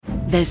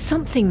There's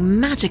something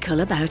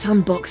magical about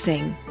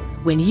unboxing.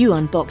 When you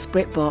unbox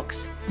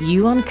BritBox,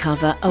 you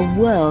uncover a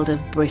world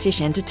of British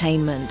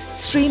entertainment.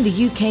 Stream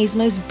the UK's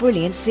most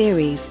brilliant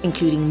series,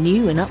 including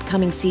new and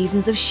upcoming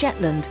seasons of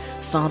Shetland,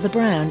 Father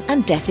Brown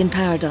and Death in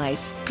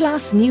Paradise.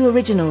 Plus new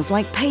originals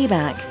like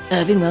Payback,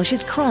 Irving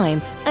Welsh's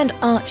Crime and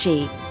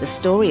Archie, the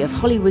story of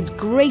Hollywood's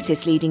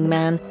greatest leading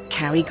man,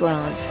 Cary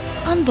Grant.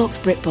 Unbox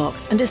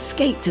BritBox and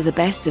escape to the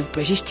best of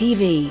British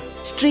TV.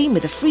 Stream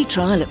with a free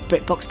trial at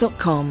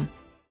BritBox.com.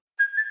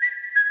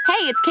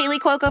 Hey, it's Kaylee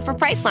Cuoco for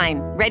Priceline.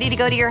 Ready to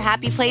go to your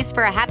happy place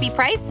for a happy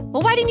price?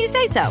 Well, why didn't you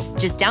say so?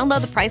 Just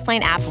download the Priceline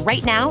app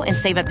right now and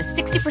save up to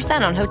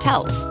 60% on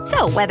hotels.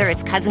 So whether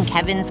it's Cousin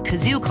Kevin's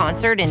Kazoo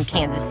Concert in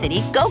Kansas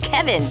City, go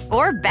Kevin,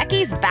 or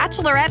Becky's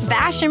Bachelorette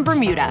Bash in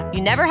Bermuda,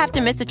 you never have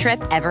to miss a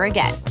trip ever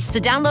again. So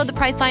download the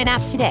Priceline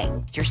app today.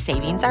 Your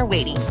savings are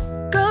waiting.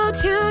 Go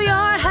to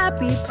your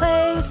happy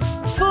place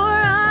for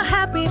a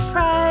happy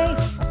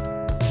price.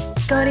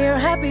 Go to your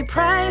happy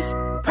price,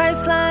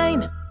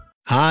 Priceline.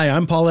 Hi,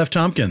 I'm Paul F.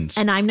 Tompkins.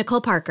 And I'm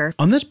Nicole Parker.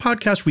 On this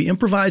podcast, we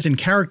improvise in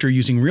character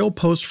using real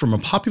posts from a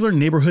popular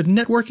neighborhood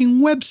networking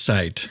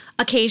website.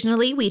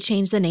 Occasionally, we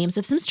change the names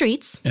of some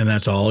streets. And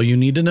that's all you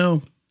need to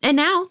know. And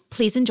now,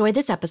 please enjoy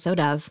this episode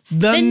of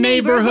The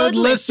Neighborhood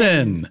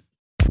Listen.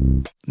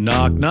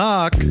 Knock,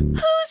 knock.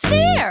 Who's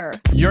there?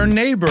 Your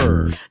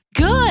neighbor.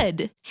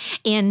 Good.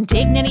 In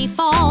Dignity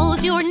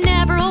Falls, you're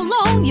never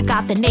alone. You've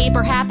got the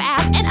Neighbor Hap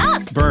app and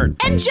us. Bert.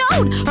 And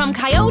Joan. From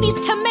coyotes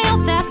to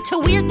mail theft to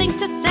weird things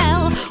to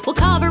sell, we'll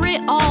cover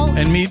it all.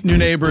 And meet new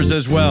neighbors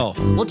as well.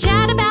 We'll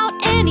chat about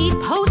any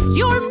post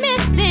you're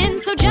missing,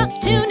 so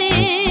just tune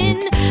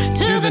in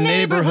to the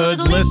Neighborhood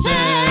Listen.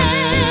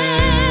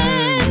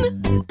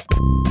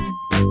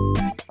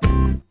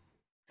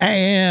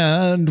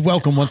 And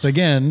welcome once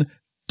again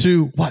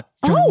to what?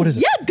 Joan, what is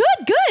it? Yeah, good.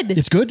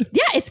 It's good?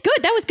 Yeah, it's good.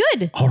 That was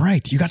good. All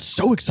right. You got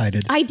so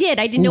excited. I did.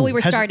 I didn't know we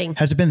were starting.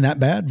 Has it been that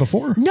bad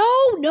before? No.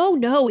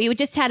 It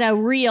just had a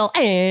real,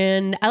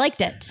 and I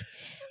liked it.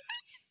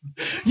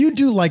 You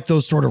do like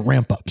those sort of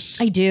ramp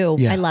ups. I do.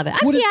 Yeah. I love it.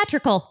 I'm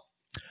theatrical.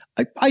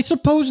 I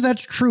suppose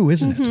that's true,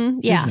 isn't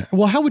it? Yeah. Isn't it?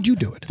 Well, how would you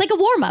do it? It's like a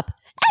warm up.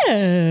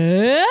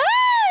 And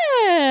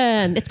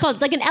it's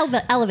called like an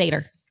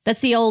elevator. That's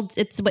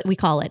it's what we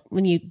call it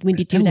when you do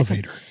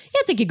elevator. That.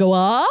 Yeah, it's like you go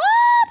up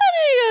and then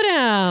you go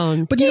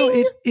down. But Ding.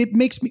 you know, it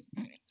makes me,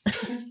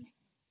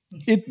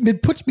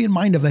 it puts me in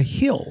mind of a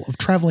hill, of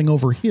traveling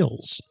over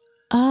hills.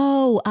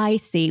 Oh, I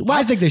see. Well,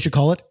 I think they should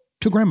call it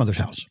To Grandmother's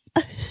House.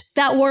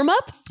 That warm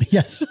up?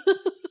 Yes.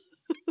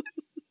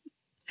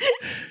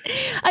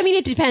 I mean,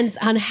 it depends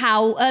on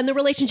how the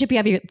relationship you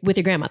have with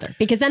your grandmother,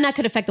 because then that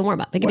could affect the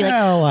warm up. It could be like,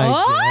 I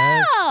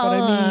guess.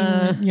 But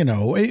I mean, you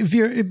know, if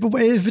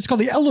it's called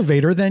the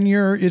elevator, then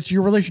it's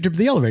your relationship to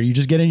the elevator. You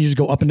just get in, you just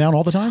go up and down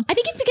all the time. I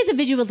think it's because of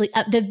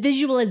the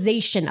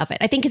visualization of it.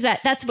 I think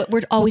that's what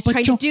we're always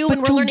trying to do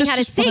when we're learning how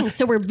to sing.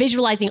 So we're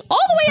visualizing all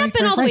the way up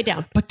and all the way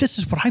down. But this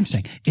is what I'm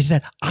saying, is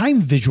that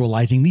I'm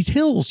visualizing these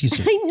hills, you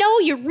see. I know,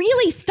 you're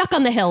really stuck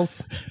on the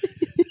hills.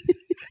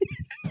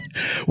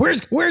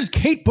 Where's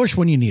Kate Bush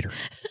when you need her?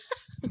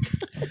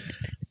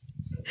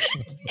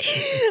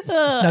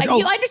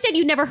 You understand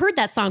you never heard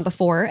that song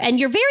before, and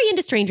you're very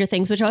into Stranger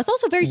Things, which I was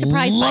also very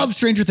surprised by. Love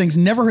Stranger Things.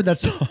 Never heard that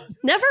song.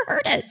 Never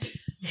heard it.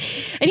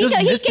 And he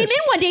came in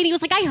one day and he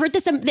was like, I heard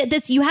this.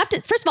 You have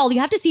to, first of all,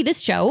 you have to see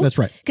this show. That's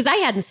right. Because I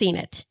hadn't seen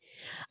it.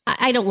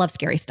 I don't love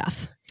scary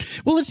stuff.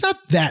 Well, it's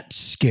not that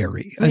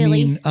scary. Really? I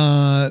mean,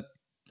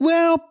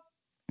 well,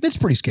 it's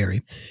pretty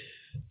scary.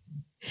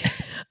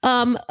 Okay.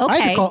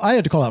 I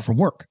had to call out from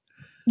work.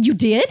 You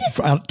did?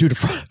 Due to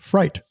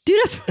fright.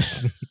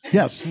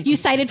 Yes. You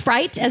cited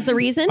fright as the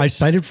reason? I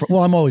cited,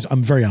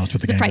 I'm very honest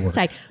with the gang at work.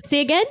 Side.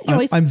 Say again?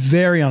 I'm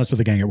very honest with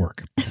the gang at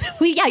work.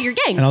 Well, yeah, your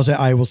gang. And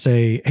I will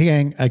say, hey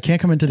gang, I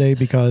can't come in today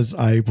because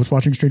I was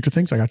watching Stranger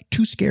Things. I got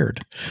too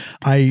scared.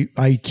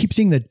 I keep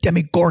seeing the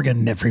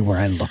Demogorgon everywhere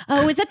I look.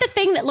 Oh, is that the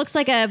thing that looks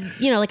like a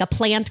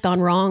plant gone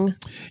wrong?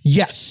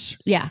 Yes.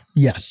 Yeah.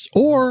 Yes.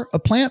 Or a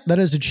plant that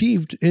has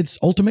achieved its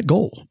ultimate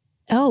goal.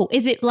 Oh,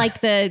 is it like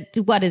the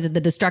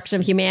destruction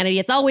of humanity?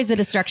 It's always the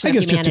destruction of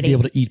humanity. I guess just to be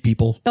able to eat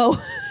people. Oh.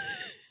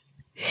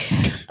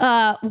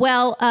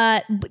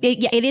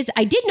 It is.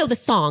 I did know the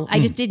song. I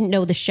just didn't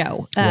know the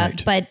show.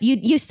 Right. But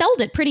you sold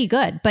it pretty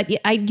good. But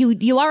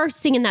you are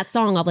singing that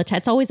song all the time.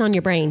 It's always on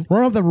your brain.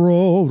 Run up the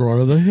road,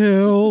 run up the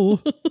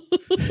hill.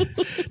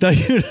 Now,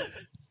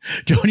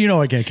 Joan, you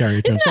know I can't carry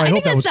a tune, so I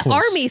hope that was close.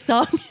 Army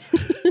song.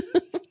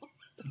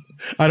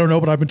 I don't know,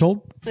 but I've been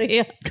told.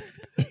 Yeah.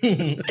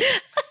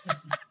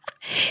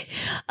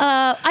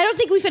 I don't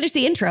think we finished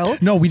the intro.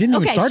 No, we didn't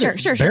even start it.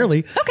 Sure. Barely.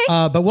 Okay.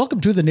 But welcome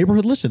to the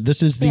Neighborhood Listen.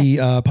 This is the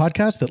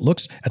podcast that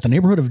looks at the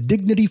neighborhood of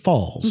Dignity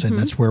Falls. And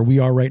that's where we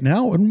are right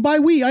now. And by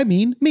we, I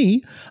mean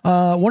me,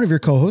 one of your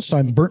co-hosts.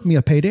 I'm Burnt Me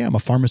a Payday. I'm a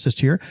pharmacist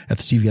here at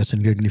the CVS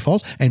in Dignity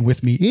Falls. And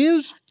with me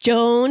is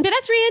Joan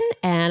Pedestrian,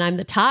 and I'm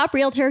the top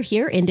realtor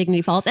here in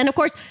Dignity Falls. And of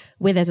course,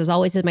 with us as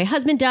always is my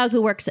husband, Doug,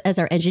 who works as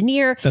our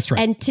engineer. That's right.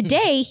 And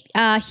today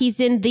he's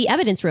in the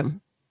evidence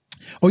room.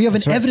 Oh, you have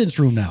an evidence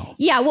room now.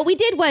 Yeah, what we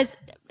did was,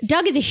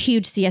 Doug is a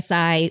huge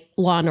CSI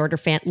Law and Order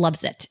fan,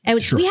 loves it. And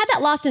we had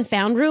that Lost and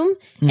Found room.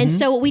 And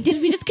so what we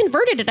did, we just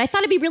converted it. I thought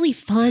it'd be really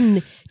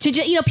fun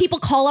to, people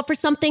call up for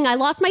something. I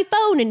lost my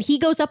phone, and he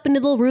goes up into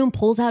the little room,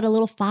 pulls out a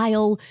little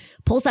file,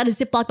 pulls out a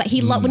Ziploc. But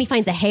he when he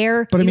finds a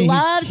hair, but I mean, he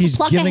loves to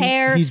pluck a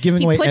hair. He's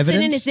giving away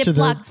evidence to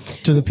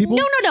the people.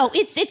 No.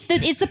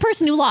 It's the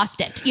person who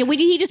lost it.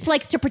 He just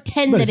likes to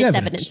pretend that it's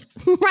evidence.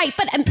 Right,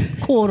 but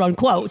quote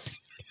unquote.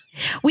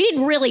 We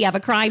didn't really have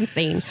a crime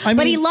scene,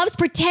 but he loves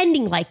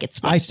pretending like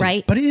it's one,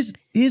 right? But is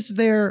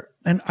there,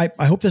 and I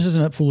hope this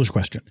isn't a foolish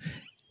question,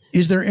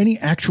 is there any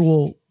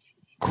actual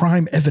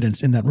crime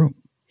evidence in that room?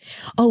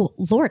 Oh,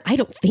 Lord, I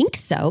don't think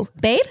so.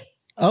 Babe?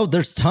 Oh,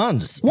 there's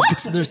tons.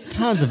 What? There's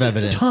tons of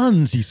evidence.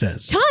 Tons, he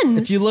says. Tons.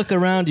 If you look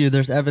around you,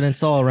 there's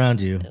evidence all around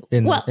you.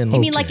 You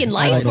mean like in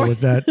life? I don't know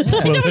what that, I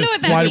don't know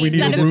what that why means. do we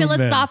need Is that a room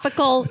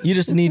philosophical? You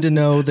just need to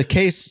know the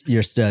case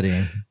you're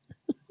studying.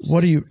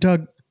 What do you,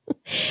 Doug?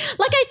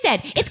 Like I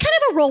said, it's kind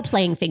of a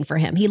role-playing thing for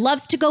him. He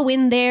loves to go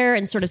in there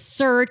and sort of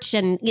search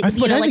and, I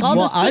think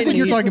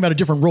you're talking about a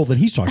different role than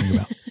he's talking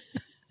about.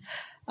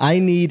 I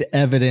need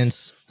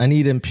evidence. I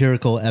need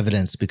empirical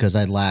evidence because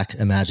I lack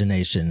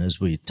imagination, as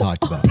we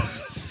talked about.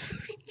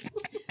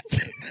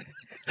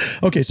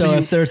 Okay, so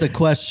if there's a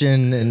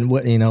question and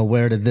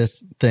where did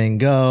this thing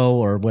go,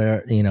 or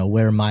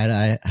where might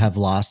I have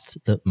lost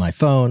my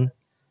phone?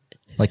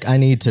 Like, I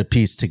need to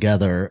piece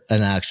together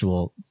an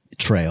actual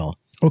trail.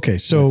 Okay,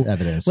 so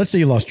evidence. Let's say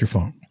you lost your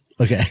phone.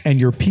 Okay. And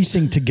you're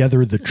piecing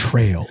together the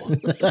trail.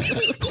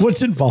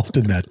 What's involved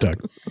in that,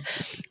 Doug?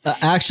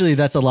 Actually,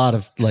 that's a lot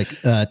of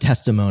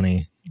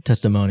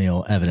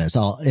testimonial evidence.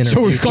 I'll interview.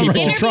 So we've gone right to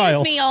Interviews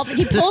trial.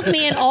 he pulls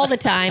me in all the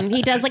time.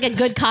 He does like a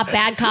good cop,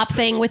 bad cop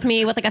thing with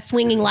me with like a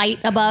swinging light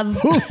above.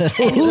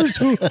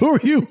 Who are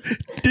you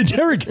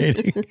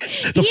interrogating?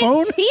 The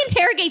phone? He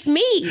interrogates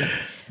me.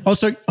 Oh,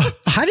 so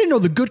I didn't know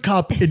the good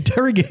cop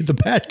interrogated the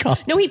bad cop.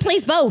 No, he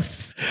plays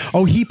both.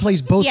 Oh, he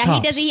plays both cops. Yeah, he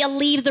does. He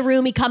leaves the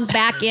room. He comes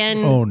back in.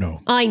 Oh, no.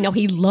 I know.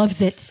 He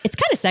loves it. It's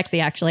kind of sexy,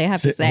 actually, I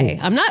have to say.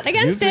 I'm not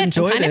against You've it. I'm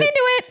enjoyed kind of it.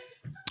 into it.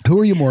 Who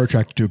are you more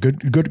attracted to?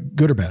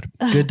 Good or bad?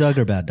 Good Doug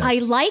or bad Doug? I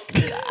like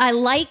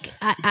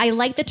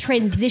the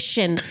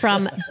transition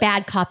from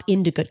bad cop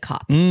into good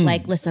cop.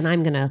 Like, listen,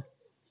 I'm gonna.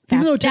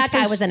 Even though That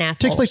guy was an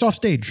asshole. Takes place off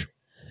stage.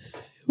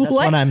 That's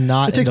What? when I'm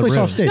not It takes in the place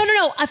room. off stage.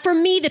 No. For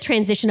me, the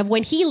transition of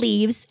when he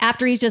leaves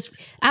after he's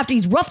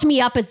roughed me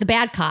up as the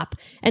bad cop,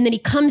 and then he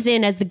comes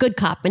in as the good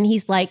cop, and he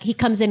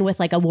comes in with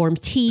like a warm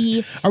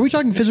tea. Are we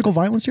talking physical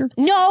violence here?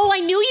 No, I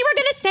knew you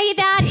were going to say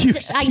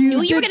that. I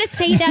knew you were going to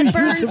say that, You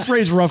Burns. used the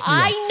phrase rough me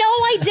up. I know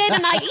I did,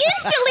 and I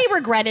instantly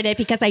regretted it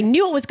because I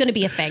knew it was going to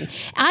be a thing.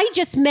 I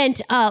just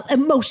meant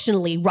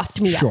emotionally roughed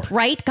me Sure. up,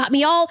 right? Got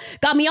me all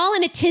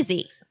in a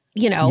tizzy.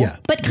 Yeah.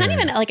 But kind of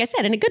in, like I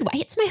said, in a good way.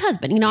 It's my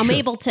husband. I'm Sure.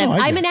 able to, Oh, I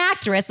get I'm it. an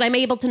actress. I'm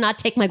able to not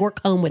take my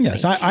work home with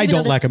Yes, me. I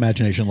don't lack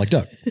imagination like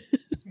Doug.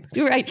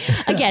 Right.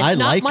 Again, I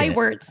not like my it.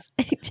 words.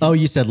 Oh,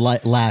 you said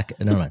lack.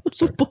 No, no,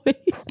 sorry.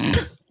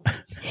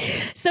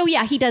 So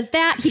yeah, he does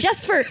that. He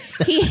does for,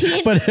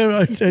 But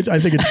I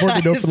think it's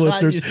important to know for the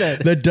Glad you listeners said.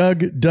 that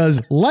Doug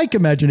does like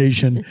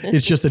imagination.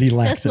 It's just that he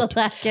lacks it.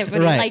 like it, but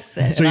Right. he likes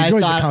it. So he And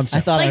enjoys the I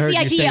concept. thought I Likes heard the you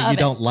idea say of you it.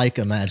 don't like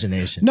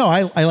imagination. No,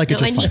 I like it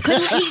just and he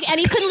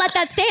fine. couldn't let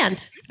that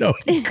stand. No,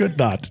 he could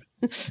not.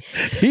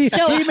 He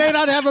may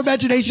not have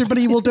imagination, but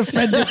he will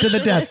defend it to the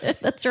death.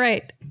 That's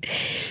right.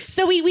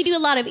 So we do a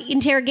lot of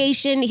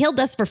interrogation. He'll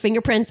dust for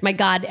fingerprints. My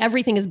God,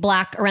 everything is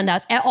black around the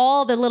house.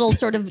 All the little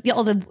sort of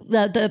all the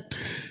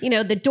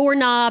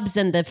doorknobs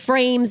and the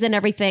frames and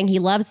everything. He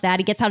loves that.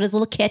 He gets out his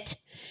little kit,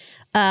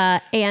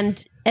 and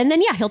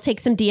then he'll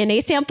take some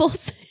DNA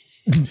samples.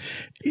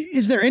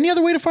 Is there any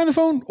other way to find the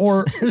phone?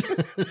 Or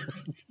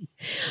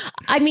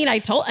I mean, I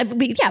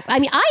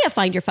have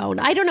Find Your Phone.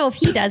 I don't know if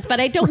he does, but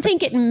I don't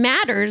think it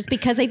matters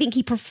because I think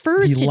he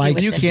prefers He to do likes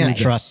it You this can't way.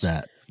 trust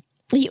that.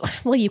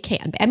 You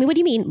can. I mean, what do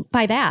you mean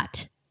by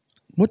that?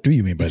 what do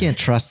you mean by You that? can't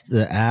trust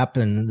the app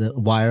and the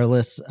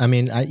wireless. I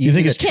mean, You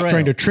think need it's a trail.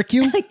 trying to trick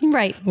you?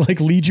 Right.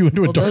 Like lead you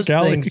into a Well, dark those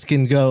alley? things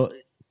can go.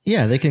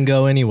 Yeah, they can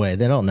go anyway.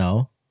 They don't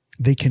know.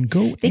 They can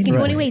go They can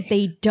go anyway. anyway.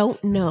 They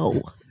don't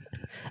know.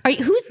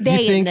 Who's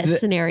they in think this that-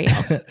 scenario?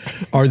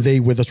 Are they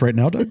with us right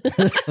now, Doug?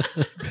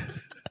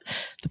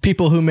 The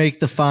people who make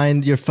the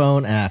Find Your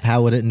Phone app,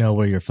 how would it know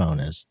where your phone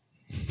is?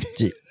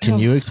 Can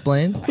you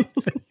explain?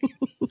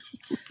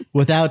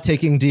 Without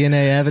taking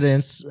DNA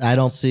evidence, I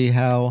don't see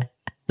how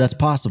that's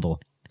possible.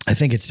 I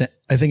think it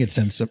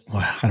sends some.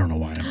 Well, I don't know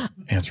why I'm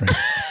answering.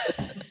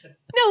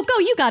 No, go.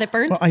 You got it,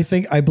 Burns. Well,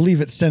 I believe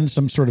it sends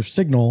some sort of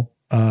signal.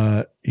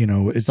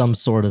 It's Some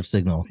sort of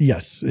signal.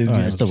 yes. All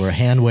right, so we're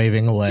hand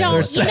waving away.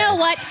 Don't. You know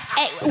what?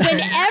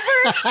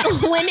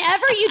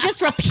 Whenever you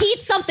just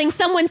repeat something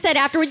someone said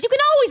afterwards, you can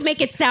always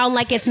make it sound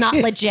like it's not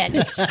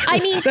legit. I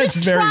mean, That's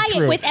just very try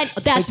true. it with. And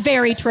that's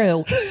very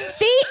true.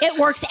 See, it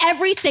works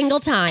every single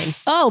time.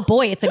 Oh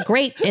boy, it's a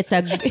great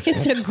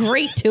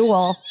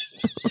tool.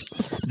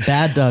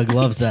 Bad Doug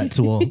loves that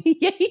tool.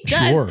 Yeah, he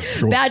does.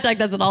 Sure. Bad Doug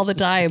does it all the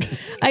time.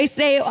 I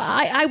say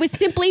I was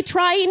simply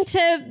trying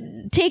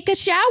to take a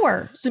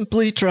shower.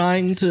 Simply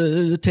trying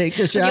to take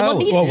a shower.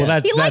 He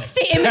likes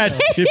to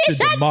imitate. tipped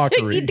into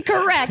mockery.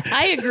 Correct.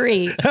 I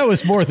agree. That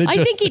was more than I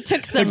just think he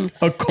took some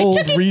a cold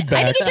readback.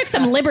 I think he took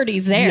some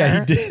liberties there.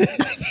 Yeah,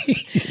 he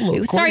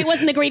did. Sorry, it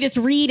wasn't the greatest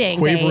reading.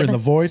 Quaver babe. in the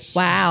voice.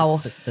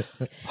 Wow.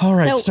 All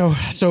right.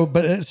 So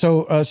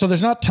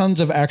there's not tons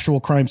of actual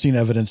crime scene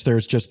evidence.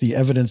 There's just the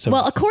evidence of.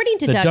 Well, according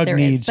to that Doug, there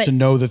needs is, to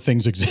know that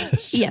things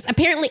exist. Yes,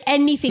 apparently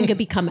anything could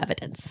become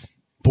evidence.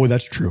 Boy,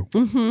 that's true.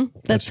 Mm-hmm.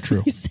 That's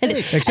true.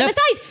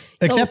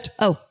 Except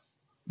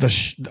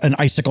an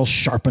icicle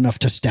sharp enough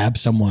to stab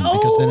someone.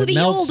 Oh, then it the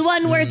melts. old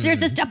one where there's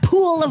just a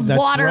pool of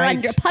water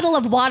puddle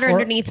of water Or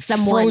underneath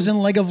someone. Frozen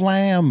leg of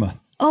lamb.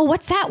 Oh,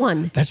 what's that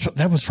one?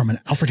 That was from an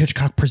Alfred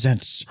Hitchcock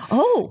Presents.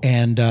 Oh.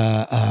 And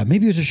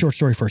maybe it was a short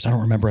story first. I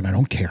don't remember and I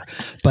don't care.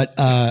 But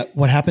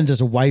what happens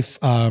is a wife,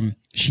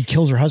 she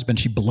kills her husband.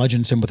 She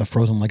bludgeons him with a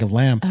frozen leg of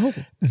lamb. Oh.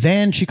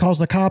 Then she calls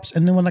the cops.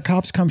 And then when the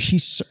cops come,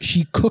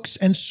 she cooks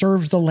and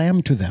serves the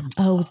lamb to them.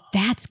 Oh,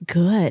 that's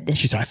good.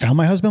 She said, I found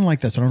my husband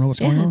like this. I don't know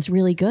what's going on. That's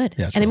really good.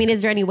 Yeah, it's and really I mean,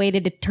 is there any way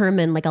to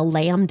determine like a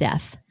lamb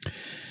death?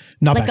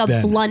 Not like back a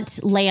then.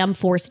 blunt lamb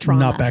force trauma.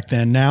 Not back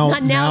then. Now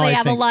they I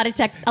have think, a lot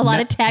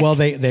of tech. Well,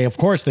 they of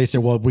course they say,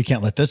 well, we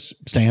can't let this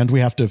stand.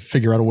 We have to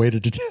figure out a way to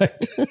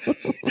detect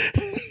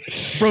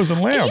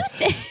frozen lamb.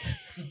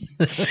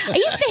 I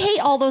used to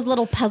hate all those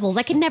little puzzles.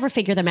 I could never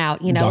figure them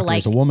out. You know,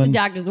 Doctor's a woman. The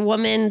doctor's a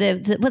woman.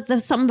 What's the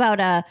something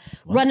about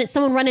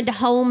someone run into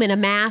home in a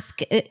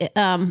mask?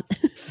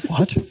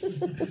 What?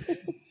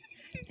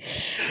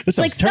 This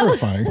sounds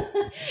terrifying.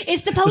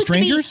 It's supposed to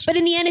be, but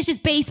in the end, it's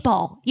just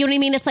baseball. You know what I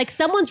mean? It's like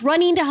someone's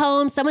running to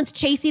home, someone's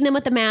chasing them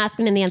with the mask,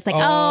 and in the end, it's like,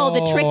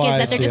 the trick is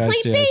that they're just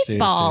playing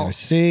baseball. I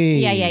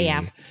see.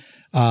 Yeah.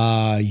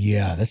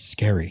 Yeah, that's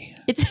scary.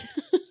 It's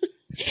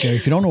scary.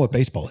 If you don't know what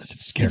baseball is,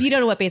 it's scary. If you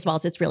don't know what baseball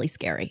is, it's really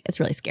scary.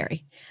 It's really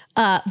scary.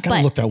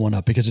 Gotta look that one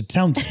up because it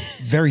sounds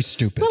very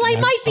stupid. Well, I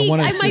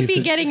might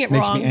be getting it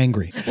wrong. Makes me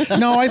angry.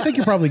 No, I think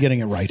you're probably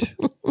getting it right.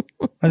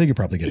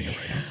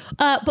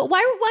 But why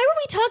were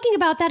we talking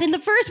about that in the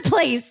first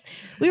place?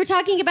 We were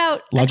talking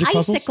about Logic an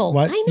puzzles? icicle.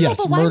 What? I know, Yes,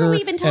 but why murder, were we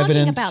even talking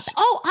evidence. about that?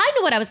 Oh, I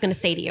know what I was going to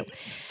say to you.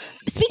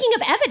 Speaking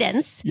of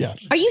evidence,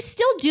 yes. Are you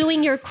still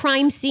doing your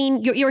crime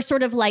scene, your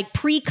sort of like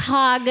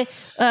precog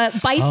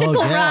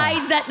bicycle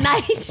rides at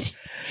night?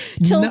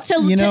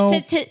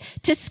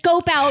 To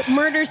scope out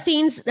murder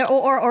scenes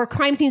or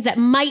crime scenes that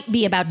might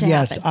be about to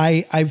happen.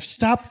 Yes, I've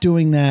stopped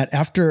doing that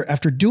after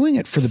doing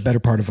it for the better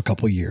part of a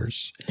couple of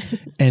years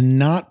and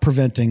not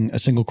preventing a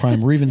single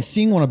crime or even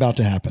seeing one about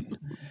to happen.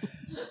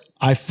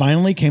 I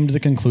finally came to the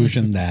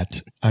conclusion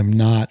that I'm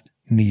not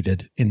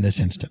needed in this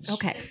instance.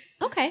 Okay.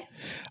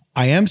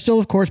 I am still,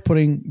 of course,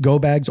 putting go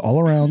bags all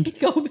around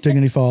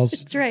Dignity Falls.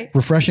 That's right.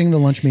 Refreshing the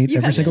lunch meat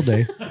every single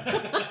day.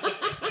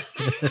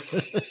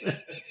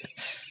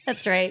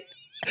 That's right.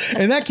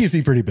 And that keeps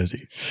me pretty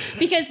busy.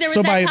 Because there was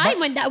time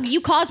when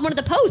you caused one of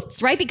the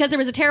posts, right? Because there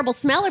was a terrible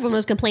smell everyone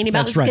was complaining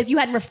about. That's right. Because you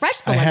hadn't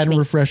refreshed the lunch I hadn't meat.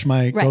 refreshed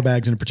my go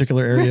bags in a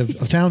particular area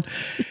of town.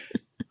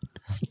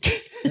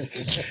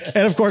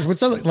 And of course, with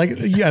something like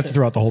you have to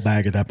throw out the whole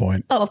bag at that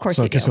point. Oh, of course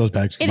you do. Because those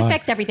bags it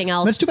affects everything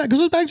else. That's too bad because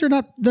those bags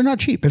they're not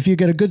cheap. If you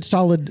get a good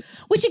solid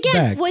Which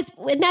again bag.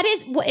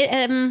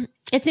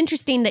 it's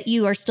interesting that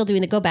you are still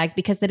doing the go bags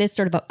because that is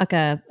sort of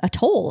a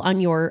toll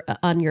on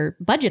your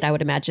budget, I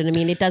would imagine. I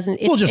mean, it doesn't.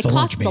 It just the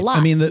lunch costs meat. a lot.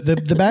 I mean,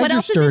 the bags What are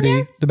else is in sturdy.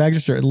 there? The bags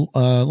are sturdy.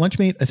 Lunch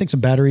meat. I think some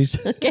batteries.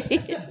 Okay.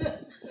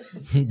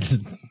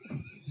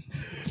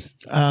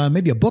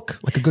 Maybe a book,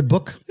 like a good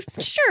book.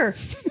 Sure.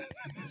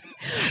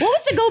 What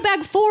was the go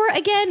bag for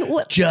again?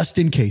 Just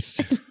in case.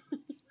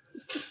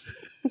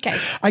 Okay.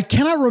 I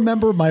cannot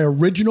remember my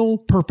original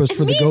purpose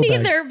for the go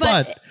bag. neither,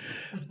 but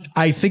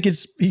I think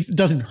it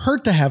doesn't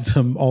hurt to have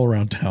them all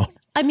around town.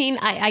 I mean,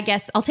 I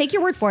guess I'll take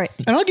your word for it.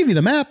 And I'll give you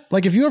the map.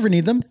 Like if you ever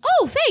need them.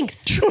 Oh,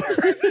 thanks. Sure.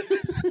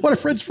 What are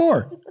friends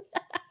for?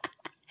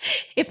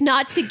 If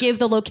not to give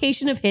the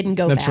location of hidden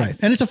go bags. That's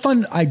right. And it's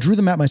I drew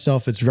the map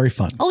myself. It's very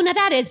fun. Oh, now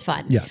that is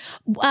fun. Yes.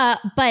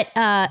 But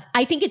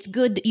I think it's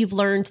good that you've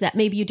learned that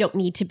maybe you don't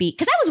need to be,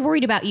 because I was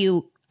worried about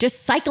you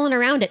just cycling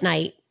around at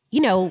night,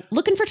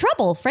 looking for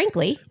trouble,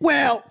 frankly.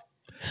 Well,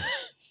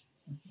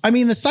 I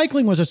mean, the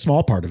cycling was a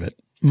small part of it.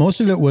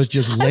 Most of it was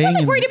just laying. I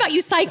wasn't worried about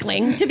you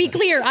cycling, to be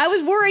clear. I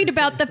was worried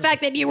about the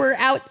fact that you were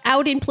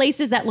out in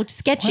places that looked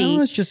sketchy.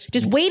 Well, it's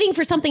just waiting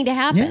for something to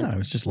happen. Yeah, I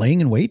was just laying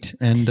in wait.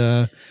 And,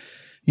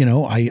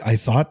 I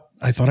thought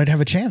I'd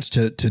have a chance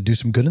to do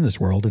some good in this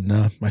world, and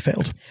I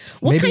failed.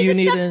 Maybe you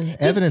need an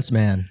evidence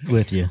man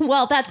with you.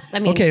 Well,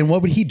 okay, and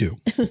what would he do?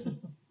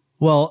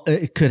 Well,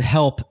 it could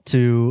help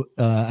to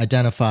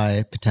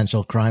identify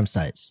potential crime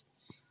sites.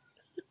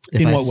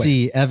 If I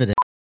see evidence.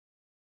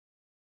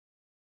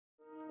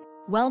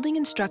 Welding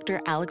instructor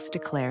Alex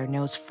DeClaire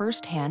knows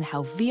firsthand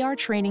how VR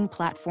training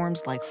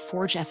platforms like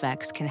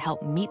ForgeFX can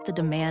help meet the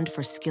demand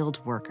for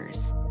skilled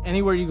workers.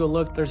 Anywhere you go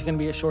look, there's going to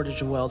be a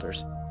shortage of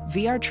welders.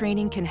 VR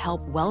training can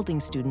help welding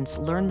students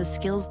learn the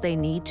skills they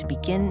need to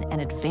begin and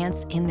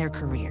advance in their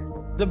career.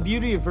 The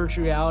beauty of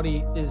virtual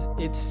reality is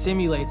it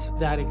simulates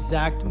that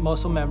exact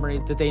muscle memory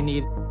that they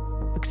need.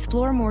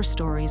 Explore more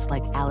stories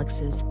like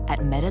Alex's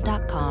at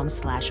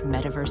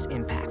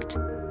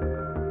meta.com/metaverseimpact.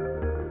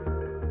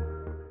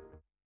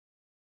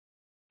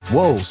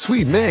 Whoa,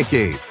 sweet man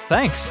cave.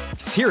 Thanks.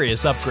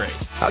 Serious upgrade.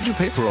 How'd you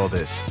pay for all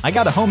this? I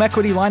got a home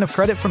equity line of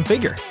credit from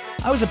Figure.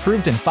 I was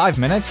approved in 5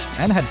 minutes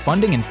and had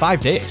funding in 5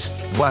 days.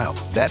 Wow,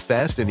 that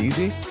fast and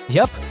easy?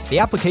 Yep, the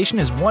application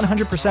is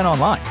 100%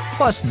 online,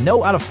 plus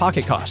no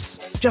out-of-pocket costs.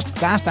 Just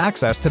fast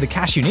access to the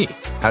cash you need.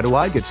 How do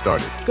I get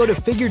started? Go to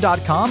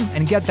figure.com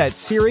and get that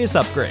serious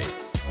upgrade.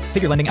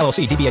 Figure Lending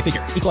LLC, DBA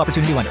Figure, Equal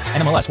Opportunity Lender,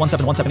 NMLS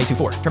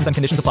 1717824. Terms and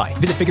conditions apply.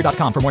 Visit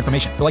figure.com for more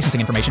information. For licensing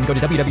information, go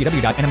to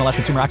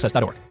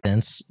www.nmlsconsumeraccess.org.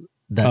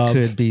 That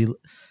could be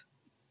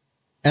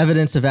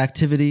evidence of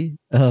activity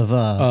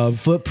of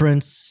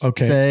footprints,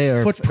 say,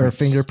 or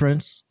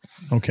fingerprints.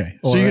 Okay,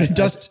 so you're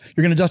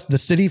gonna dust the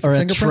city for or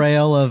fingerprints? a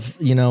trail of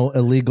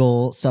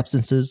illegal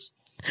substances.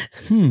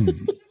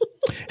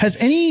 Has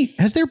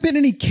there been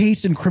any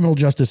case in criminal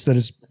justice that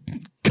has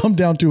come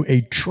down to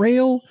a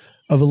trail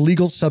of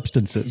illegal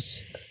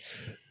substances?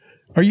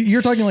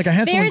 You're talking like a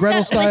Hansel and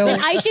Gretel style?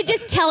 Listen, I should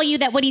just tell you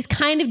that what he's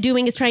kind of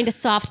doing is trying to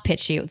soft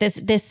pitch you.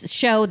 This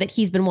show that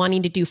he's been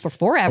wanting to do for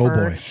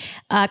forever,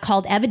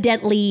 called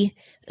Evidently,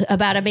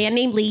 about a man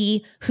named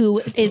Lee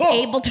who is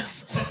able to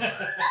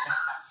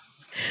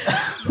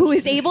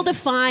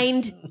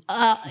find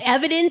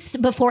evidence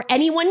before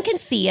anyone can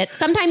see it.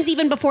 Sometimes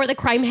even before the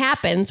crime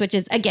happens, which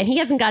is, again, he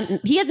hasn't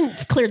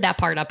cleared that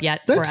part up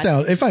yet. That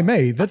sounds, if I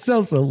may, that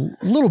sounds a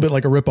little bit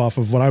like a ripoff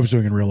of what I was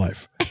doing in real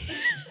life.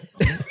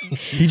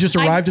 He just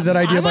arrived at that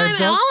idea by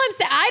himself? All I'm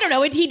saying, I don't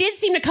know. He did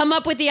seem to come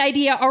up with the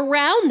idea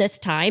around this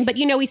time, but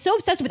he's so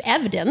obsessed with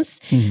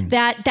evidence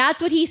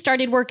that's what he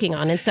started working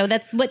on. And so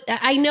that's what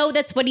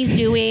he's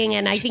doing.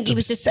 And I think he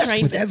was just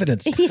trying with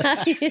evidence.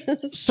 Yeah,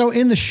 so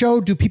in the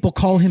show, do people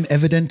call him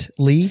Evident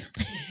Lee?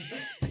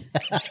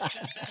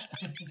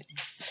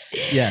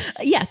 Yes.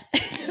 Yes.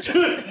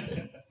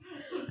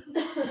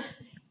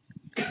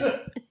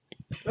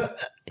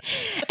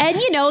 And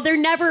they're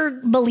never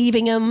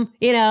believing him,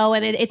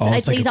 and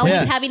he's always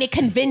having to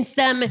convince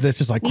them. This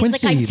is like he's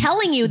Quincy. like, I'm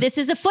telling you, this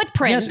is a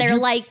footprint. Yes, They're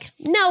like,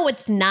 no,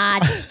 it's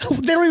not.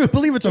 They don't even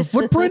believe it's a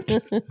footprint.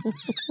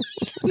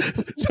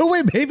 So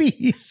wait, maybe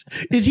is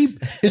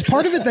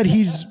part of it that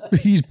he's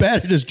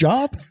bad at his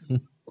job?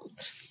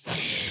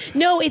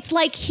 No, it's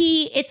like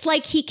he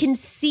can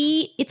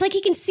see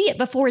it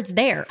before it's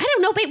there. I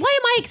don't know, babe. Why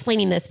am I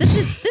explaining this?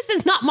 This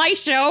is not my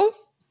show.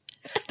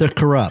 They're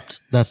corrupt.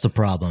 That's the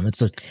problem.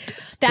 It's a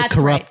corrupt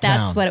right.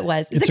 town. That's what it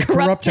was. It's a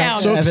corrupt town.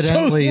 So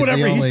Evidently,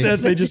 whatever he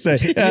says, they just say,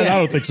 I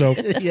don't think so.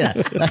 Yeah,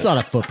 that's not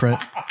a footprint.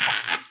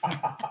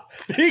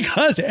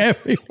 Because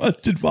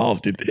everyone's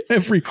involved in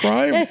every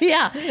crime.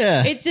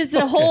 Yeah. It's just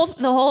the whole,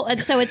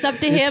 and so it's up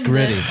to him. It's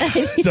gritty.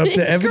 It's up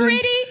to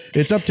evidence.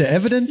 It's up to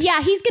evident.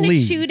 Yeah, he's going to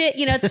shoot it.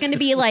 It's going to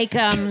be like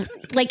in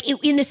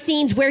the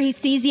scenes where he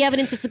sees the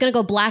evidence, it's going to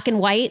go black and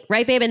white,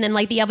 right, babe? And then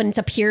like the evidence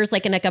appears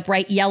like in like a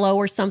bright yellow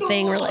or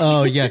something. Or like,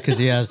 oh yeah, because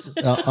he has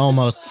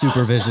almost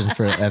supervision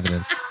for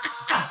evidence.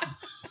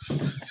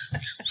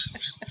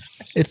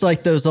 It's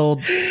like those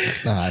old.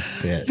 I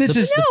forget. This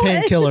is the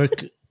painkiller.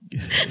 the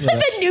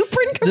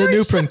Nuprin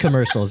commercials. The Nuprin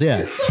commercials,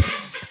 yeah.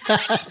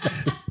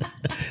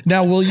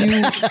 Now, will the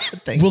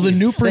Nuprin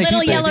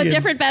Little people yellow, be,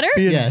 different, better?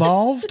 be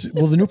involved?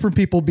 Will the Nuprin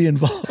people be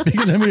involved?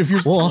 Because I mean, if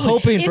you're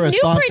hoping for a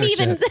sponsorship.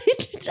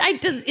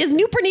 Is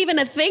Nuprin even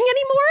a thing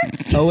anymore?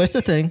 Oh, it's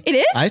a thing. It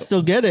is? I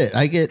still get it.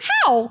 I get.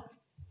 How?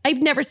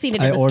 I've never seen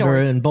it in I the order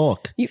stores. it in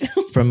bulk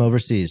from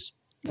overseas.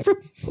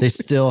 They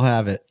still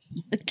have it.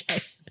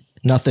 Okay.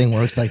 Nothing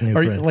works like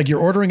Nuprin. You're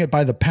ordering it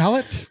by the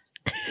pallet?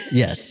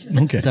 Yes.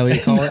 Okay. Is that what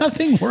you call it?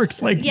 Nothing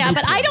works like Yeah, Nuprin,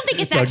 but I don't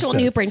think it's Doug actual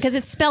says. Nuprin because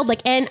it's spelled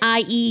like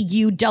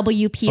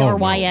NIEUWPRYN. Oh,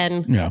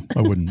 no. Yeah,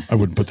 I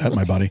wouldn't put that in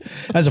my body.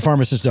 As a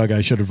pharmacist, Doug, I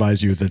should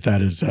advise you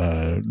that is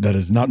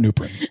not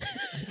Nuprin.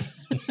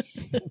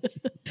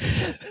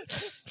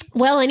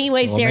 Well,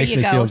 anyways, there makes you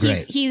me go. feel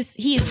great. He's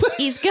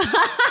got.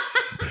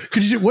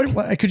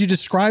 Could you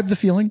describe the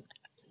feeling?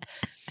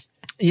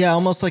 Yeah,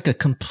 almost like a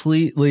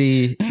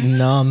completely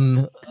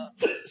numb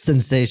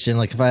sensation.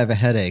 Like if I have a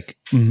headache,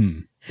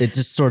 it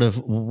just sort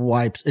of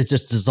wipes. It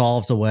just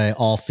dissolves away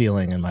all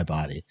feeling in my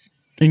body.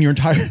 In your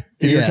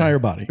entire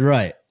body,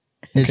 right?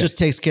 It just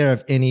takes care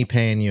of any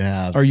pain you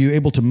have. Are you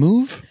able to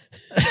move?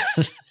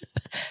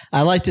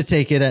 I like to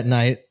take it at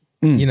night.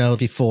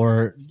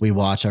 Before we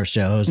watch our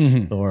shows,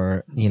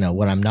 or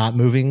when I'm not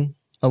moving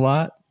a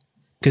lot,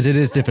 because it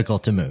is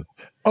difficult to move.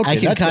 Okay, I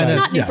can kind of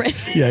not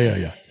Nuprin.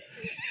 Yeah.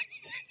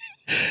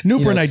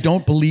 Nuprin, I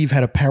don't believe,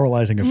 had a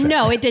paralyzing effect.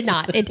 No, it did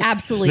not. It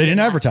absolutely They didn't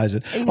did not. advertise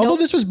it. Although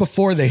this was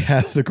before they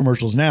have the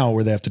commercials now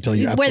where they have to tell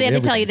you Where they have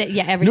absolutely to tell you everything.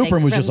 that, everything.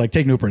 Nuprin was just like,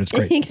 take Nuprin, it's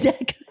great.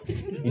 Exactly.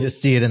 you just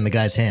see it in the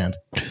guy's hand.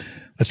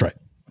 That's right.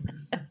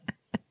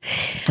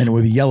 And it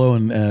would be yellow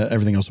and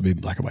everything else would be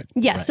black and white.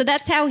 Yeah, so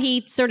that's how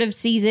he sort of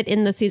sees it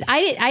in the season.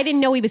 I didn't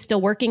know he was still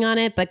working on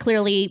it, but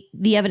clearly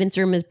the evidence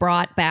room has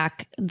brought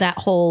back that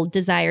whole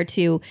desire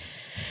to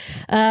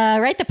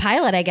write the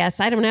pilot, I guess.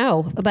 I don't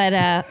know. But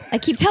I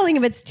keep telling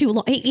him it's too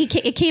long.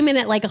 It came in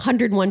at like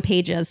 101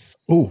 pages.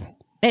 Ooh.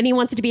 And he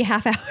wants it to be a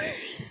half hour.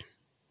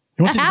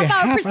 He wants A it to be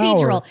half hour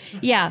procedural.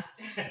 Yeah.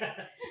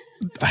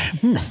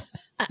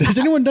 Has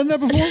anyone done that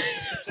before?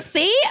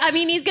 See? I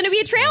mean, he's going to be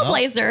a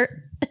trailblazer.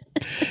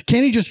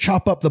 Can he just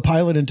chop up the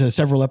pilot into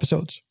several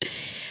episodes?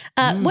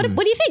 What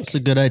do you think? It's a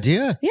good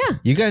idea. Yeah.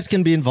 You guys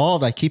can be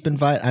involved. I keep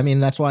invite. I mean,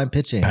 that's why I'm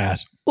pitching.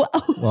 Pass.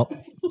 Well,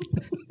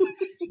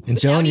 and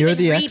Joan, you're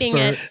the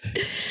expert.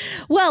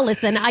 Well,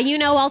 listen,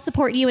 I'll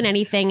support you in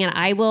anything, and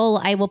I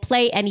will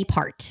play any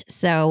part.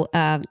 So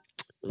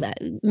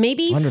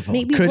maybe Wonderful.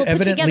 maybe Could we'll put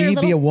together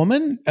evidently be a little.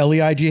 woman?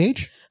 Leigh?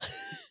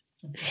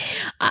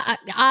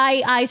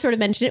 I sort of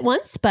mentioned it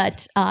once,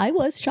 but I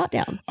was shot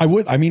down.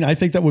 I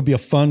think that would be a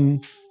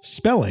fun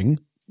spelling.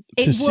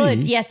 It to would.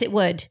 see. Like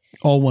Evidently.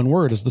 All one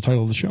word is the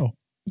title of the show.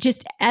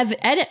 Just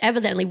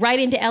evidently, right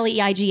into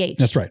Leigh.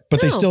 That's right. But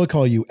they still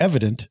call you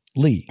Evident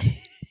Lee.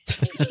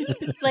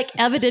 Like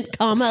evident,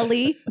 comma,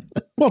 Lee.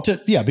 Well,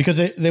 because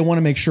they want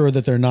to make sure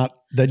that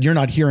that you're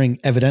not hearing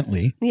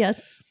evidently.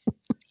 Yes.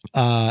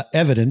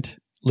 Evident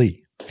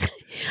Lee.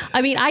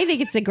 I mean, I think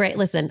it's a great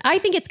listen. I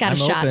think it's got a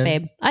shot, open.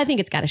 babe. I think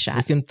it's got a We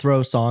shot. can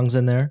throw songs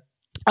in there.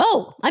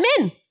 Oh, I'm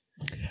in.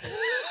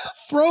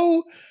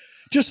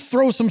 Just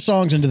throw some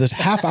songs into this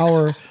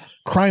half-hour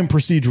crime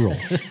procedural.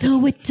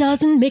 Though it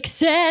doesn't make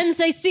sense,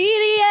 I see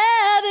the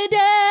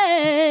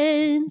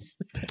evidence.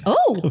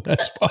 Oh.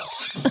 That's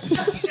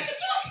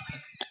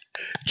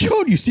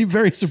Joan, you seem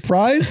very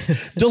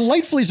surprised,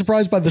 delightfully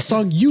surprised by the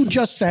song you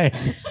just sang.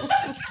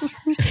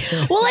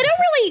 Well, I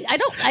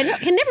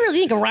can never really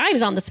think of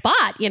rhymes on the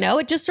spot.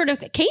 It just sort of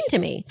came to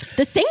me.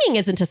 The singing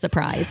isn't a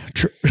surprise.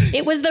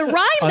 It was the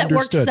rhyme that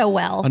worked so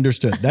well.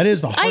 Understood. That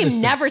is the I hardest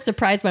am never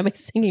surprised by my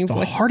singing The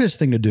voice. hardest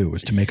thing to do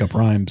is to make up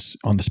rhymes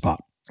on the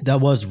spot. That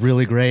was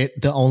really great.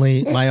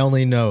 My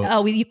only note.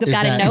 Oh, you've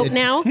got a note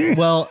now?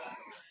 Well,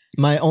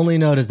 my only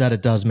note is that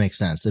it does make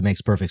sense. It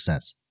makes perfect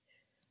sense.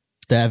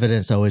 The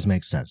evidence always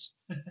makes sense.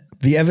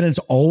 The evidence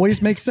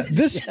always makes sense.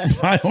 This,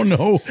 I don't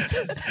know.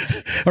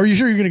 Are you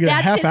sure you're going to get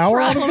a half hour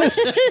out of this?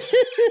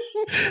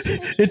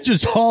 It's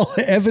just all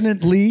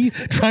evidently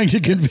trying to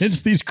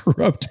convince these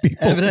corrupt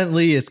people.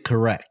 Evidently is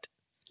correct.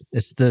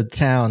 It's the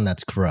town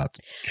that's corrupt.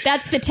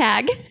 That's the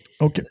tag.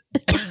 Okay.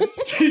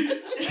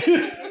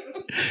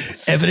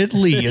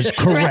 Evidently is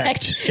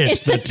correct.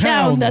 It's the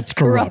town that's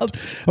corrupt.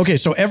 Okay,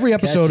 so every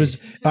episode is,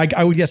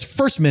 I would guess,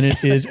 first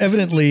minute is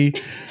evidently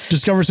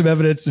discovers some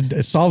evidence and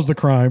it solves the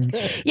crime.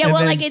 Yeah, And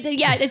well, then-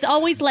 it's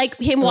always like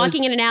him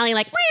walking in an alley,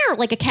 like meow,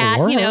 like a cat,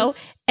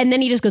 and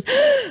then he just goes,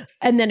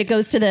 and then it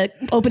goes to the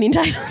opening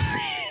title.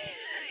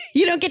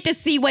 You don't get to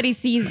see what he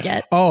sees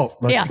yet. Oh,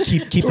 let's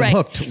keep them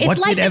hooked. It's What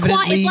like did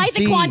evidently it's like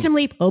see? the quantum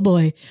leap. Oh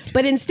boy!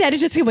 But instead,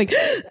 it's just like.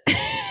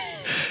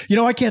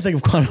 I can't think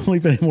of quantum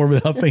leap anymore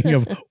without thinking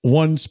of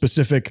one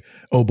specific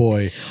oh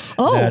boy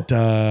that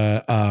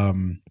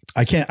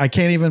I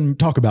can't even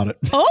talk about it.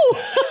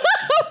 Oh,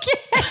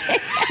 okay.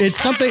 It's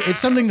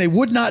something they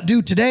would not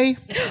do today.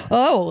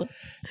 Oh.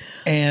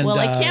 And well,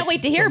 I can't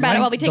wait to hear about it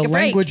while we take a break. The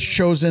language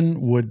chosen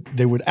would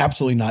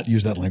absolutely not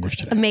use that language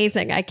today.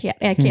 Amazing. I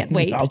can't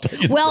wait. I'll tell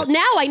you well,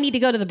 now I need to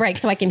go to the break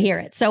so I can hear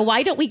it. So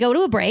why don't we go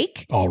to a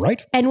break? All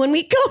right. And when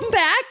we come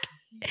back,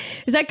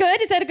 is that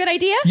good? Is that a good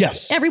idea?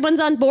 Yes. Everyone's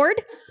on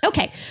board?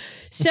 Okay.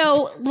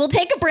 So we'll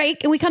take a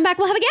break and we come back,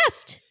 we'll have a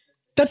guest.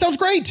 That sounds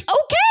great.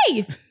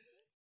 Okay.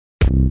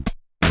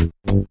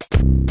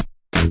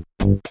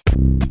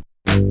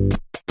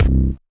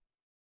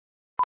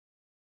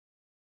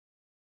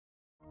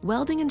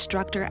 Welding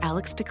instructor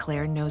Alex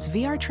DeClaire knows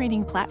VR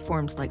training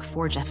platforms like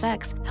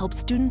ForgeFX help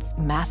students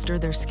master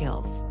their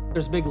skills.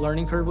 There's a big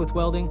learning curve with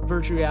welding.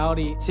 Virtual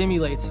reality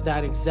simulates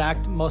that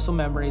exact muscle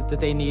memory that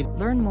they need.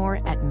 Learn more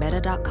at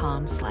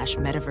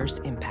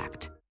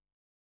meta.com/metaverseimpact.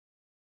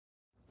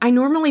 I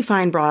normally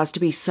find bras to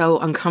be so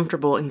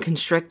uncomfortable and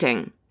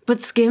constricting,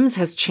 but Skims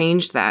has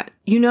changed that.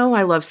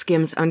 I love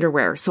Skims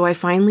underwear, so I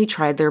finally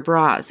tried their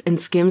bras,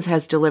 and Skims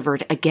has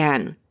delivered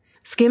again.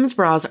 Skims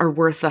bras are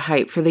worth the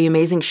hype for the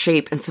amazing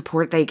shape and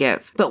support they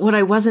give, but what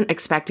I wasn't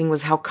expecting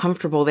was how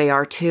comfortable they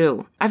are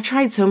too. I've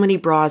tried so many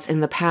bras in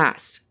the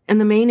past, and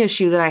the main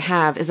issue that I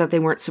have is that they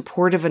weren't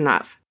supportive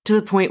enough, to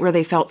the point where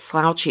they felt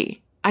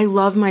slouchy. I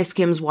love my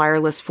Skims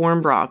wireless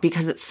form bra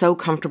because it's so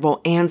comfortable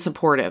and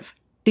supportive.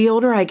 The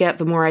older I get,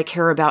 the more I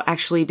care about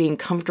actually being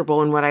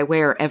comfortable in what I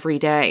wear every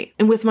day.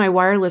 And with my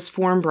wireless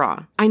form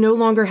bra, I no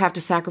longer have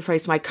to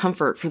sacrifice my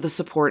comfort for the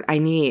support I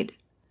need.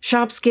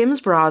 Shop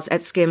Skims bras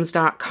at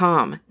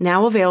skims.com,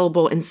 now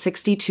available in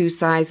 62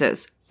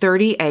 sizes,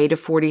 30A to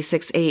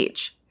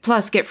 46H.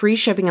 Plus, get free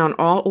shipping on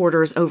all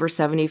orders over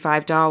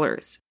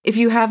 $75. If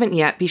you haven't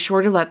yet, be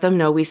sure to let them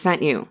know we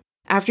sent you.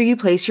 After you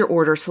place your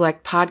order,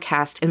 select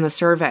podcast in the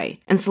survey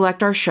and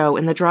select our show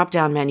in the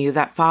drop-down menu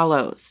that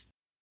follows.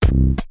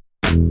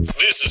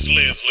 This is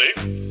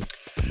Leslie.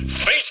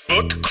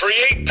 Facebook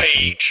create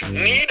page.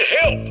 Need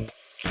help.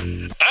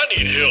 I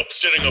need help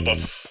setting up a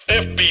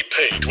FB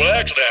page. Well,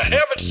 actually, I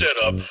have it set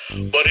up,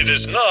 but it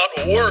is not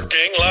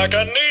working like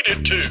I need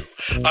it to.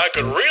 I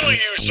could really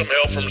use some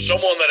help from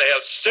someone that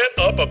has set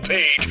up a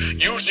page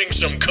using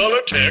some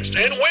color text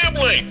and web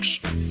links.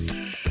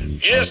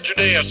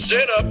 Yesterday, I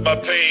set up my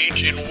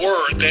page in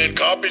Word, then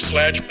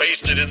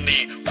copy/pasted in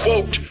the,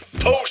 quote,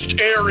 post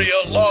area,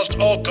 lost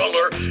all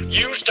color,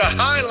 used to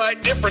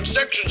highlight different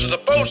sections of the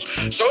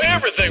post so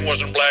everything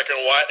was in black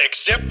and white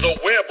except the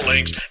web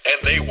links,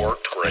 and they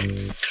worked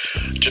great.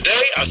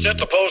 Today, I set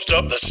the post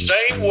up the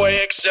same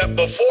way, except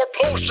before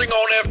posting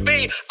on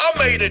FB, I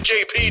made a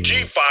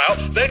JPG file,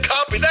 then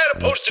copied that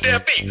and posted to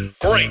FB.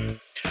 Great.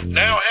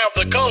 Now have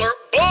the color,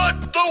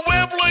 but the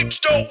web links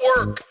don't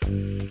work.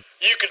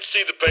 You can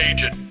see the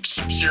page at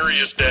some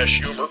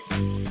serious-humor.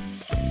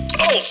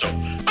 Also,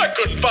 I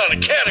couldn't find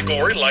a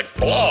category like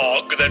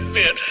blog that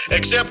fit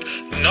except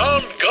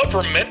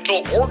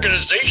non-governmental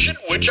organization,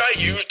 which I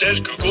used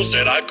as Google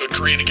said I could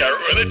create a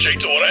category that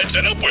changed what I had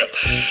set up with.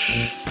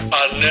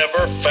 I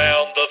never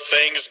found the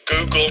things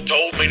Google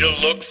told me to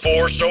look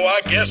for, so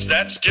I guess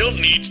that still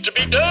needs to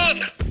be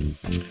done.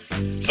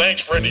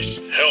 Thanks for any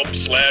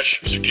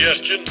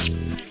help/suggestions.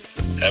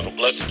 Have a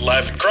blessed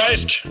life in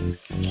Christ.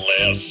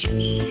 Les.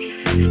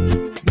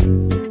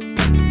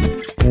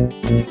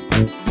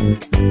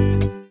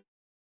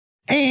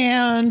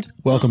 And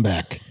welcome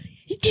back.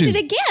 He did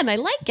it again. I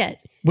like it.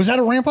 Was that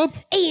a ramp up?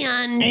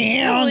 And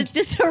it was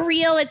just a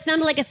real, it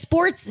sounded like a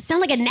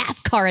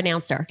NASCAR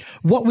announcer.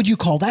 What would you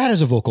call that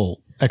as a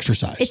vocal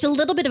exercise? It's a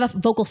little bit of a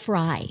vocal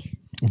fry.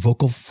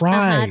 Vocal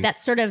fry.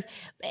 That's sort of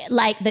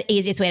like the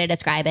easiest way to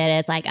describe it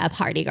is like a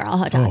party girl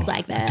who talks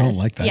like this. I don't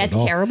like that. Yeah,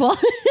 it's terrible.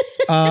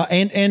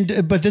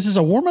 But this is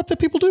a warm up that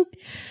people do?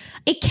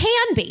 It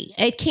can be.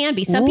 It can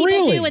be. Some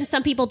people do and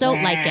some people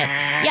don't like it.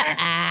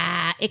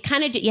 Yeah. It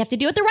kind of, you have to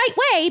do it the right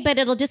way, but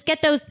it'll just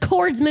get those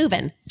chords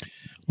moving.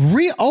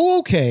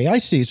 Okay. I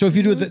see. So if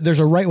you do it,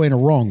 there's a right way and a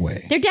wrong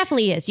way. There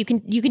definitely is. You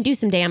can do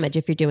some damage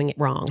if you're doing it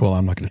wrong. Well,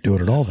 I'm not going to do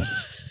it at all then.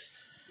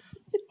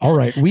 All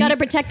right. Got to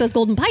protect those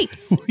golden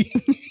pipes.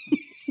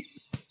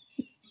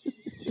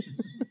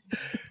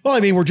 Well, I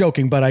mean, we're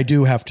joking, but I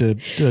do have to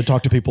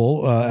talk to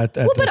people at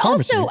the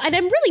pharmacy. Also, and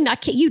I'm really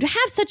not kidding, you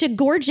have such a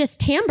gorgeous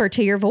timbre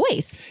to your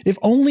voice. If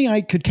only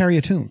I could carry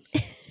a tune.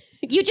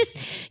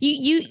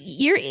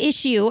 Your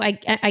issue,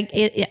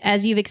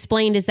 as you've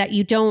explained, is that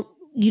you don't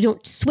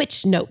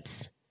switch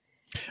notes.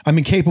 I'm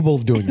incapable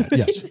of doing that.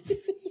 Yes.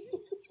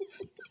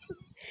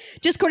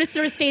 Just sort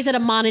of stays at a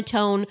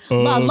monotone,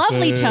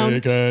 lovely tone.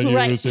 Can you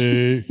right.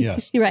 see?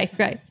 Yes. Right.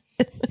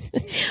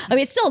 I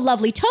mean, it's still a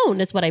lovely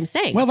tone, is what I'm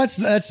saying. Well, that's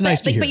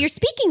nice to hear. But your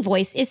speaking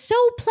voice is so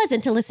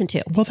pleasant to listen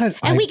to. Well,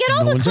 we get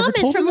all the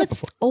comments from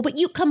listeners. Oh, but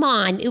you come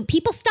on!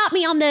 People stop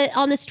me on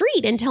the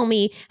street and tell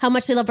me how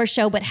much they love our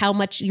show, but how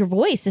much your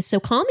voice is so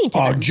calming to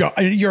them.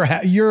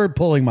 You're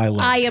pulling my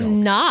leg. I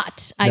am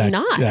not. I'm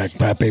not.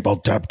 People,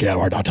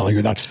 we're not telling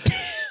you that.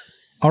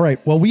 All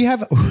right. Well, we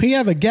have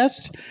a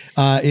guest.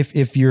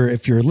 If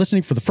you're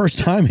listening for the first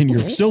time and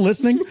you're still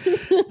listening,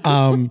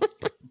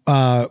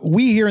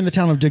 we here in the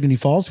town of Dignity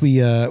Falls, we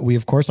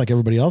of course, like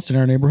everybody else in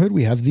our neighborhood,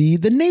 we have the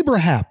Neighbor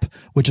Hap,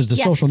 which is the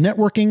social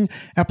networking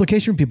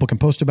application. People can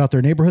post about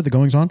their neighborhood, the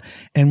goings on,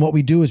 and what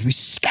we do is we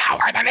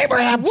scour the Neighbor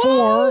Hap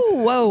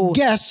for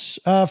guests,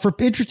 for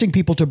interesting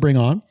people to bring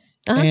on,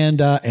 and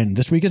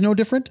this week is no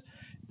different.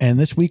 And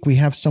this week we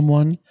have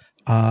someone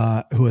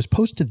who has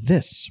posted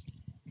this.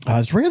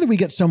 It's rare that we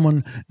get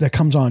someone that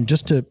comes on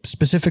just to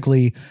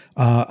specifically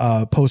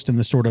post in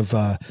the sort of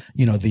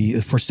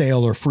the for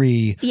sale or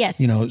free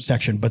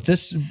section. But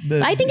this,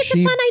 I think it's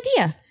a fun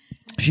idea.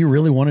 She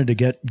really wanted to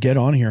get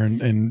on here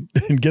and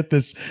get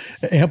this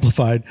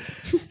amplified.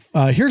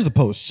 Here's the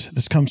post.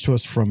 This comes to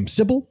us from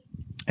Sybil,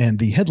 and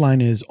the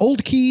headline is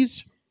 "Old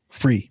Keys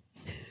Free,"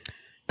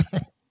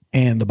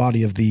 and the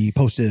body of the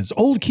post is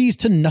 "Old keys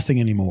to nothing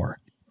anymore.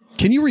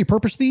 Can you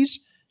repurpose these?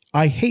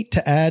 I hate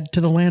to add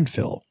to the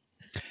landfill."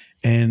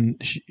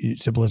 And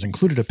Sybil has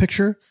included a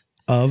picture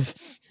of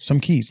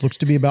some keys. Looks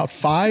to be about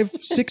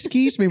 5-6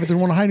 keys. Maybe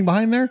there's one hiding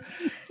behind there.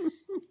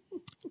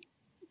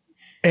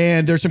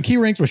 And there's some key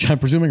rings, which I'm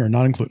presuming are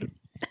not included.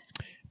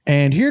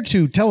 And here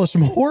to tell us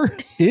more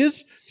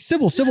is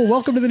Sybil. Sybil,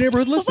 welcome to the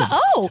Neighborhood Listen.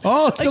 Sybil's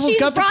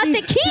got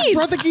the keys. She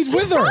brought the keys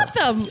with her. Brought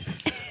them.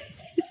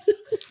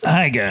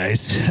 Hi,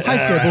 guys. Hi,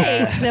 Sybil.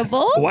 Hey,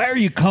 Sybil. Why are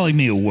you calling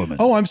me a woman?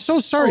 Oh, I'm so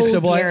sorry,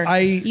 Sybil.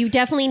 You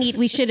definitely need.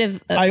 We should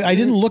have. I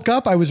didn't look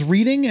up. I was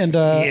reading, and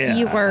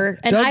you were.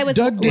 And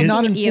Doug did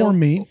not inform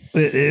me.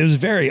 It was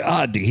very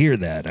odd to hear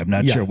that. I'm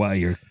not sure why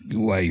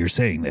you're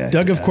saying that.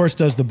 Doug, of course,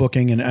 does the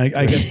booking, and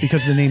I guess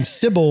because the name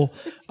Sybil.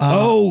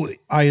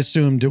 I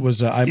assumed it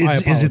was. I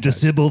apologize. Is it the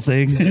Sybil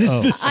thing?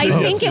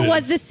 I think it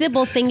was the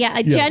Sybil thing.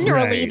 Yeah,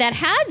 generally that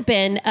has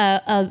been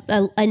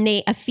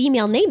a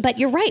female name, but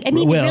you're right. I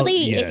mean,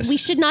 we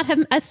should not have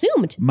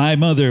assumed. My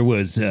mother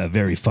was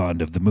very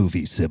fond of the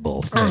movie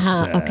Sybil.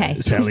 Okay.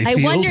 Sally I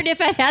Field wondered if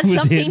it had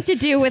something to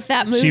do with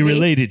that movie. She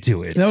related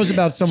to it. That was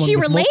about someone. She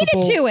related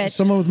to it.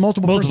 Someone with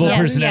multiple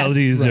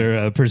personalities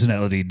or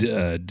personality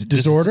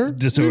disorder.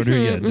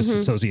 disorder,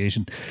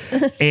 disassociation.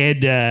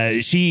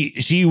 And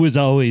she was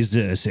always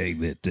saying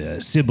that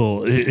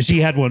Sybil, she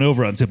had one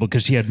over on Sybil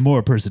because she had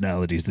more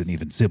personalities than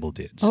even Sybil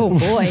did. So. Oh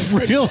boy,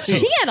 Really?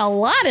 She had a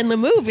lot in the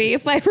movie,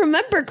 if I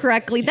remember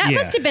correctly. That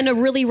must have been a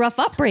really rough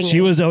upbringing.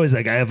 She was always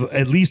like, I have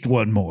at least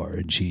one more,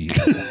 and she.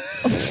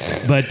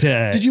 But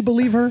did you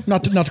believe her?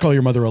 Not to call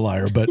your mother a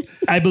liar, but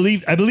I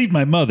believed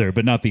my mother,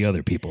 but not the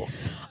other people.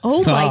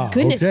 Oh my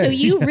goodness! okay. So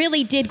you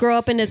really did grow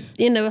up in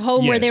a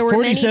home where there were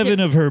 47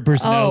 many of her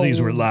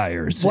personalities were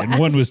liars, and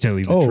one was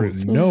telling the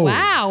truth. no.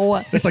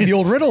 Wow. It's like the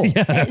old riddle.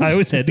 I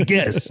always had to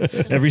guess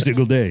every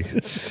single day.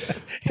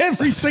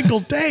 Every single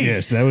day.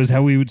 Yes, that was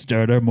how we would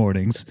start our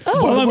mornings,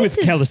 along with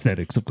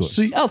calisthenics, of course.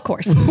 Of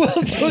course. Well,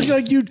 so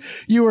like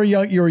you were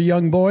young. You were a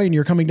young boy, and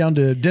you're coming down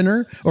to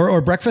dinner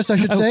or breakfast, I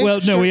should say. Well,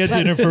 no, we had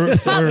dinner for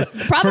Probably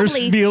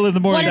first meal in the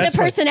morning. One of the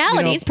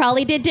personalities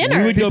probably did dinner.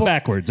 We would go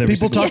backwards.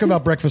 People talk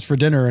about breakfast for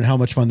dinner and how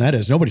much fun that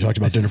is. Nobody talks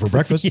about dinner for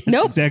breakfast.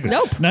 Nope. Exactly.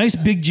 Nope. Nice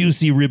big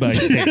juicy ribeye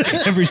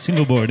steak every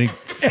single morning.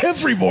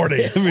 Every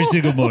morning. Every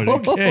single morning.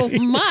 Oh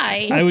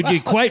my! I would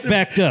get quite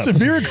backed up. It's a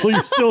miracle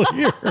you're still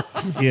here.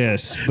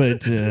 Yes,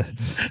 but and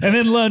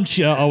then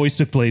lunch always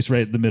took place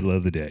right in the middle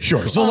of the day.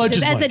 Sure. So lunch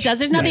is as lunch. it does.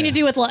 There's nothing to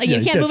do with lunch.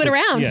 You can't move it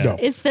around. Yeah.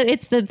 It's the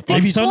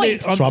Maybe fixed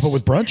point. swap it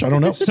with brunch. I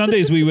don't know.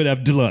 Sundays we would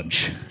have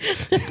lunch.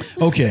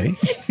 Okay.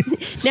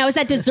 Now is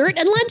that dessert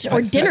and lunch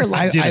or dinner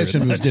lunch? I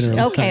assume it was dinner and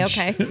lunch.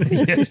 Okay.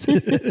 Yes.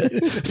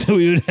 So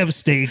we would have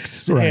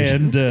steaks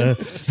and In and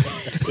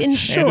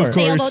of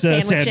course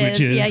sailboat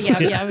sandwiches.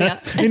 Yeah.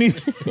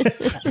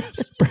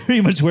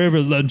 Pretty much wherever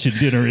lunch and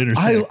dinner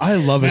intersect. I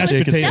love a Mashed steak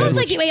and potatoes. Sounds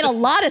like you ate a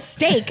lot of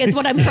steak. Is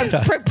what I'm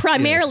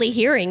primarily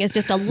hearing. Is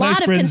just a lot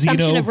of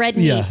consumption branzino. of red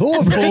meat. Yeah.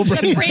 Oh, full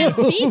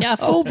Branzino.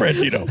 Full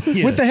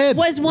branzino. With the head.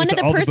 Was one of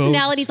the all the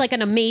personalities like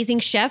an amazing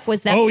chef?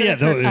 Was that? Oh sort yeah, of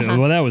her,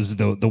 well that was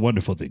the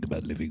wonderful thing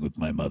about living with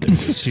my mother.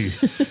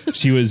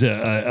 She was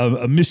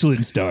a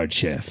Michelin starred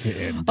chef.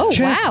 And, Oh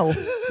Chef. wow,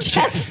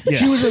 chef. yeah.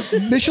 She was a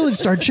Michelin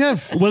starred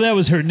chef. Well, that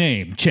was her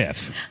name,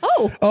 Chef.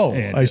 Oh,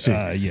 And, I see.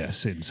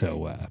 Yes, and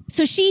so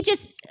So she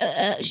just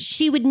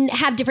she would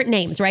have different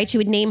names, right? She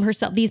would name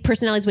herself. These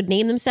personalities would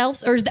name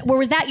themselves, or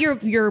was that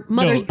your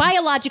mother's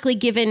biologically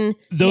given?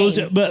 those.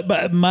 name?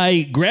 But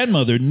my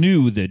grandmother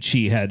knew that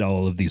she had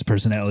all of these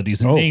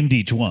personalities and named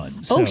each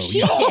one. So, Oh, she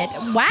did.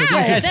 Wow.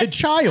 As a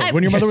child,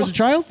 when your mother was a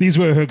child? These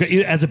were her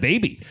as a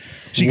baby.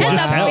 She could As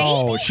just a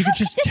tell. baby? She could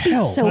just That'd be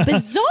tell. so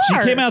bizarre.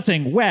 She came out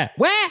saying wah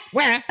wah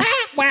wah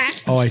wah.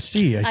 Oh, I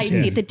see. I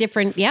see the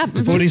different. Yeah.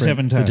 mhm.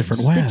 47 times. The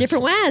different ways. The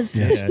different ways.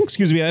 Yeah,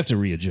 excuse me, I have to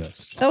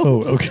readjust.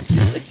 Oh, okay.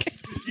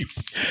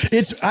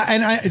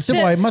 It's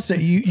simple. I must say,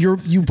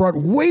 you brought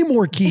way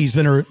more keys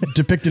than are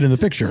depicted in the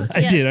picture.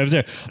 I did. I was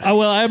there.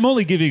 Well, I'm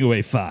only giving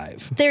away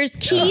 5. There's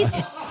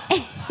keys.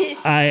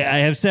 I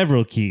have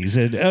several keys.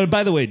 And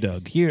by the way,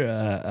 Doug, here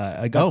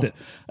I got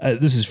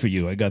this is for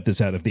you. I got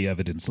this out of the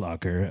evidence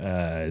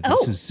locker.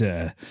 This is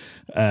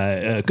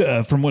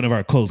from one of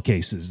our cold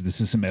cases.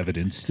 This is some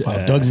evidence.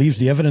 Doug leaves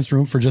the evidence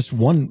room for just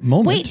one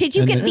moment. Wait, did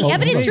you get the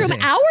evidence room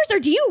hours, or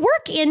do you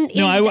work in?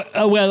 No,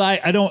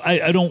 I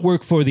don't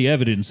work for the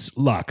evidence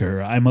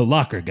locker. I'm a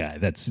locker guy.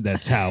 That's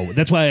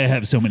why I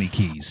have so many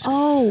keys.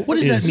 Oh, What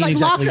does that mean like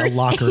exactly, lockers. a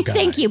locker guy?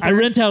 Thank you. I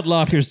rent out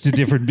lockers to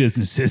different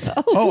businesses.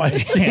 Oh, I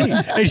see.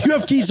 And you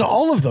have keys to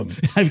all of them.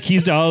 I have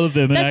keys to all of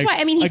them. That's and why.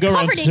 I mean, he's I go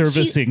around covered in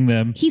servicing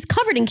them. He's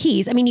covered in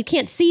keys. I mean, you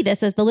can't see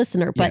this as the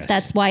listener, but Yes.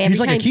 that's why every He's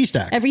like a time, key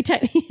stack. Every time.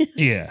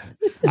 Yeah,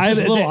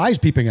 Just little eyes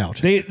peeping out.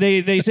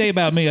 They say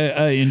about me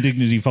in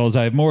Dignity Falls,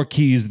 I have more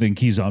keys than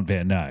keys on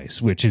Van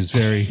Nuys, which is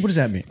very. What does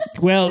that mean?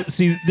 Well,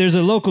 see, there's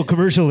a local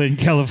commercial in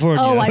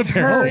California. Oh, I've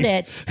apparently. heard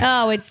it.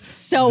 Oh, it's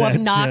so That's,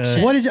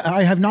 obnoxious. What is it?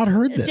 I have not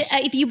heard this.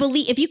 If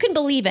you can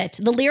believe it,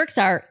 the lyrics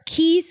are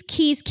keys,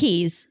 keys,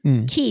 keys,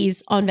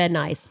 keys on Van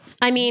Nuys.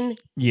 I mean,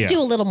 Yeah. do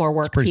a little more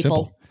work, pretty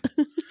people. simple.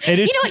 And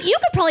You it's- know what? You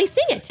could probably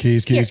sing it.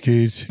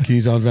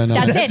 Keys on Van Nuys.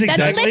 That's it. That's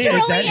exactly it. literally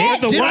Is that it.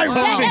 it? The Did I one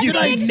wrong? song Did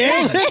I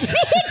nail it? That's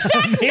the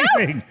exact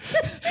Amazing.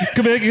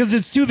 Because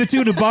it's to the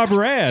tune of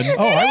Barbara Ann.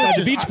 Oh, I was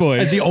the Beach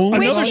Boys. The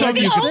only Another song song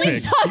the you could only sing.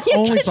 song you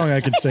only can song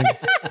I can sing.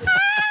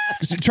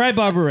 Try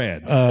Barbara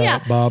Ann. Yeah.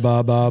 Ba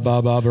ba ba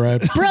ba ba ba.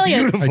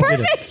 Brilliant. I did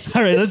it. Perfect.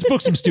 All right, let's book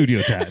some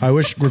studio time. I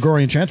wish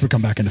Gregorian chants would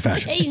come back into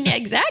fashion.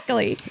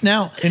 Exactly.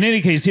 Now, In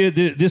any case, here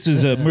this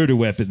is a murder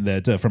weapon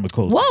that from a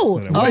cold. Whoa.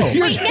 case that I Oh.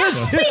 went-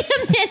 Wait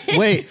a minute.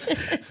 Wait,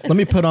 let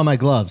me put on my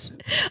gloves.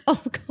 Oh,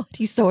 God.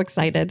 He's so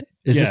excited.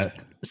 Is Yeah. this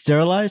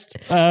sterilized?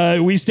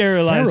 We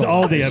sterilize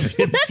all the evidence.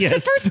 That's Yes, the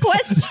first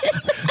question.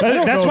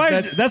 that's know why.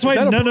 if That's why is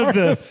that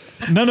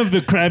a none of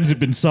the crimes have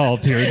been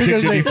solved here. In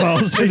Because Dignity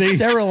Falls. they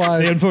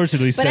sterilize. They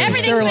unfortunately But sterilize.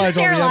 everything's been sterilize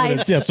all the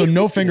evidence. sterilized. Yeah, so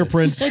no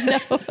fingerprints.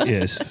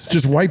 Yes, It's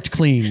just wiped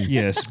clean.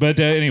 yes. But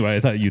anyway, I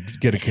thought you'd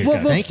get a kick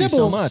out. Thank you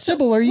so much.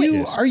 Sybil, are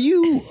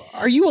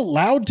you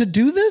allowed to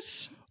do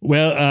this?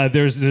 Well,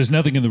 there's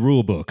nothing in the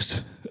rule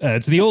books.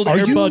 It's the old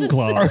Air Bud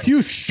clause. Are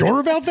you sure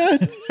about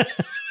that?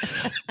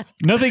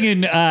 Nothing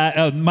in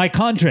my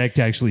contract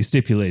actually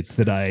stipulates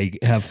that I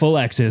have full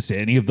access to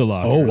any of the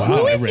lockers. Oh, wow.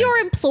 Who I is rent. your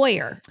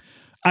employer?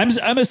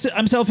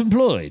 I'm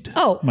self-employed.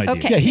 Oh, my dear.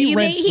 okay. Yeah, So he you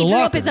rents he the drew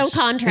up his own lockers,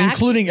 contract,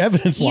 including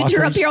evidence You lockers.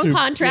 drew up your own to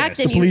contract,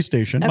 the and police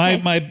station.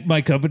 Okay.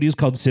 My company is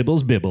called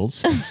Sybil's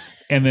Bibbles,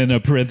 and then a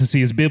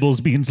parentheses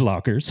Bibbles Beans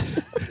Lockers.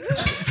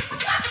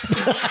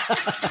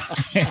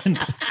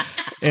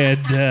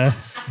 and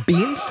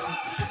Beans?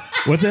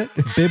 what's that?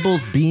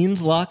 Bibbles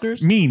Beans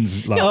Lockers?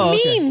 Means lockers. No,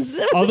 okay. means.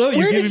 Although you're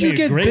Where giving did you me a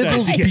get great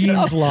Bibbles idea.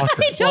 Beans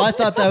lockers? Well, I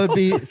thought that would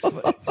be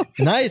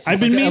nice. I've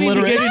It's been like meaning to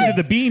get alliteration.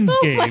 into the beans Oh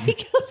game. my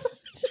God.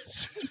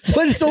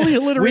 But it's only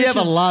alliteration. We have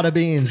a lot of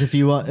beans. If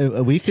you want,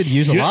 we could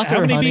use a locker. How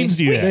many honey. beans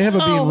do you have? They have a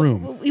bean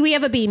room. We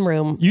have a bean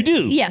room. You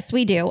do? Yes,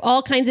 we do.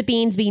 All kinds of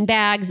beans, bean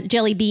bags,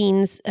 jelly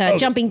beans,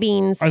 jumping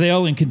beans. Are they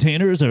all in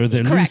containers or are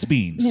they Correct. loose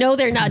beans? No,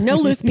 they're not. No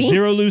loose beans.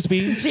 Zero loose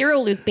beans? Zero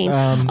loose beans.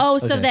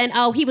 So then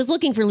he was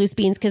looking for loose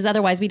beans because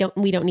otherwise we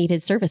don't need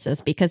his services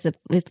because if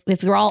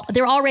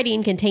they're already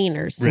in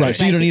containers. Right.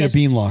 So you don't need a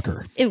bean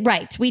locker.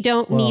 Right. We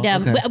don't need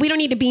we don't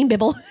need a bean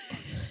bibble.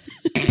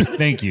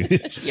 Thank you.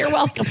 You're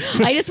welcome.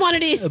 I just wanted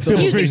to use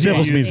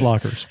Bibbles Beans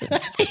lockers.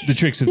 The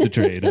tricks of the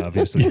trade,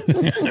 obviously.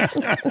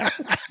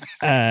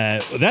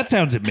 That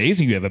sounds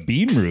amazing. You have a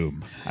bean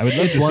room. I would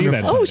love to wonderful.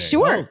 see that. Oh,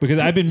 someday. sure. Because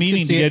I've been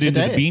meaning to see it get into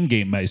the today. bean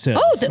game myself.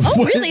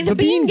 Really? The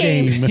bean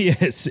game.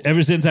 Yes,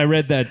 ever since I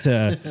read that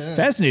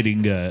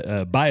fascinating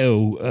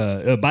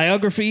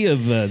biography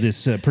of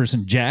this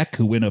person Jack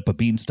who went up a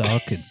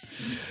beanstalk and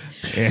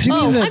Do you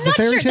mean I'm the not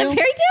fairy sure. tale? The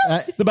fairy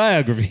tale? the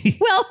biography.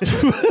 Well,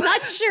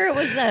 not sure it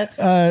was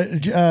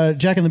a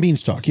Jack and the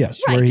Beanstalk, yes.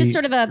 right, where just he-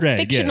 sort of a Right,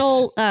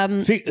 fictional.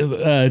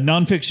 yes.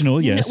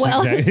 Non-fictional, yes,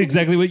 well-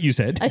 exactly what you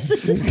said.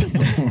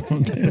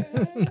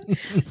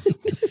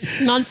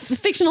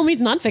 Non-fictional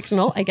means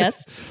non-fictional, I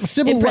guess.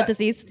 Sybil, in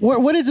parentheses.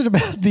 what is it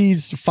about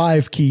these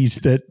 5 keys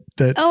that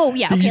Oh,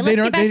 yeah. Okay, let's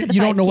get back to the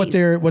you 5 don't know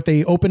keys. what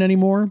they open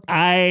anymore?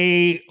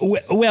 Okay,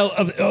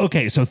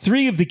 so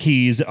 3 of the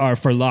keys are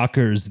for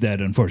lockers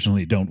that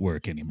unfortunately don't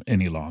work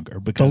any longer The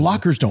because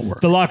lockers don't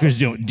work. the lockers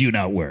do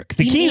not work.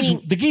 The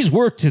keys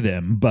work to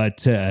them,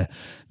 but a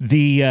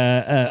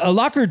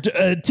locker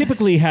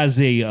typically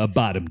has a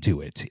bottom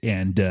to it,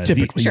 and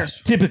Typically, yes.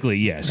 typically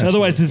yes.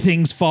 Otherwise, the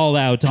things fall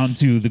out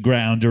onto the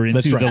ground or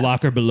into That's right. the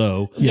locker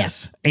below.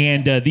 Yes.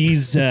 And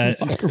these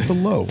Locker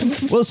below.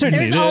 well,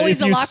 certainly There's always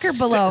if a you're locker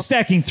below.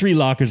 Stacking 3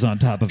 lockers on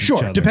top of each Sure,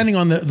 other. depending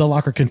on the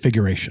locker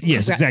configuration.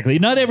 Yes, Right. exactly.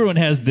 Not everyone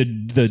has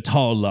the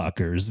tall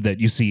lockers that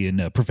you see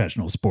in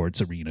professional sports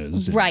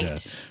arenas, and, Right.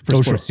 for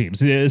Oh, sports sure. teams.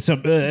 There's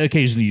some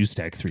occasionally you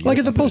stack 3, Like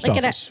at the post Like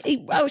office.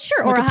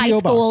 sure, or Like a a high P.O.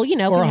 school, box.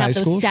 can Or a high have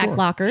those school, stack sure.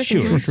 lockers. Sure.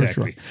 Mhm.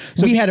 Exactly.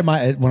 So we had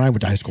when I went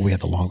to high school, we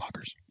had the long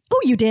lockers. Oh,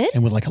 you did?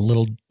 And with like a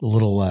little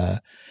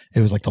it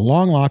was like the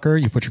long locker,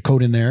 you put your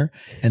coat in there,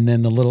 and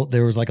then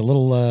there was like a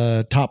little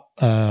top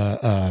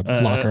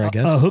locker, I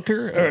guess. A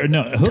hooker? Or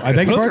no, a hook, I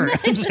beg your hooker.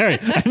 pardon? I'm sorry.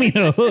 I mean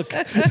a hook.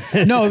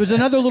 No, it was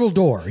another little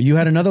door. You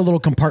had another little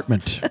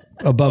compartment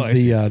above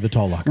the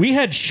tall locker. We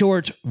had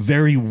short,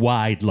 very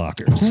wide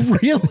lockers.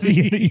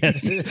 Really?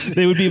 Yes.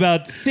 They would be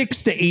about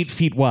 6 to 8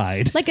 feet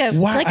wide. Like a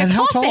Wow, like a and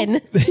how tall? coffin.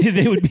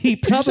 They would be Did you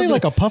say probably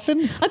like a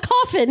puffin? A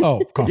coffin.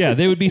 Oh, coffin. yeah,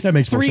 they would be That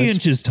makes more 3 sense.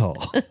 inches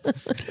tall.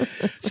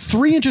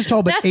 3 inches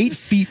tall, but That's- 8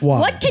 feet wide.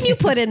 What can you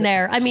put in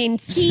there? I mean,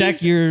 skis.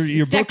 Stack your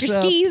stack books your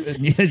up. skis.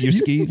 Yeah, your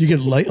skis. You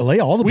could lay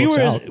all the books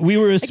out. We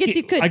were a guess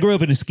you could- I grew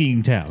up in a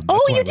skiing town. Oh,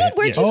 That's you why did.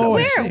 Where'd you? Oh, I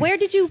where? see. Where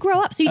did you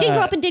grow up? So you didn't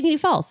grow up in Dignity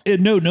Falls.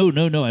 No.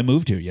 I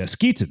moved here. Yeah,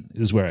 Skeeton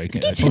is where I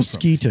came from.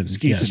 Skeeton.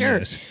 Skeeton, Yes. Sure.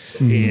 yes.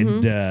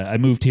 And I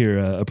moved here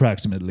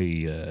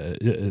approximately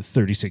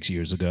 36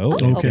 years ago.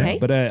 Okay.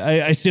 But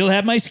I still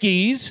have my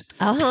skis.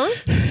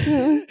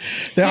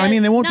 I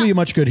mean, they won't do you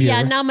much good here.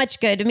 Yeah, not much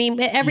good. I mean,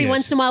 every Yes.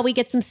 once in a while we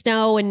get some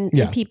snow and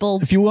people.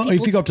 If you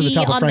go up to the ski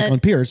top of on Franklin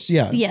Pierce,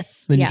 yeah.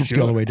 Yes. Then you yeah. can ski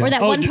all the way down. Or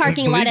that Oh, one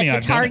parking believe lot me, at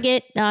I've the done it.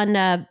 Target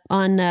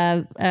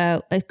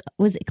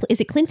is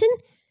it Clinton?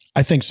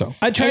 I think so.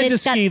 I tried And to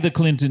it's got ski the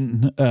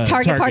Clinton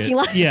Target parking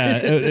lot. Yeah,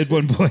 at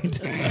one point.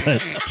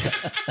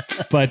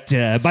 But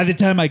by the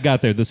time I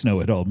got there, the snow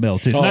had all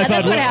melted. And I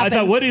that's what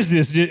happens. what is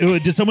this?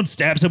 Did someone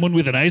stab someone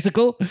with an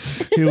icicle?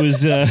 It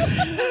was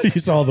You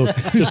saw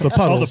just the puddles.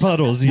 all the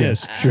puddles.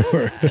 Yes,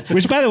 Sure.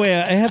 Which, by the way,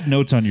 I have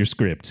notes on your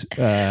script.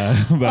 By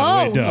the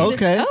way, Doug.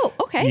 Okay. Oh,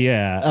 okay.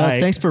 Yeah.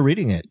 Thanks for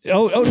reading it.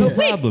 Oh, no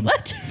problem.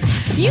 What?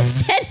 You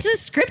sent a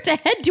script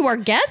ahead to our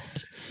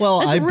guest?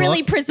 Well, That's I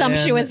really booked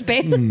presumptuous,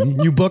 babe.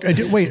 You book.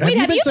 Wait, have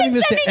you been sending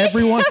this to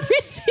everyone? Every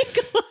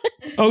single one?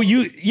 Oh,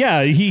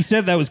 yeah. He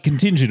said that was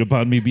contingent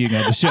upon me being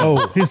on the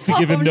show. Is to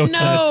give him notes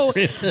on no.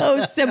 the script.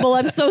 Oh, Sybil,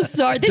 I'm so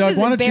sorry. This Doug, is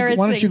why embarrassing.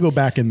 don't you go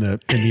back in the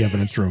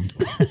evidence room?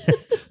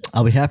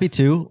 I'll be happy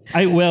to.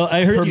 I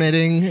heard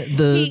permitting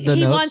the He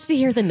notes. wants to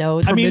hear the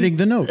notes. Permitting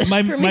the notes.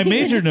 My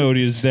major note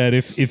is that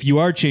if you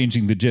are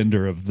changing the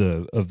gender of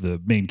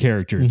the main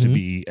character to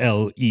be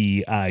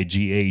Leigh,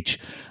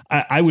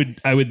 I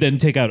would then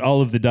take out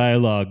all of the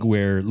dialogue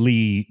where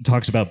Lee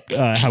talks about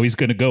how he's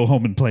going to go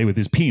home and play with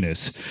his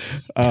penis.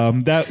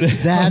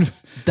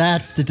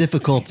 That's the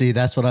difficulty.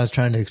 That's what I was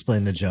trying to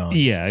explain to Joan.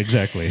 Yeah,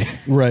 exactly.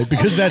 Right,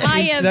 because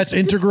that's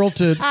integral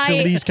to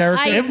Lee's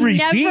character. I Every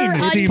never scene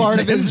un- seems part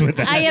of his- ends with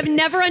that. I have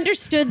never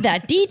understood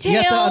that detail. You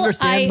have to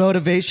understand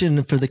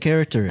motivation for the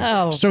characters.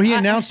 Oh. So he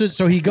announces,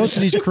 so he goes to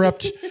these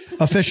corrupt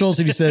officials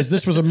and he says,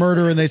 this was a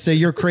murder. And they say,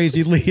 you're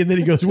crazy, Lee. And then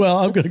he goes, well,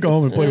 I'm going to go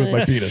home and play with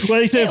my penis.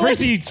 Well, he said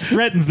first he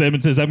threatens them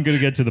and says, I'm going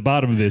to get to the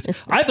bottom of this.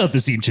 I thought the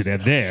scene should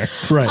end there.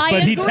 Right.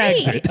 But he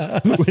tags it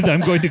with,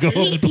 I'm going to go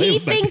home and play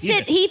with my penis.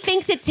 He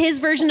thinks it's his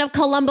version of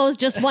Columbo's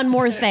just one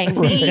more thing.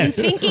 You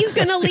think he's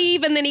going to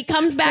leave and then he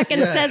comes back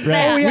and says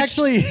that.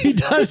 Oh, he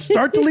does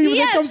start to leave and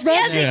then comes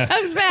back? Yes, he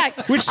comes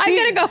back. I'm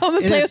going to go home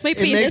and play with my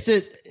penis.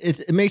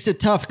 It makes it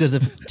tough because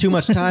if too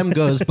much time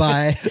goes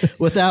by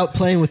without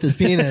playing with his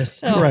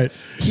penis, right?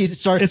 He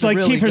starts. It's to like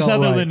really Kiefer go,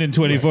 Sutherland in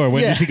 24.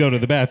 When does he go to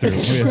the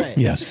bathroom? Right.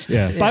 Yes.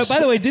 Yeah. By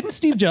the way, didn't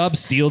Steve Jobs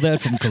steal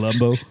that from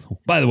Columbo?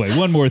 By the way,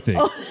 one more thing.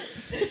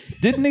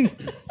 Didn't he?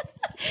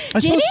 I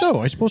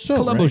suppose so.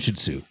 Columbo right? should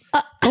sue.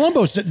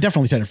 Columbo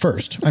definitely said it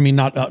first. I mean,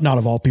 not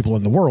of all people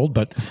in the world,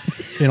 but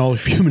in all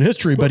of human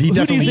history. But he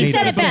definitely He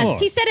said it best.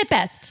 He said it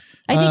best.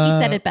 I think he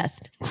said it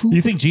best.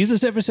 You think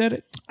Jesus ever said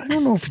it? I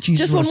don't know if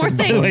Jesus Just one more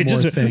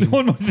thing.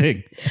 One more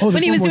thing.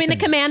 When he was doing the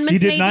commandments, he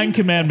did maybe? 9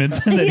 commandments,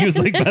 and then he was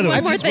like, by the way,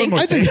 One more just thing. one more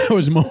I thing. think that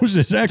was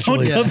Moses,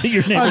 actually. Don't cover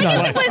your name.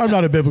 I'm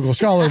not a biblical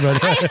scholar, but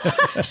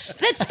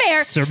That's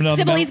fair. Sermon on the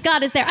Sybil, Mount. he's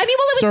God is there. I mean,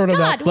 well, it was Sort of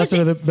God. that. Blessed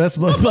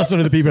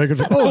are the people.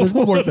 Oh, there's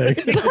one more thing.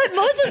 But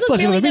Moses was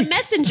Blessed are merely the the meek.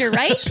 messenger,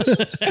 right?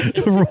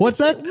 What's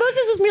that?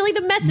 Moses was merely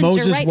the messenger,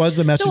 Moses right? was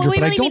the messenger, So what we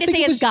but I really don't need to think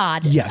say it is was-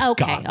 God. yes,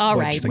 Okay, God, all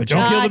which- right. which-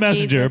 Don't kill the God,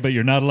 messenger, Jesus. but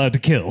you're not allowed to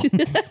kill.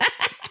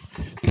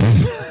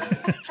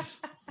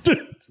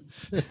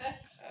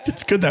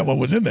 It's good that one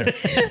was in there.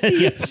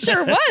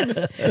 Sure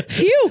was.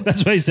 Phew.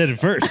 That's why he said it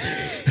first.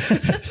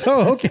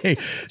 Oh, okay.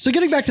 So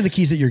getting back to the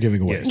keys that you're giving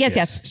away.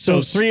 Yes.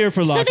 So 3 are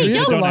for lockers they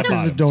that don't- don't have Lockers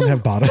bottoms. that don't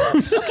have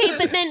bottoms. Okay,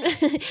 but then,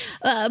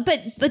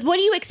 but what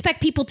do you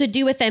expect people to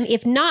do with them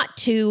if not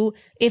to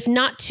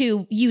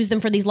use them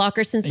for these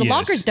lockers since the Yes.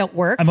 lockers don't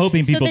work? I'm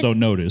hoping So people then- don't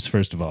notice,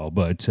 first of all,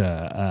 but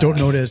Don't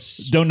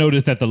notice. don't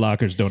notice that the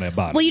lockers don't have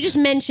bottoms. Well, you just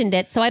mentioned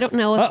it, so I don't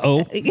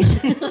know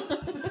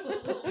if.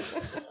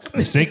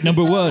 Mistake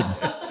number 1.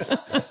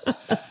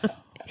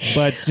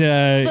 But But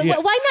yeah.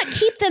 why not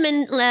keep them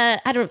in, I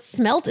don't know,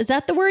 smelt, is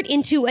that the word,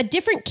 into a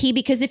different key?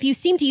 Because if you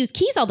seem to use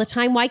keys all the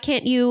time, why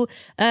can't you,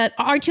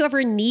 aren't you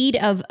ever in need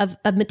of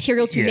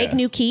material to Yeah. make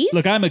new keys?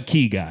 Look, I'm a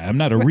key guy. I'm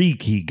not a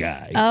re-key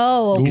guy.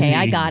 Oh, okay, See?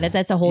 I got it.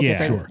 That's a whole Yeah.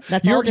 different. Sure.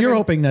 That's a whole You're different.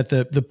 hoping that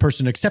the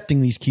person accepting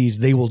these keys,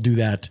 they will do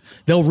that.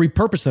 They'll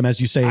repurpose them, as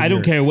you say. I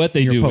don't care what they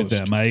in your do with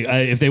post. them. I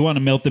if they want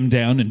to melt them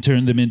down and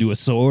turn them into a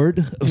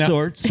sword of Now,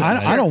 sorts.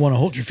 I don't want to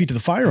hold your feet to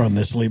the fire on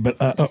this, Lee, but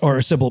or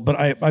Sybil, but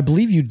I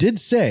believe you did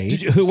say.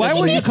 Why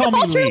would you call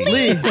me Lee?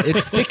 Lee,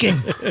 it's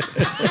sticking.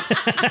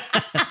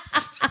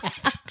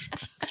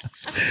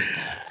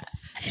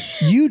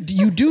 You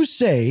do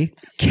say,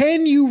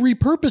 can you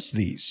repurpose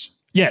these?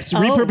 Yes,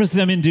 repurpose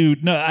them into.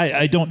 No,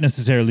 I don't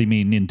necessarily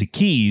mean into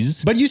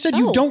keys. But you said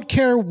you don't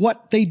care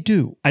what they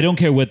do. I don't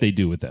care what they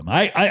do with them.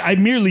 I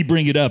merely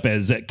bring it up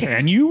as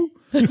can you?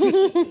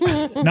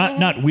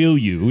 not will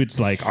you? It's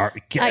like I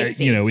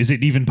see. is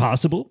it even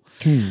possible?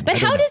 But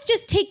how does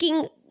just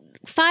taking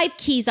 5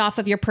 keys off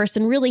of your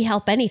person really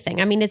help anything?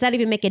 I mean, does that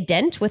even make a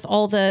dent with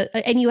all the,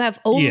 and you have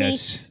only,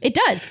 Yes. It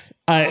does.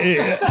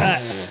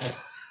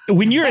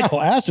 When you're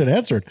asked and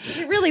answered.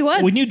 It really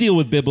was. When you deal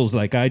with bibbles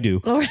like I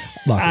do,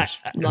 Lockers.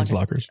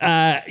 Lockers.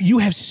 you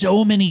have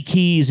so many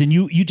keys, and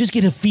you just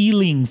get a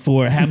feeling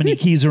for how many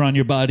keys are on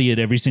your body at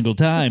every single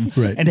time.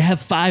 Right. And to have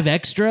 5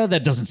 extra,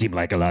 that doesn't seem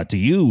like a lot to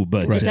you,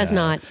 but It does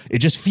not. It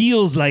just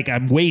feels like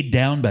I'm weighed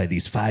down by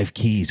these 5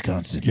 keys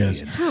constantly.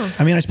 Yes.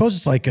 I mean, I suppose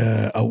it's like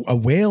a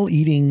whale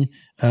eating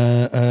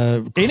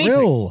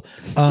krill.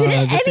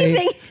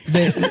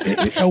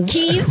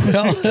 Keys?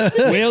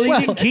 Whale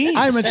eating keys.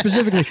 I meant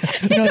specifically.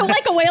 It's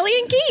like a whale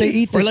eating keys. They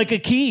eat Or this. like a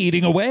key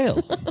eating a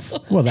whale.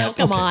 Well, that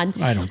come okay. on.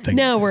 I don't think.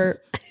 No, we're.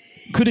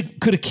 Could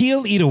a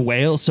keel eat a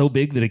whale so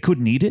big that it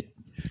couldn't eat it?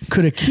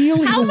 Could a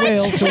keel eat a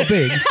whale so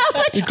big? How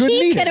much it couldn't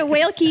key eat could it? a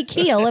whale key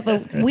kill if a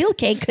wheel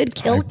cake could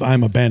kill?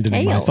 I'm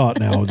abandoning my Kale. thought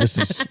now.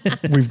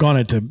 We've gone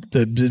into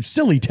the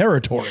silly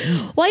territory.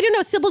 Well, I don't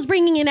know. Sybil's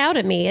bringing it out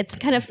at me. It's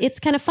kind of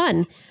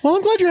fun. Well,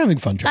 I'm glad you're having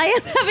fun, Joe. I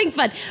am having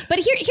fun. But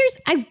here's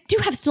I do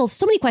have still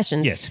so many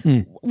questions. Yes.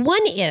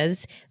 One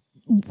is,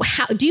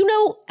 how do you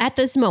know at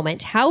this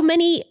moment how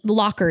many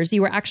lockers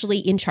you were actually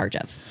in charge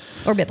of,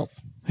 or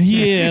bibbles?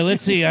 Yeah,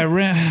 let's see. I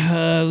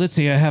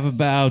have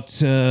about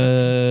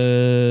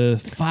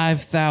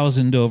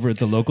 5,000 over at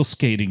the local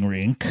skating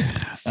rink.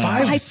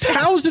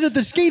 5,000 at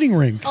the skating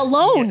rink.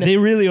 Alone. They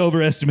really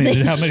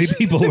overestimated how many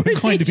people were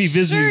going to be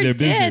visiting sure their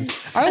did.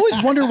 business. I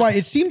always wonder why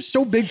it seems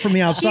so big from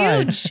the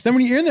outside. Huge. Then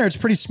when you're in there, it's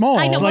pretty small.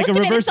 I know, It's like most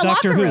a of it reverse is the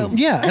Doctor locker Who. room.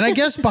 Yeah, and I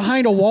guess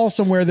behind a wall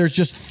somewhere, there's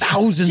just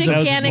thousands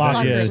Gigantic of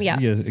locker lockers. room, yeah.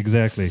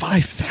 exactly.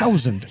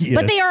 5,000.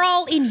 But they are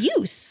all in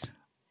use.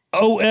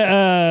 Oh,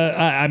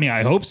 I mean,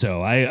 I hope so.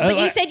 But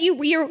you said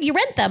you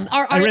rent them.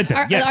 I rent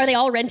them, yes. Are they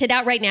all rented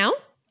out right now?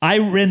 I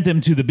rent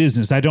them to the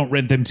business. I don't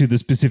rent them to the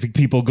specific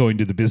people going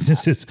to the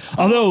businesses.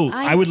 Although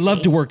I would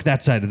love to work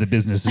that side of the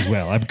business as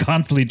well. I'm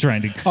constantly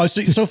trying to. Oh,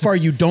 so far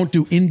you don't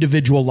do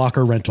individual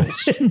locker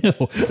rentals. No,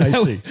 I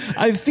see.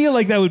 I feel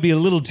like that would be a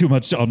little too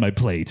much on my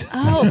plate.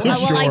 Oh,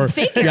 well, I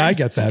figured. Yeah, I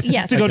get that.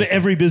 Yes. To go to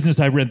every business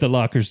I rent the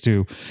lockers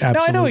to. Absolutely.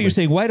 No, I know what you're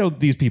saying. Why don't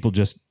these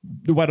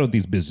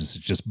businesses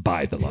just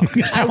buy the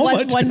lockers? I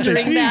was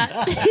wondering that.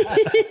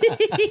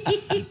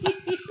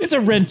 It's a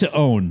rent to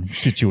own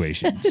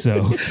situation.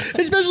 So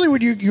especially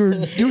when you're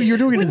doing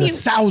it in the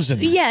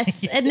thousands.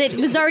 Yes, and it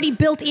was already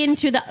built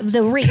into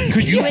the rate.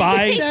 could you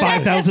buy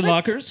 5,000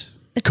 lockers?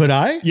 Could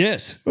I?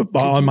 Yes.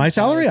 On my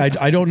salary?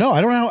 I don't know.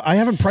 I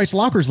haven't priced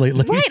lockers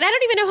lately. Right. I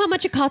don't even know how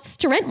much it costs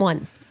to rent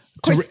one.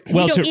 Of course, you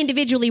don't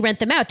individually rent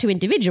them out to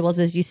individuals,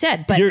 as you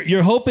said. But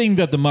you're hoping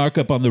that the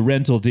markup on the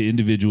rental to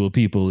individual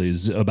people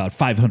is about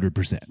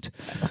 500%.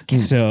 Okay,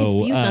 so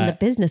confused on the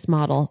business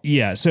model.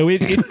 Yeah. So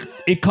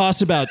it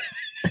costs about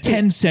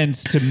 10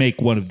 cents to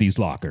make one of these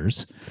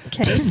lockers.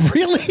 Okay.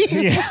 Really?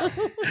 Yeah.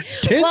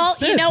 Well,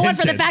 you know what?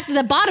 For the fact that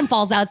the bottom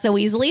falls out so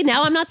easily,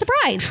 now I'm not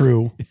surprised.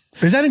 True.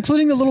 Is that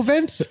including the little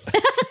vents?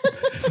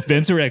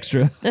 Vents are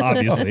extra,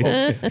 obviously.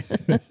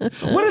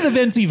 What are the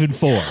vents even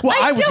for? Well,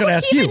 I was going to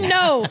ask you.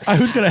 No. I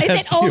was going to ask you.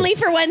 Is it only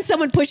for when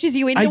someone pushes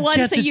you into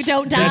one so you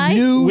don't die? I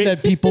knew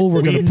that people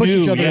were going to push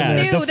each other in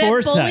there. The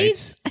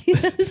foresight.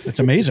 It's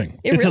amazing.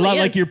 It's really a lot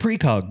is. like your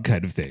precog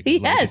kind of thing.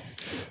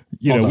 Yes.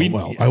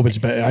 I hope it's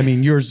better. I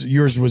mean,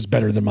 yours was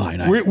better than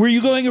mine. Were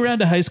you going around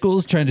to high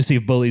schools trying to see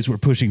if bullies were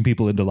pushing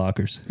people into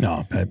lockers?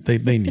 No, they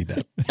need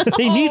that.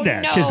 They need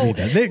that. No. Kids need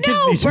that. Kids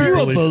need to be You're a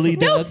bullied. bully,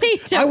 No, Doug. they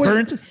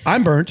don't.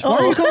 I'm burnt. Why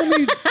are you calling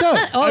me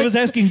Doug? I was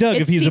asking Doug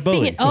if he's a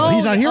bully. He's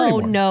not here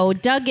anymore. Oh, no.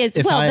 Doug is...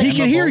 He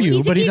can hear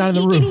you, but he's not in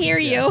the room. He can hear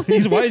you.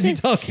 Why is he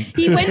talking?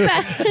 He went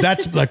back.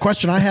 That's the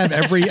question I have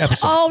every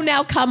episode. Oh,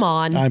 now come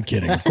on. I'm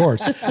kidding, of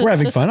course. We're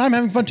having fun. I'm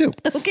having fun too.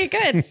 Okay,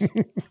 good.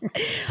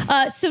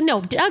 So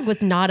no, Doug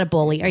was not a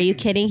bully. Are you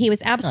kidding? He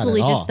was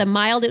absolutely just the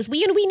mildest.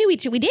 We knew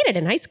each other. We dated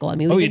in high school. I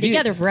mean, we've been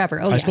together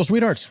forever. Oh, high school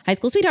sweethearts. High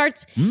school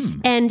sweethearts.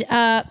 And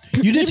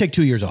you did take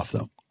 2 years off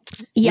though.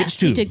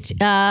 Yes, we took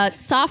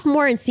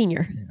sophomore and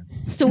senior.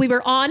 So we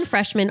were on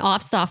freshman,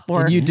 off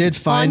sophomore. And you did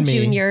find on me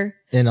junior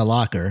in a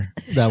locker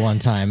that one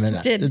time, and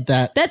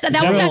that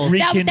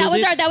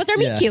was our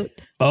meet cute.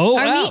 Oh,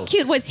 our wow. meet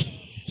cute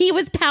was. He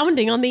was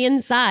pounding on the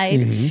inside.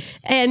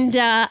 And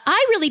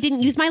I really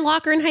didn't use my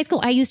locker in high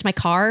school. I used my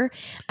car.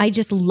 I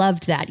just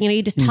loved that.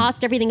 You just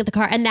tossed everything in the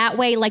car. And that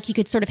way, like, you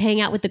could sort of hang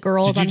out with the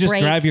girls on break. Did you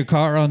just drive your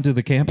car onto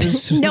the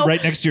campus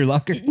right next to your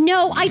locker?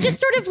 No, I just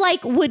sort of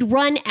like would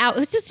run out. It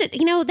was just,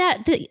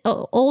 the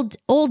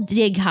old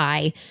Dig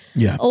High.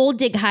 Yeah. Old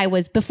Dig High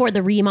was before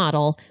the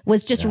remodel,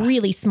 was just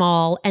really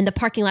small. And the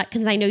parking lot,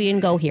 because I know you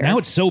didn't go here. Now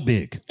it's so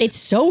big. It's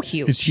so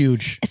huge. It's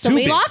huge. So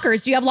many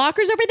lockers. Do you have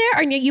lockers over there?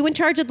 Are you in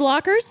charge of the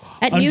lockers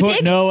at New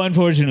Dig? No,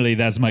 unfortunately,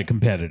 that's my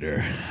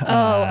competitor.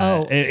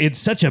 It's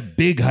such a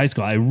big high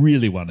school. I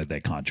really wanted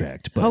that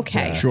contract. But,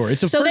 okay. Sure.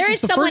 So there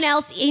is someone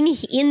else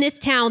in this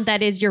town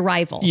that is your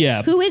rival.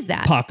 Yeah. Who is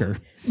that? Pocker.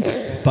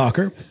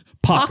 Pocker?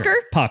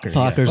 Pocker's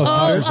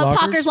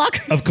Pocker's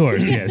Lockers. Of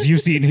course, yes.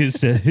 You've seen his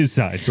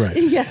sides. Right.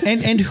 Yes.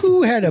 And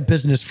who had a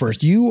business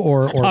first? You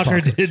or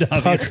Pocker did,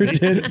 obviously. Pocker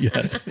did,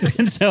 yes.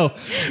 And so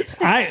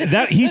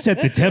he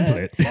set the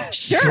template.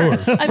 Sure.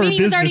 I mean,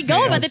 he was already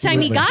going by the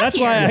time he got That's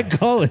here. why I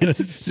call it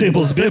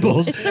Sybil's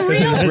Bibbles. It's a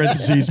real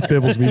parentheses,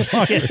 Bibbles means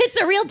lockers. It's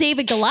a real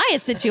David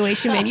Goliath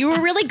situation, man. You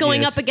were really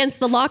going up against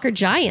the locker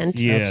giant.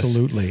 Yes.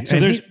 Absolutely. So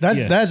and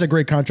that's a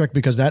great contract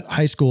because that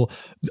high school,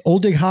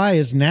 Old Dig High,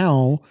 is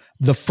now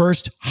the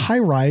first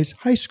high-rise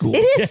high school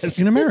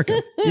in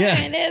America. Yeah.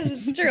 It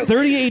is. It's true.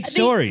 38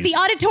 stories. The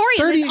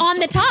auditorium is on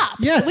the top,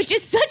 which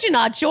is such an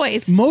odd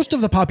choice. Most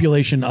of the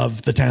population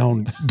of the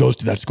town goes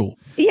to that school.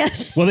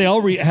 Yes. Well, they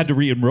all had to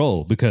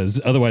re-enroll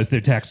because otherwise their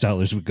tax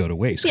dollars would go to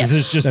waste. Because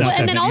there's just not that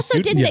and then many also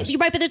students. you're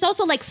right, but there's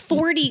also like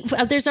 40.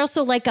 There's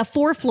also like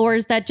 4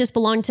 floors that just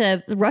belong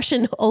to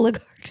Russian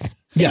oligarchs.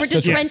 They were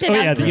just rented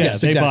out.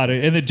 They bought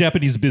it, and the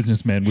Japanese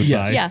businessmen would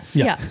buy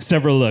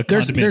several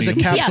condominiums. There's a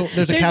capsule.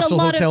 There's a capsule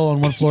hotel on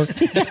one floor.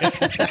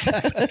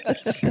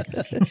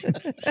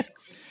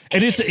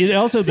 And it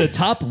also the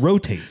top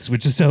rotates,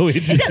 which is so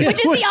interesting.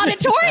 Which is the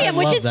auditorium,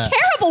 which is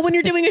terrible when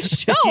you're doing a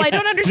show. I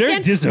don't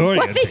understand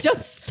why they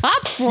don't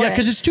stop for it. Yeah,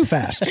 because it's too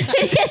fast.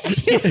 It is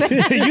too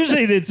fast.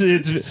 Usually it's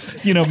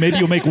maybe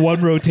you'll make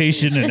one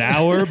rotation an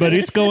hour, but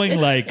it's going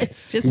like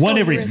just one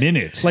every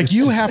minute. Like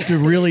you have to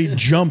really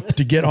jump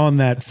to get on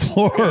that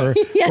floor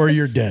or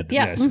you're dead.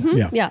 Yeah. Yes.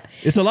 Mm-hmm. Yeah.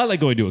 It's a lot like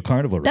going to a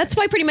carnival ride. That's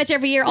why pretty much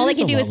every year all they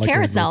can do is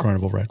Carousel.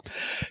 Carnival ride.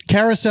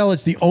 Carousel,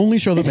 it's the only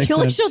show that makes the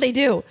only sense. show they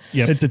do.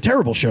 Yep. It's a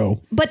terrible show.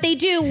 But they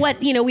do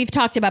what, we've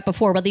talked about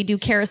before, where they do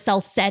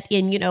Carousel set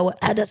in,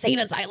 at a sane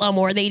asylum,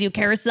 or they do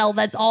Carousel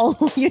that's all,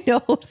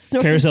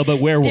 Carousel but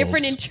werewolves.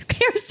 Different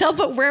Carousel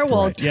but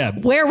werewolves. Right, yeah.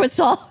 Where was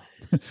all?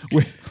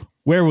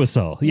 Where was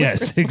all?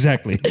 Yes,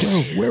 exactly.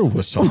 Where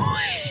was all?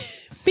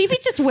 Maybe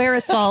just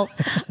Whereasol.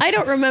 I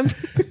don't remember.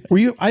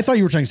 I thought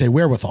you were trying to say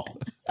wherewithal.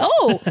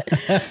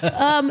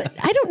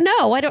 I don't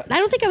know. I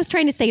don't think I was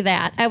trying to say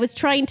that. I was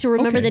trying to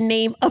remember the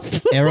name of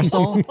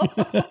Aerosol?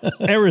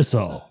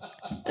 Aerosol.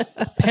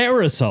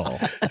 Parasol.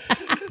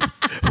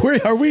 Where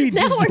are we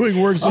just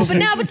doing words? But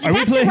now, back to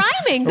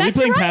rhyming. Are we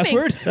playing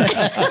password?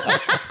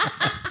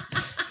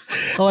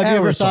 Oh, have you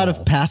ever thought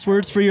of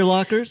passwords for your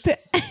lockers?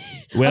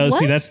 Well,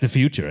 see, that's the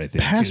future, I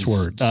think.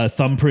 Passwords.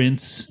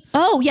 Thumbprints.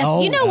 Oh,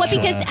 yes. You know what?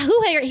 Because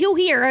who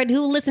here and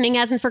who listening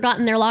hasn't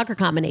forgotten their locker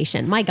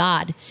combination? My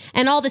God.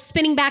 And all the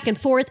spinning back and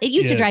forth. It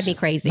used to drive me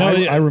crazy. No,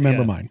 I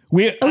remember mine.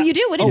 You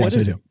do? What is it? Yes,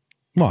 I do.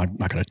 Well, I'm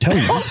not going to tell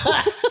you.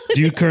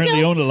 Do you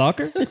currently own a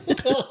locker?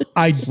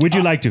 Would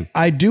you like to?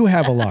 I do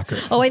have a locker.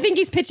 I think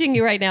he's pitching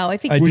you right now.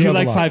 Would you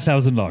like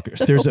 5,000 lockers?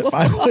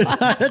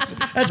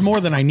 That's more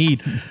than I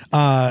need.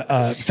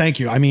 Thank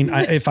you. I mean,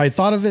 if I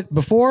thought of it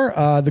before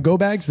the go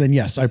bags, then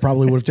yes, I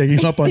probably would have taken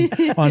you up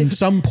on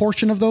some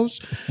portion of those.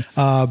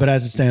 But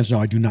as it stands, no,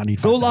 I do not need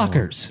 5,000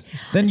 lockers.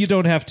 Then you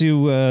don't have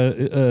to.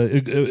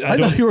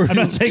 I'm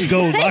not saying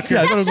go lockers.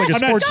 Yeah, I thought it was like a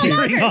sports team.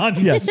 I'm not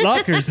cheering on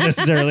lockers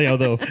necessarily,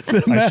 although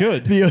I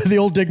should. The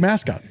old Dig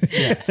mascot.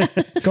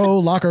 Go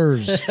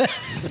Lockers.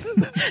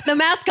 The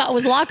mascot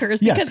was Lockers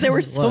because there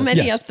were so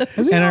many of them.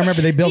 And I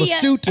remember they built a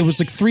suit. It was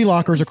like 3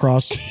 lockers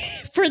across.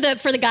 For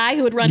the guy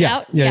who would run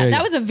out. Yeah,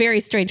 that was a very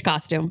strange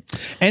costume.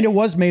 And it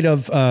was made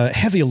of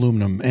heavy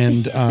aluminum.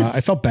 And I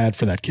felt bad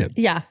for that kid.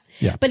 Yeah.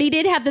 Yeah. But he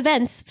did have the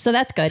vents, so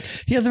that's good.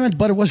 He had the vents,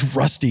 but it was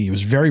rusty. It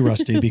was very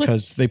rusty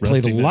because they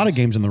played a lot of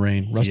games in the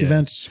rain. Rusty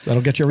vents,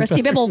 that'll get you every Rusty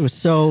time. bibbles. It was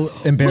so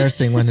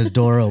embarrassing when his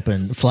door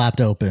flapped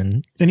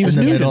open. And he was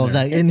in the nude middle in of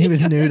there. that. And he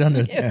was nude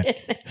under there.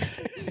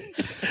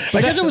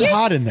 I guess it was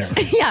hot in there.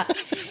 Yeah.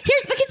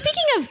 Because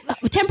speaking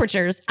of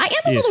temperatures, I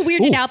am a little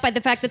weirded out by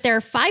the fact that there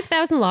are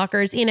 5,000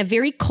 lockers in a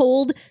very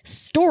cold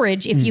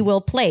storage, if you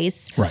will,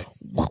 place. Right.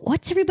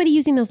 What's everybody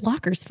using those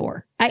lockers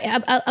for?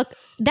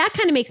 That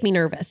kind of makes me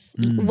nervous.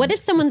 What if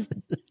someone's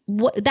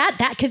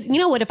because you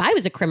know what? If I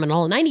was a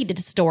criminal and I needed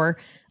to store,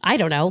 I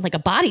don't know, like a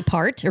body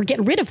part or get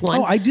rid of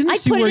one, I didn't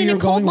see put where it in you a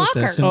were cold going with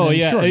locker.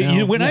 this.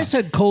 Sure, when I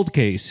said cold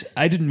case,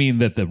 I didn't mean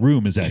that the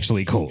room is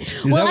actually cold.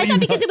 Well, I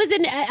thought because it was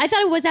I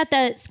thought it was at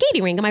the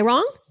skating rink. Am I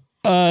wrong?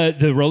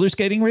 The roller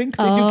skating rink,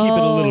 they do keep it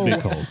a little bit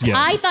cold. Yes.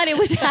 I thought it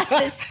was at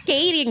the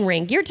skating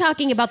rink. You're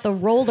talking about the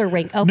roller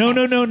rink. Okay. No.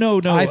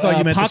 I thought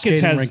you meant the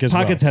skating rink as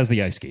well. Pockets has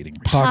the ice skating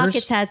rink.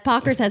 Pockers has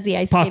the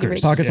ice skating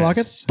rink. Pockets,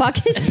 Lockets?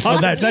 Pockets.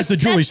 Oh, that's the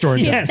jewelry store.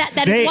 Yes.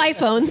 That is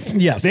wife owns.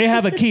 Yes. They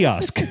have a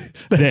kiosk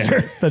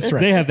there. That's right.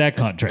 They have that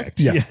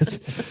contract. Yeah. Yes.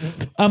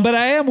 But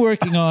I am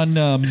working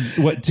on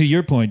what to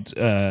your point,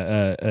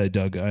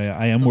 Doug.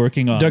 I am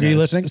working on Doug, are you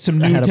listening? Some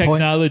new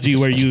technology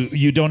where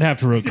you don't have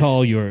to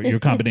recall your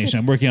combination.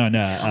 I'm working on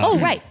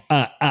right.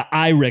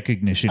 Eye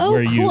recognition. Oh,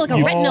 where cool, like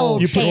a retinal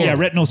scan.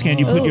 Retinal scan.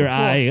 You put your cool.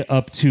 eye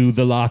up to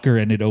the locker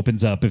and it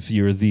opens up if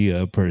you're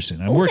the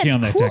person. I'm working that's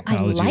on that cool.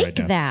 technology I like right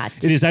now. that.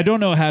 It is. I don't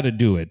know how to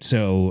do it.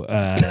 So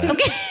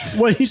okay.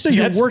 Well, you say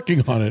you're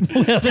working on it.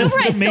 Well, that's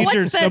right. the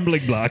major what's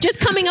stumbling block. Just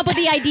coming up with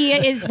the idea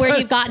is where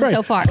you've gotten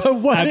so far.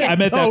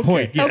 I'm at that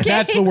point. Yes. Okay.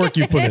 That's the work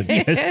you put in.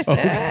 Yes.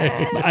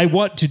 Okay. I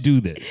want to do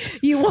this.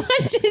 You want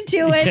to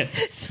do it,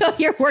 so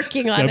you're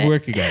working on it. I'm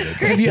working on it.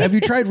 Have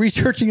you tried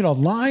researching it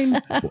online?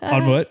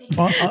 On what?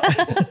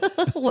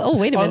 Oh,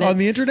 wait a minute. On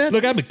the internet?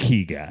 Look, I'm a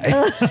key guy.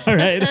 All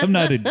right. I'm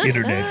not an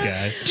internet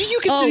guy. Do you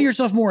consider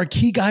yourself more a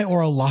key guy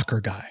or a locker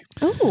guy?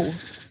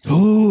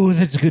 Oh,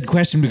 that's a good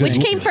question. Because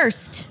Which came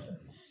first?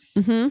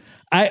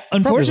 I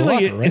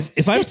unfortunately, locker, right?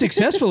 if I'm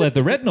successful at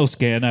the retinal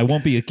scan, I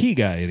won't be a key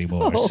guy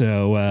anymore.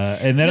 So,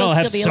 and then You'll I'll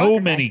have still be a so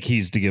locker many guy.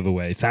 keys to give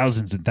away,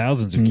 thousands and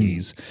thousands of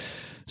keys.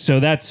 So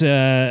that's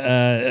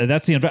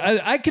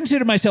the. I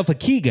consider myself a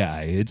key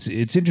guy. It's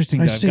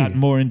interesting that I've gotten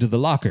more into the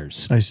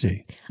lockers. I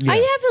see. I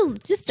have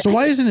So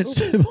why isn't it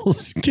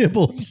Sybil's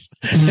Kibbles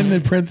and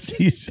then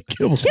parentheses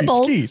Kibbles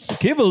Kibbles? means keys?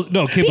 Kibbles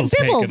Bibbles.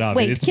 taken off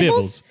Wait, it. It's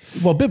Kibbles?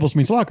 Bibbles. Well, Bibbles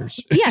means lockers.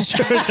 Yes.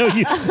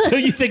 So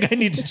you think I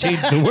need to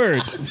change the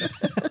word?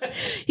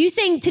 You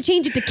saying to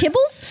change it to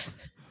kibbles?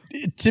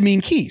 To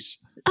mean keys.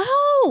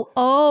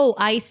 Oh,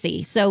 I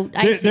see. So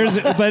I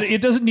see. But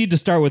it doesn't need to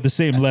start with the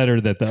same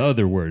letter that the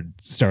other word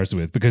starts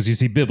with, because you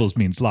see, Bibbles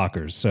means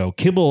lockers. So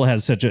kibble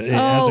has such a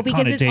has a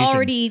because connotation. it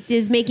already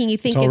is making you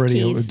think It's of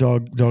already keys. a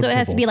dog so it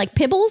has to kibble. be like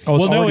pibbles. Oh,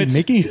 it's Well, no, already it's-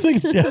 making you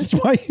think. That's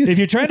why. If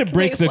you're trying to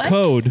break Wait, the what?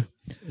 code,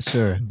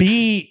 Sure.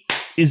 B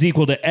is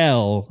equal to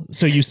L,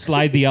 so you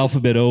slide the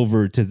alphabet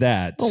over to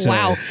that. Oh, So-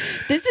 wow,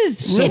 this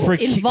is So for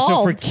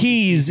involved.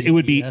 keys, it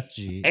would be F,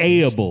 G,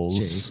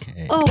 Ayables. J,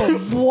 K.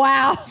 Oh,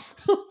 wow.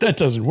 That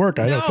doesn't work.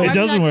 I don't No, think. It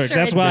doesn't not work. sure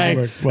That's it why.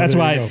 does. Well, That's there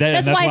why. you go.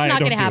 That's why it's I not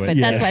don't going to do it. happen.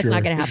 That's why it's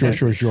not going to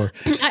happen. Sure.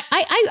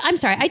 I'm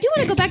sorry. I do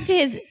want to go back to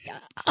his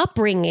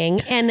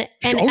upbringing and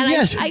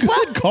yes, I, good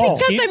well, call.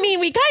 because I mean,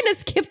 we kind of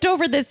skipped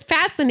over this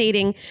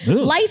fascinating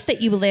life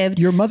that you lived.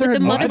 Your mother with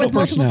had the mother with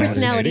multiple multiple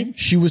personalities.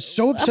 personalities. She was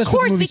so obsessed Of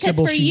course, with the movie because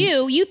Sybil. for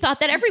you thought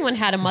that everyone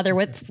had a mother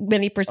with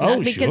many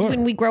personalities. Because sure.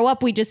 when we grow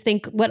up, we just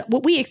think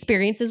what we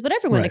experience is what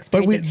everyone Right.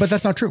 experiences. But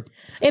that's not true.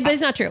 But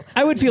it's not true.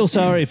 I would feel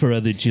sorry for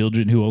other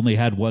children who only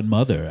had one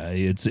mother.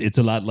 It's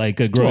a lot like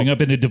growing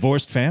up in a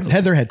divorced family.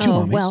 Heather had two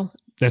Oh, mommies. well.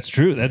 That's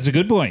true. That's a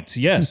good point.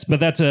 Yes, but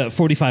that's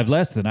 45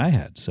 less than I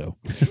had. So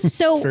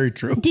very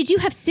true. Did you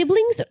have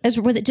siblings?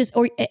 Was it just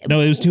no?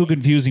 It was too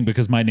confusing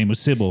because my name was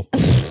Sybil.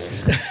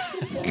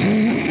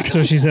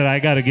 So she said, "I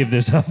got to give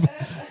this up.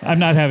 I'm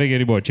not having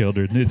any more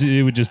children.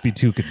 It would just be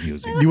too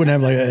confusing." You wouldn't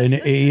have like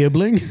an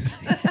aibling.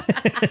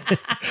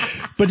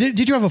 But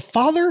did you have a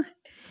father?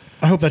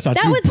 I hope that's not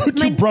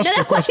too brusque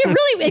a question.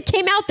 It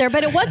came out there,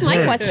 but it was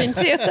my question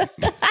too.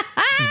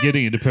 This is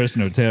getting into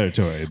personal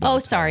territory. Oh,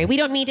 sorry. We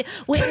don't mean to.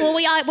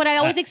 What I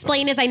always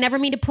explain is I never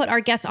mean to put our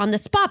guests on the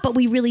spot, but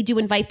we really do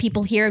invite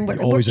people here, and we're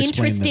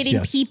interested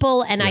in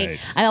people. And right.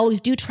 I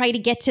always do try to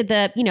get to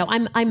the.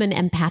 I'm an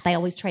empath. I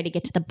always try to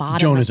get to the bottom.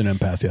 Joan is an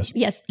empath. Yes.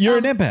 Yes. You're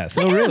an empath.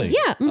 Oh, really?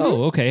 Yeah. Mm-hmm.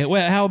 Oh, okay.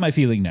 Well, how am I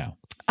feeling now?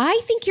 I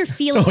think you're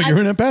feeling. Oh, you're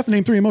an empath?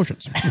 Name 3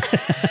 emotions.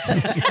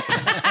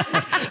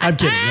 I'm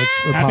kidding. That's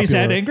a happy,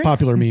 sad, angry?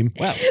 Popular meme.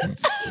 Wow.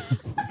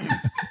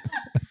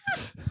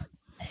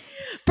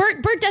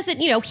 Bert doesn't,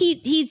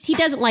 he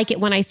doesn't like it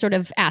when I sort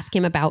of ask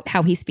him about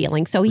how he's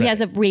feeling. So he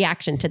has a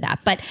reaction to that.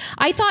 But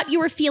I thought you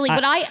were feeling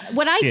what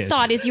I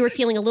thought is you were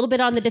feeling a little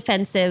bit on the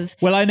defensive.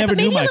 Well, I never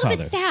knew my father. Maybe a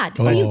little bit sad.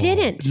 Oh, you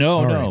didn't.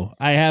 No.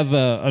 I have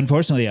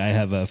unfortunately I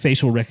have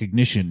facial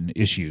recognition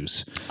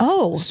issues.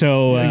 Oh.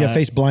 So you have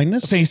face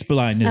blindness? Face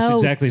blindness,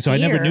 exactly. So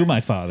dear. I never knew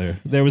my father.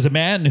 There was a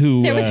man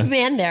who there was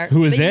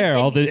there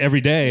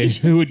every day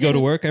who would go to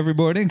work every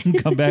morning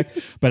and come back,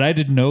 but I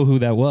didn't know who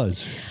that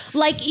was.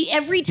 Like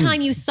every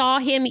time you saw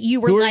him,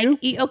 you were Who are like,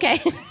 you? okay.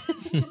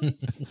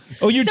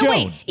 Oh, you're so Joan.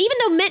 Wait,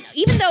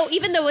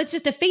 even though it's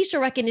just a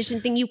facial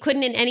recognition thing, you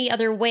couldn't in any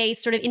other way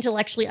sort of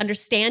intellectually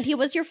understand he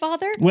was your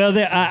father? Well,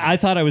 I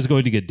thought I was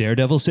going to get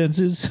daredevil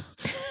senses,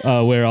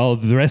 where all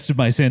of the rest of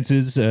my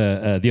senses,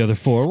 the other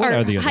 4, what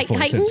are the other 4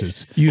 heightened?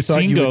 senses? You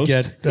thought you would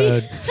get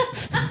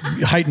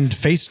heightened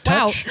face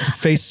touch,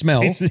 face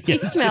smell.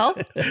 Face smell.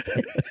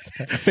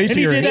 Face and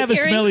he hearing. did have a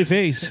smelly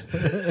face.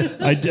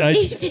 He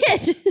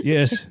did.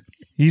 Yes.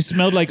 He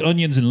smelled like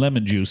onions and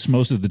lemon juice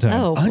most of the time.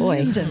 Oh, boy.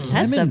 Onions and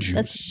lemon juice.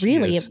 That's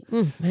really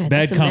bad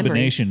that's a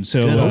combination.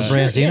 So Good on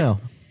Branzino.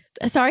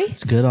 Sorry?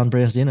 It's good on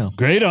Branzino.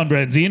 Great on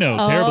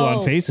Branzino. Terrible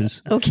on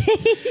faces. Okay.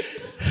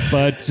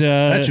 But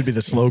that should be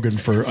the slogan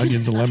for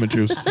onions and lemon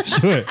juice.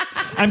 Sure.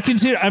 I'm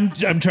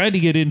trying to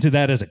get into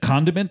that as a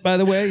condiment, by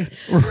the way.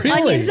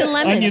 Really?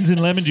 Onions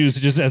and lemon juice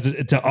just as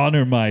to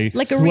honor my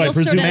like a real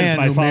sort of man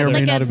my who may or father.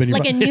 may not have been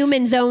like a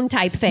Newman's Own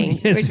type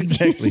thing. Yes,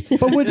 exactly.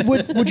 But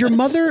would your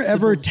mother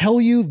ever tell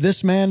you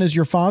this man is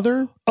your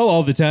father? Oh,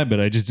 all the time, but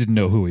I just didn't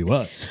know who he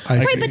was.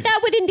 Right, but that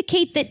would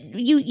indicate that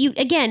you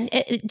again,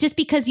 just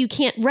because you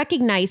can't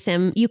recognize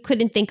him, you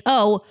couldn't think,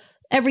 oh,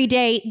 every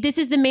day, this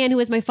is the man who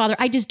is my father.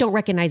 I just don't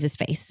recognize his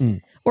face.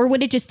 Or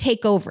would it just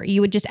take over? You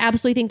would just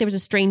absolutely think there was a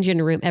stranger in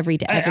the room every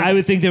day. I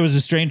would think there was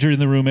a stranger in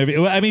the room every.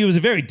 I mean, it was a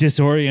very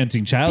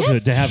disorienting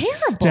childhood That's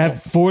to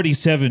have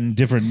 47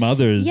 different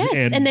mothers.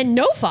 Yes, and then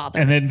no father.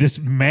 And then this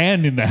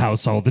man in the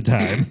house all the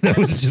time that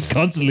was just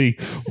constantly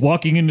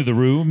walking into the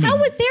room. How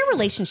was their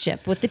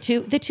relationship with the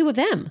two of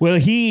them? Well,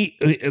 he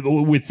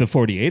with the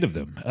 48 of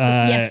them.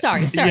 Yes,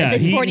 sorry,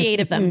 the 48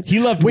 of them. He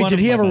loved. Wait, did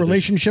he have a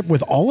relationship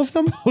with all of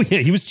them? Oh yeah,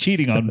 he was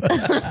cheating on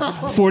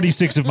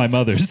 46 of my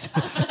mothers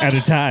at a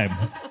time.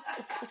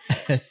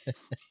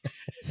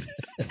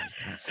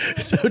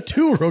 So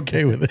 2 were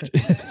okay with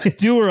it.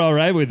 2 were all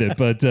right with it,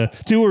 but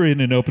 2 were in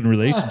an open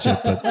relationship.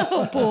 But.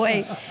 Oh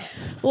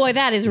boy,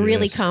 that is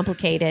really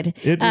complicated.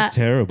 It was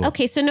terrible.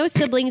 Okay, so no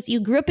siblings.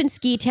 You grew up in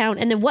Ski Town,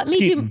 and then what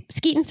made you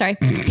Skeeton? Sorry,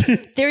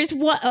 there's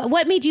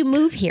what made you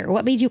move here?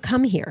 What made you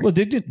come here? Well,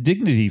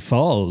 Dignity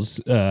Falls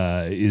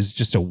is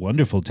just a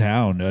wonderful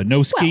town.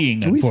 No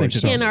skiing,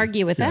 unfortunately. Can't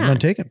argue with that. I'm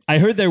take it. I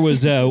heard there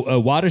was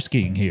water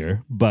skiing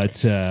here,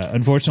 but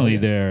unfortunately,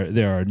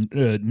 there are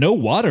no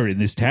water in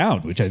this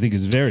town, which I think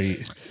is very.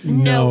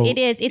 No, it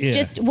is. It's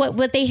just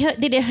what they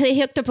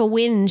hooked up a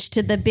winch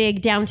to the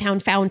big downtown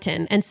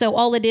fountain, and so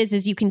all it is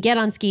you can get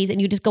on skis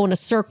and you just go in a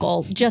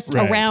circle just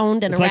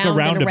around and it's around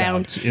like a and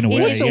around. In a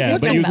way, yeah.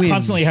 But you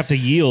constantly have to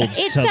yield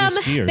it's to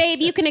other skiers.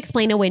 Babe, you can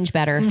explain a winch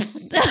better.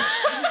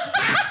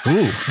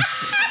 Ooh.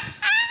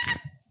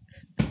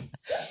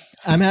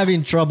 I'm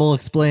having trouble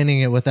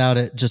explaining it without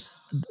it just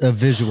a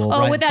visual.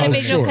 Oh, without a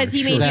visual because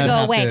he made you go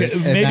away.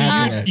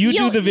 Maybe you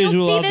do the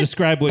visual. I'll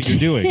describe what you're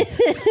doing.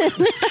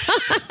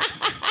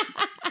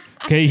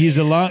 Okay, he's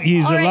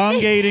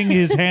elongating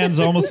his hands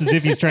almost as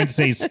if he's trying to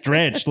say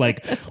stretch.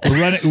 Like we're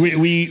running.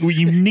 We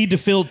need to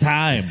fill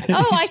time.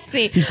 Oh, I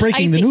see. He's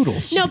breaking the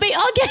noodles. No, but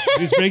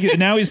he's breaking.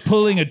 Now he's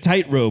pulling a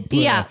tightrope.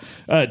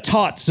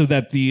 Taut so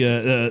that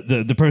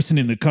the person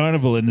in the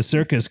carnival in the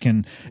circus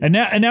can. And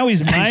now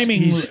he's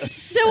miming.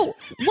 So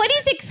what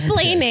he's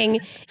explaining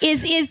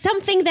is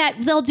something that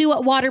they'll do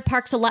at water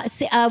parks a lot.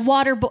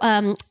 What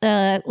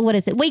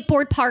is it?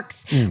 Wakeboard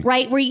parks,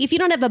 right? Where if you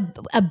don't have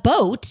a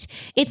boat,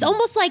 it's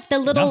almost like the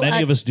little. Not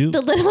many of us do.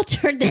 The little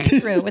turtle.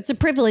 That's true. It's a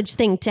privileged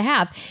thing to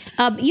have.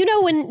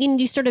 When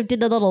you sort of did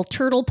the little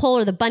turtle pull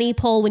or the bunny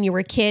pull when you were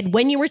a kid,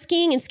 when you were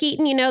skiing and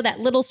skeeting, that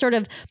little sort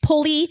of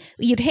pulley,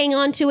 you'd hang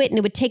on to it and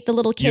it would take the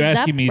little kids You're up,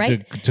 asking me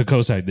right? to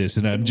co-sign this,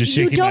 and I'm just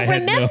You shaking don't my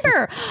head.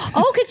 remember.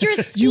 Oh, because you're a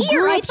skier. You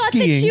grew I up thought that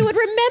skiing. you would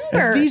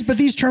remember. But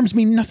these terms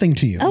mean nothing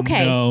to you.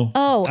 Okay. No.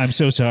 Oh. I'm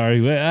so sorry.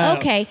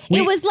 Okay.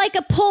 It was like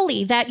a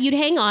pulley that you'd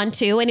hang on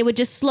to, and it would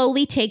just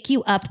slowly take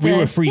you up the We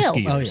were free hill.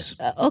 skiers. Oh,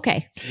 yes.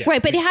 Okay.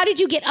 Right. But how did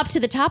you get up to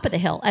the top of the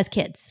hill as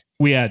kids?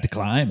 We had to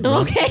climb.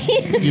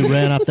 Okay. You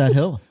ran up that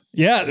hill.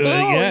 Yeah.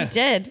 You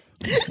did.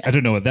 I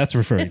don't know what that's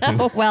referring to.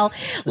 Oh, well,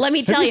 let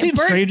me tell Have you you. seen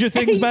Bert, Stranger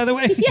Things, by the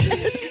way?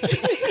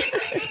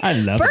 I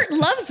love Bert it.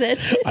 loves it.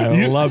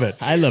 I love it.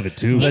 I love it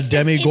too. The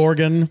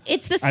Demigorgon.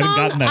 It's the I haven't song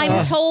gotten that I'm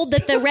far. told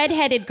that the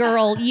redheaded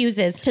girl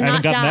uses to I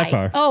haven't not gotten die. that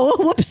far. Oh,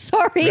 whoops,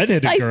 sorry.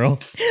 Redheaded girl.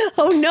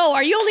 Oh no,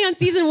 are you only on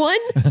season 1?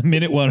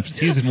 Minute 1 of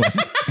season 1.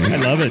 I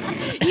love it.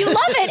 You love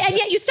it, and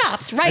yet you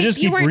stopped, right? I just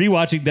you keep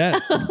rewatching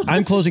that.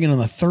 I'm closing in on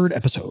the 3rd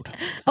episode.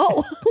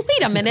 Oh,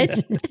 wait a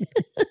minute.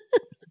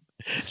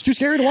 It's too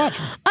scary to watch.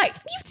 You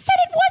said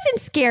it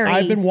wasn't scary.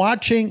 I've been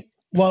watching.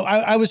 Well,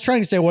 I was trying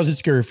to say it wasn't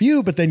scary for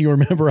you, but then you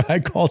remember I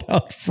called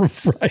out from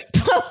Fright.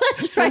 Oh,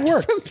 that's right.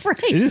 From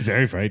Fright. It is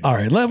very frightening. All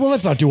right. Well,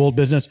 let's not do old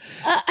business.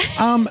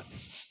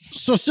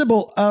 So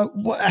Sybil,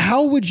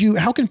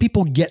 how can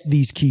people get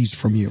these keys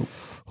from you?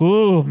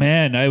 Oh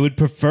man, I would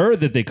prefer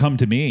that they come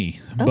to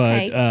me,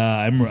 Okay. but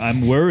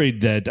I'm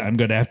worried that I'm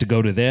going to have to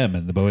go to them,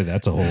 and boy,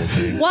 that's a whole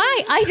thing.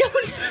 Why? I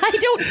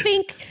don't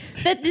think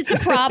that it's a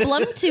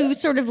problem to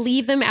sort of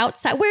leave them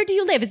outside. Where do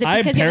you live? Is it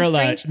because you're a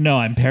strange? No,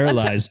 I'm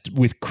paralyzed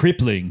with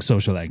crippling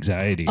social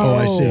anxiety. Oh,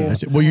 I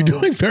see. Well, you're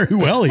doing very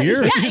well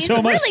here. Yeah, it's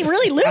so much. really,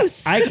 really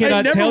loose. I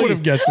cannot never tell would you.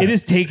 have guessed It that.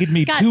 has taken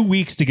me 2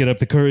 weeks to get up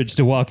the courage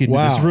to walk into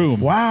this room.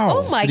 Wow.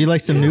 Oh my! Do you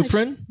like some gosh.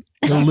 Nuprin?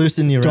 It'll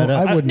loosen you right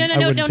up. I wouldn't.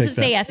 No, don't take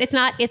say that. yes.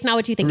 It's not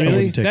what you think it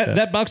Really? is. take that.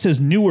 That box says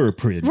newer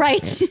print.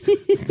 Right.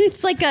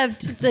 It's like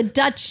it's a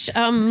Dutch.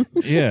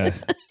 Yeah.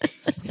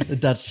 The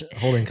Dutch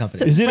holding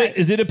company. Is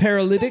it a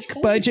paralytic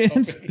by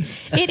chance?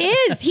 It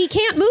is. He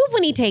can't move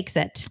when he takes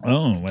it.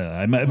 Oh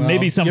well,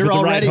 maybe something you're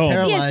with the right already home.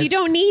 paralyzed. Yes, you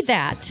don't need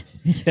that.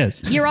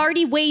 Yes. You're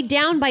already weighed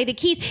down by the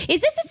keys. Is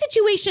this a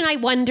situation? I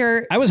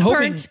wonder. I was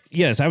hoping. Bernd,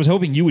 Yes, I was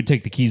hoping you would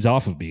take the keys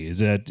off of me. Is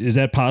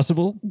that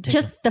possible?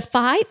 just the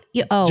 5.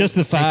 Just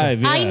the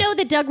 5. Yeah. I know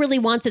that Doug really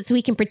wants it so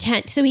he can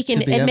pretend, so he can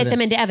Could be admit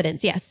them evidence. into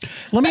evidence. Yes.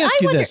 Let me But ask I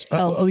you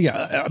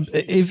wonder-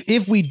 this.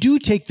 If we do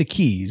take the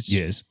keys,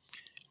 Yes.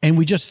 and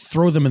we just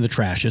throw them in the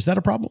trash, is that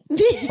a problem?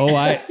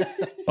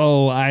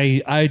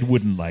 I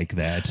wouldn't like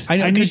that. I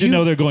know, need 'cause to you-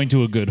 know they're going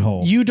to a good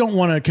home. You don't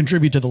want to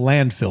contribute to the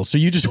landfill, so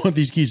you just want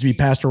these keys to be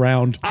passed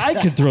around. I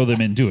could throw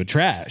them into a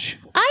trash.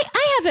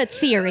 I have a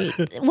theory.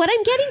 What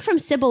I'm getting from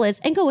Sybil is,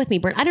 and go with me,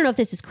 Bert. I don't know if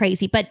this is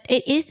crazy, but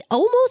it is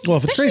almost. Well,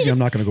 if it's especially crazy, I'm this-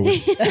 not going to go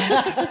with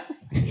you.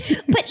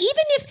 But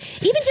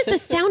even just the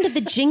sound of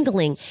the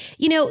jingling,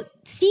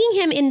 seeing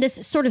him in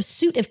this sort of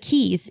suit of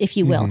keys, if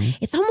you will,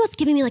 it's almost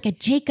giving me like a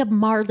Jacob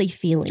Marley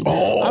feeling.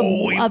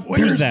 Of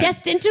where's that?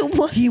 destined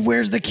to. He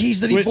wears the keys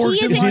that he forged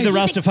He in is Is he the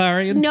life.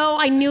 Rastafarian? No,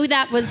 I knew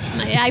that was.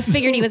 I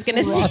figured he was going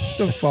to say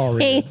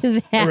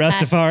Rastafarian. that. A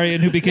Rastafarian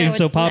who became No,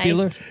 so it's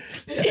popular?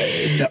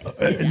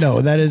 not.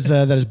 No, that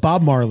is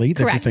Bob Marley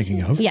that Correct. you're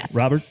thinking of. Yes.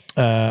 Robert?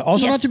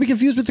 Also, Yes. not to be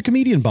confused with the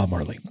comedian Bob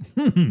Marley,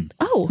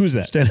 Oh. Who's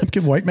that? stand-up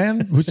white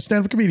man who's a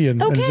stand-up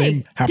comedian, and his Okay.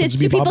 name happens to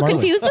be Do Bob people Marley.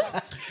 confuse them?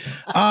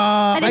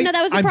 I didn't know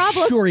that was a I'm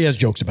problem. sure he has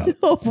jokes about it.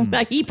 Oh,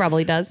 he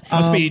probably does.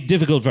 Must be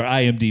difficult for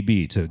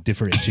IMDb to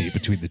differentiate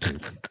between the two.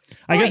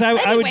 I guess Right,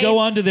 I would go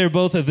anyways. on to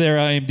both of their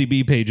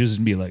IMDb pages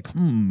and be like,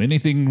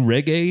 anything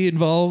reggae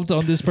involved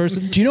on this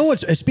person? Do you know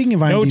what's speaking of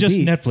IMDb? No, just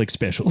Netflix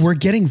specials. We're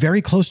getting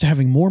very close to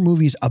having more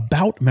movies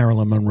about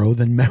Marilyn Monroe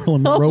than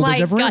Marilyn Oh Monroe my was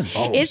ever God.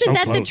 in. Isn't so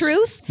that the close.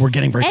 truth? We're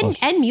getting very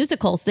close. And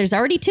musicals. There's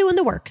already 2 in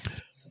the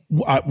works.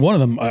 One of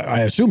them,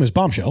 I assume, is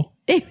Bombshell.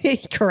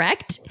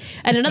 Correct.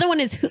 And another one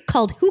is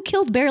called Who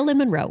Killed Marilyn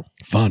Monroe?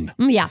 Fun.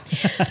 Yeah.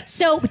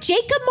 So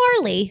Jacob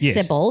Marley, Yes.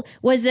 Sybil,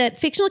 was a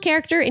fictional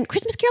character in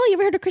Christmas Carol. You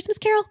ever heard of Christmas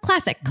Carol?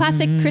 Classic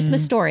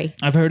Christmas story.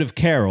 I've heard of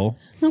Carol,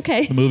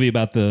 Okay. the movie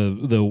about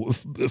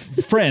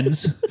the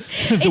friends,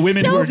 the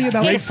women who are great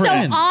It's so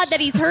friends. odd that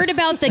he's heard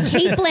about the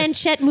Kate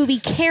Blanchett movie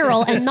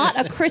Carol and not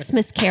A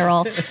Christmas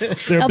Carol.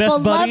 They're a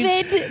best beloved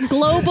buddies.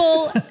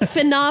 global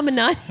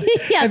phenomenon.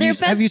 Yeah, they're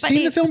best Have you seen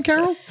the buddies. film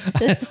Carol?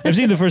 I've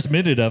seen the first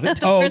minute of it.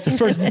 Oh, the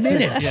first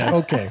minute. Yeah.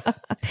 Okay.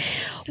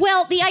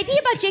 Well, the idea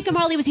about Jacob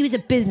Marley was he was a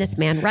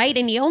businessman, right?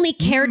 And he only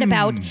cared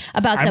about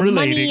I'm the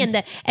money relating. and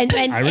the and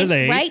I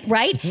relate.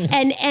 right.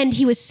 And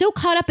he was so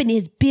caught up in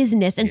his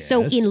business, and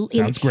so Yes,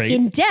 sounds great.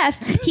 in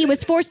death, he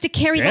was forced to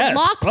carry Death? the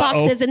lock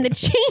boxes Uh-oh. and the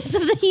chains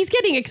of the. He's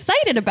getting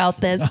excited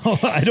about this. Oh,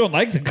 I don't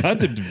like the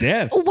concept of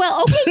death.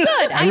 Well, okay,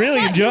 good. I really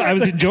I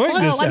was enjoying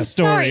this I'm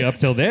story sorry. up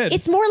till then.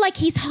 It's more like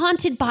he's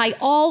haunted by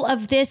all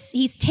of this.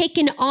 He's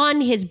taken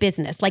on his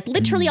business, like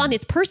literally on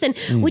his person,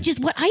 which is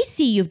what I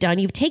see you've done.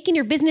 You've taken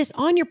your business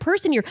on your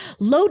person. You're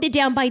loaded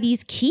down by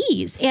these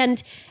keys,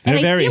 and They're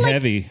I very feel like,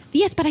 heavy.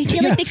 Yes, but I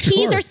feel Yeah, like the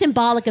keys sure. are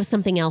symbolic of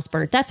something else,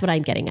 Bert. That's what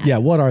I'm getting at. Yeah,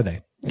 what are they?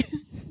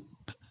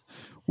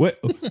 What?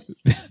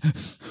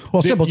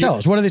 Well, Sybil, tell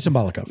us. What are they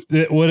symbolic of?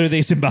 What are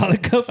they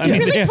symbolic of? You're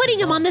really putting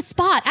him on the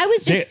spot. I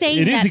was just saying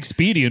it that. is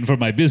expedient for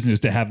my business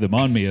to have them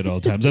on me at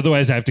all times.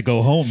 Otherwise, I have to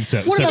go home.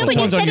 No, but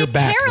you said it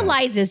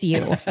paralyzes you.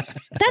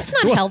 That's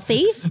not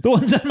healthy. The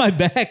ones on my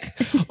back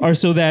are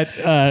so that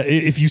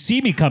if you see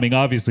me coming,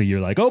 obviously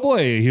you're like, oh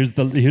boy, here's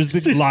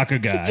the locker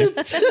guy,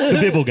 the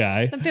bibble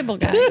guy. The bibble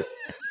guy.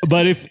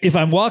 But if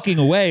I'm walking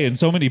away and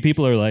so many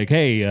people are like,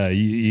 hey,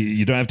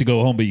 you don't have to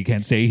go home, but you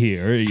can't stay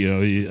here.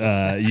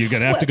 You're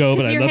gonna have to go.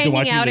 But I'd love to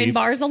watch you You're hanging out leave. in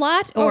bars a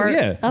lot, or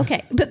yeah.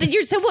 Okay, but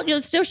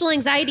social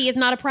anxiety is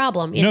not a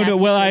problem. No.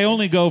 Well, I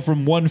only go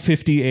from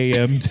 1:50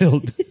 a.m.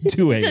 till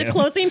 2 a.m. to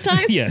closing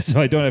time. Yeah,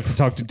 so I don't have to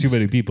talk to too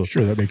many people.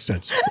 Sure, that makes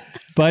sense.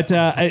 But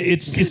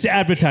it's to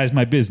advertise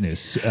my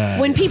business.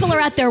 When people are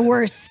at their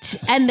worst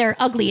and their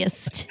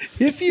ugliest.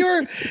 If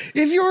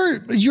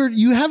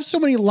you have so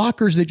many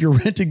lockers that you're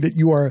renting that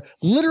you are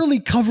literally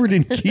covered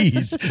in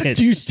keys,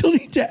 do you still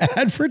need to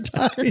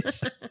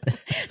advertise?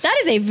 That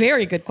is a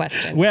very good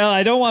question. Well,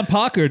 I don't want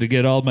Parker to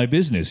get all my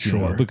business,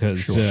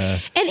 because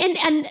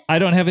and I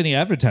don't have any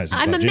advertising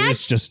budget.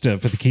 It's just for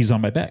the keys on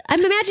my back.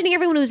 I'm imagining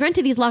everyone who's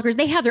rented these lockers,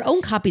 they have their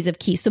own copies of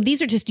keys. So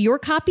these are just your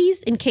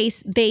copies in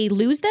case they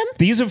lose them?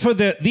 These are for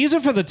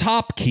the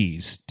top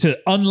keys to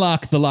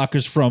unlock the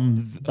lockers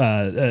from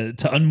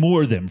to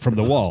unmoor them from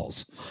the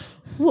walls.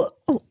 Whoa,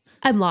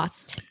 I'm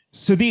lost.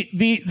 So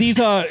these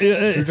are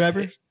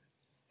Screwdrivers?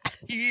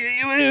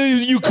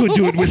 You could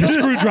do it with a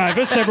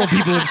screwdriver. Several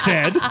people have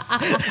said,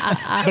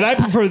 but I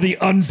prefer the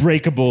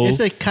unbreakable. It's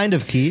a kind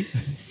of key.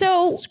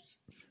 So.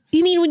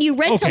 You mean when you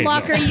rent a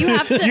locker, you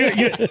have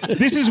to...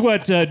 This is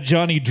what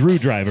Johnny Drew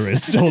Driver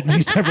has told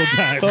me several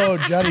times. Oh,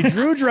 Johnny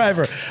Drew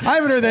Driver. I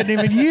haven't heard that name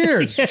in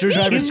years. Drew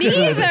Driver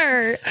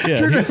Neither. Yeah.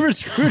 Drew Driver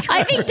Screwdriver.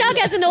 I think Doug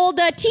has an old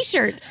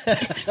T-shirt.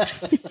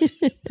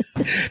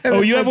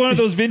 Oh, you have one of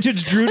those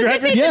vintage Drew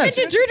Drivers? Yes.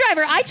 Vintage Drew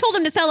Driver. I told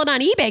him to sell it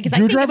on eBay because I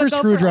Drew think it would Driver go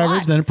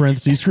Screwdrivers, then in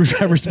parentheses,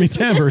 Screwdrivers Smith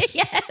Hammers.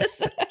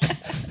 Yes.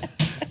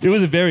 It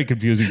was a very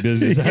confusing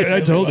business. I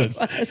told him.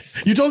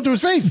 You told him to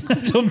his face. I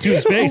told him to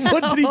his face.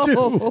 What did he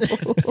do?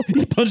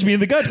 He punched me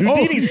in the gut,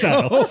 Houdini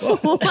style.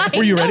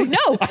 Were you ready?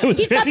 No.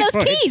 He's got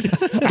those keys.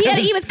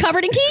 He was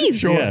covered in keys.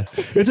 Sure. Yeah.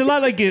 It's a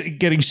lot like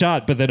getting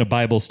shot, but then a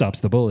Bible stops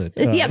the bullet.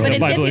 Yeah, but a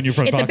Bible in your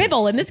front it's a pocket.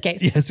 Bible in this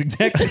case. Yes,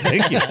 exactly.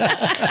 Thank you.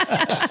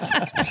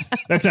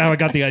 That's how I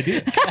got the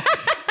idea.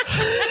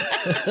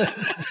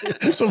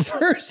 So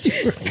first,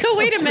 so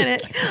wait a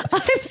minute.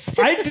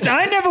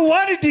 I never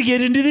wanted to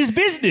get into this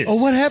business.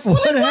 Oh, what happened?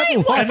 What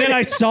happened? And then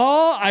I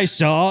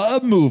saw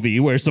a movie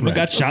where someone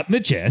got shot in the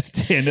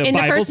chest, and a in the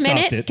Bible first stopped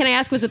minute, it. can I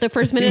ask, was it the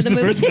first minute of the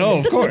movie? No,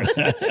 of course.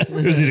 It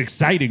was an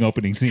exciting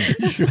opening scene.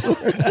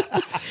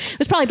 It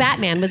was probably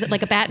Batman. Was it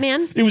like a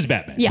Batman? It was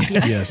Batman. Yeah.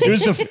 Yes.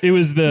 It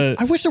was the.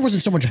 I wish there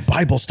wasn't so much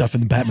Bible stuff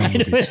in the Batman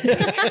movies.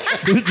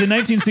 It was the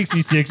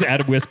 1966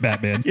 Adam West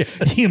Batman. Yeah.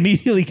 He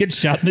immediately gets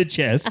shot in the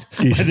chest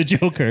by the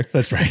Joker.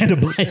 That's right. And a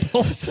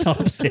Bible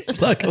stops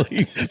it.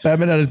 Luckily,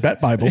 Batman had his Bat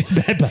Bible.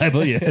 Bat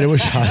Bible, yes. And it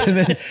was shot. And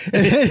then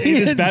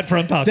his bat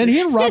front pocket. Then he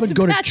and Robin His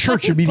go to bat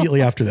church front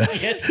immediately after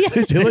that. Yes.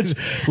 They say, let's,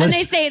 And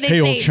they say,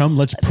 hey, old chum,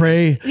 let's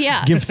pray.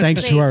 Yeah. Give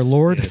thanks to our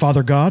Lord,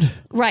 Father God.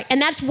 Right.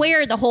 And that's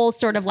where the whole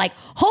sort of like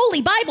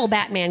holy Bible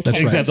Batman came That's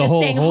from. right. Except the Just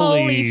whole saying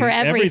holy for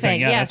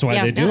everything. Yeah, Yes, that's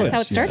why they do it. That's how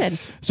it started.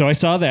 So I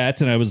saw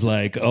that and I was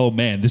like, "Oh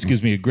man, this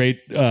gives me a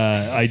great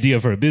idea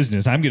for a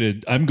business. I'm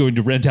going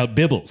to rent out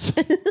Bibbles."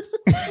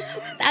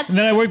 And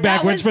then I work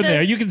backwards from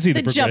there. You can see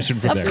the progression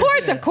jump. from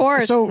there. Of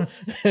course. So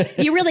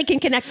you really can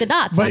connect the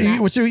dots. But on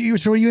that.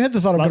 so you had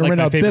the thought of Lot going to like my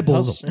rent out favorite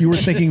Bibbles. puzzle. You were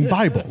thinking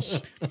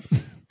Bibles.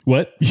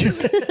 What?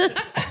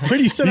 When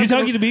you said Are you I'm gonna-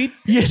 talking to me?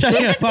 Yes, I am.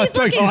 Yes, he's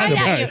looking Oh, right I'm at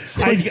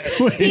sorry. you.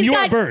 And He's you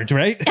are got- burnt,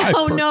 right?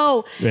 Oh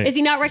no! Right. Is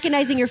he not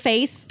recognizing your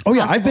face? It's Oh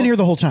yeah, I've been possible. here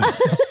the whole time.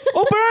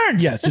 Oh,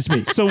 burnt! Yes, it's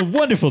me. So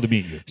wonderful to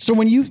meet you. So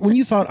when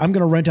you thought I'm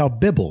going to rent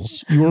out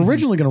Bibbles, you were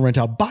originally going to rent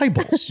out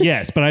Bibles.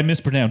 Yes, but I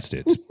mispronounced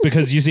it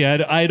because you see,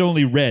 I'd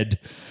only read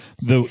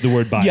the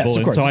word Bible, Yes, of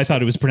and course. so I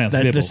thought it was pronounced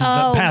That, Bible. this is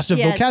Oh, the passive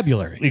yes.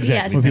 vocabulary.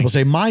 Exactly. When people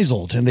say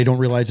misled and they don't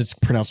realize it's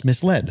pronounced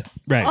misled.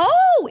 Right.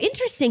 Oh,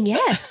 interesting.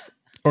 Yes.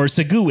 Or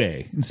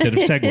segue instead of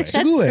segue. That's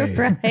Segue.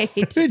 right.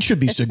 It should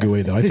be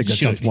segue though. I think that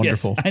Should, sounds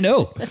wonderful. yes, I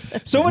know.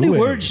 So many Segue.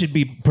 words should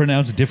be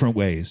pronounced different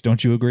ways.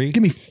 Don't you agree?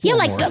 Give me Yeah,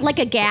 four more. like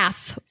a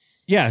gaff.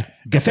 Yeah.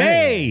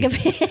 Cafe.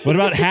 What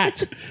about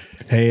hat?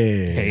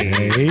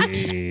 Hate.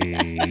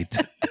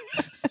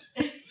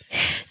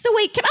 So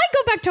wait, can I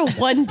go back to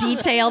one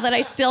detail that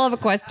I still have a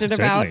question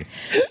about?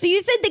 Certainly. So you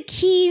said the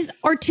keys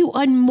are to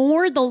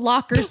unmoor the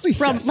lockers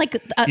from Yes.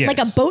 like Yes.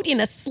 a boat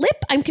in a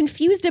slip. I'm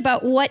confused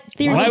about what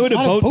they're. Why would a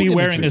Not a boat boat be imagery.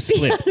 wearing a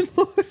slip?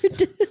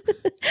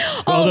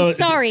 Oh, Although-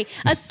 sorry.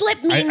 A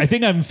slip means I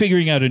think I'm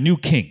figuring out a new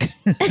kink.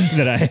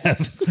 that I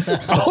have.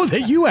 Oh,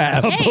 that you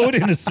have. A boat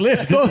in a slip.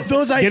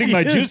 Those ideas. Getting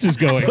my juices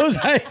going. Those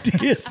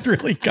ideas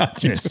really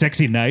got you. A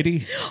sexy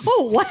nighty.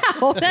 Oh,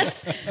 wow.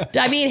 That's,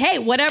 I mean, hey,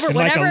 whatever. And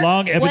like a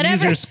long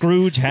Ebenezer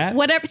Scrooge hat.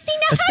 Whatever. See,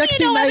 now A how do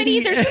sexy you know nighty.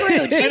 Ebenezer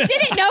Scrooge? You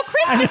didn't know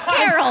Christmas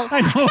Carol.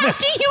 I know. How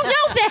do you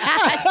know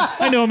that?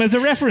 I know him as a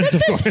reference,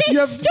 of course. You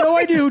have no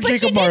idea who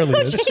Jacob Marley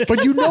is,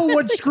 but you know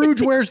what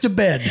Scrooge wears to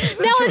bed.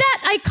 Now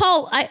that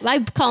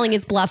I'm calling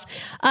his bluff.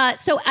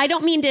 So I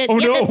don't mean to. Oh,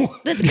 no.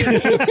 That's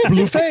great.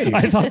 Blue Fay.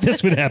 I thought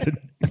this would happen.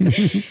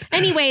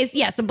 Anyways,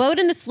 yes, a boat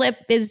in a slip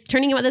is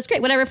turning out. That's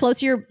great. Whatever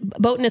floats your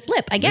boat in a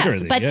slip, I guess.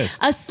 Literally, but yes.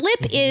 a slip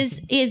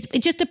is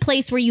just a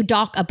place where you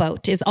dock a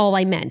boat. Is all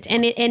I meant.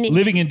 And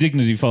Living in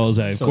Dignity Falls,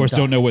 I of course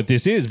don't know what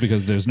this is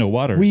because there's no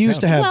water. We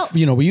used to have,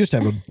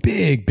 a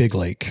big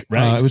lake.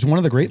 Right. It was one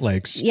of the Great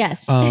Lakes.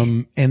 Yes.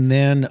 And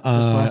then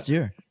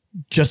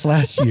just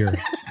last year,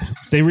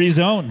 they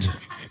rezoned.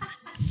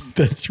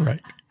 That's right.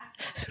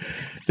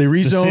 They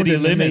rezoned city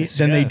and limits,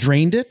 then they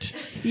drained it.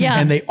 Yeah.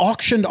 And they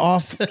auctioned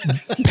off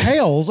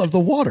pails of the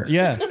water.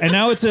 Yeah. And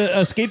now it's a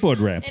skateboard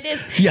ramp. It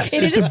is. Yes,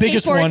 it it's is the a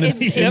biggest skateboard. one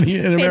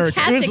in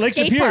America. It was Lake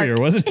Superior,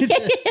 wasn't it?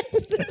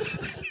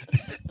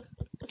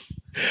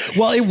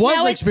 Well, it was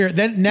Now Lake it's- Superior.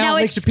 Then now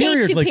Lake it's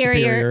Superior is Lake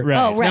Superior. Right.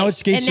 Oh, right. Now it's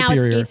Skate and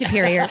Superior. Now it's Skate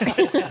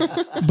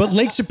Superior. But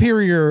Lake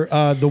Superior,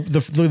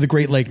 the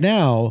Great Lake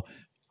now,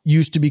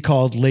 used to be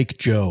called Lake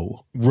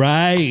Joe.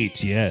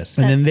 Right. Yes.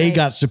 And then That's they right.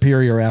 got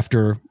Superior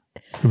after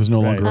it was no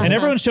longer. And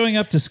everyone's showing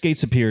up to Skate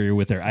Superior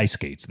with their ice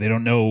skates. They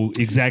don't know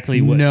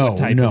exactly what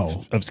type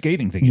of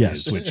skating thing it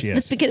is. Which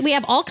That's because we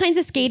have all kinds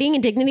of skating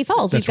in Dignity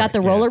Falls. We've got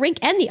the roller rink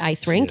and the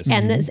ice rink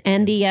and the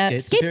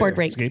skateboard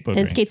rink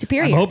and Skate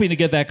Superior. I'm hoping to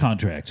get that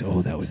contract.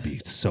 Oh, that would be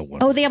so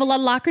wonderful. Oh, they have a lot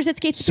of lockers at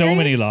Skate Superior? So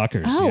many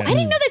lockers. Oh, yeah. I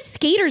didn't know that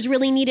skaters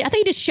really needed. I thought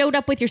you just showed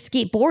up with your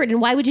skateboard. And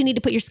why would you need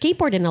to put your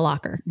skateboard in a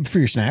locker? For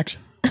your snacks.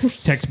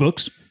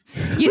 Textbooks.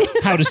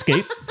 How to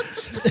skate.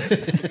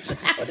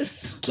 How to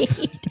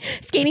skate.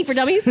 Skating for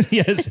dummies?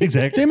 Yes,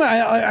 exactly.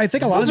 I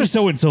think a lot Those of are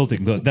so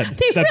insulting, though, that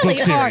really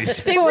book are.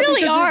 series. They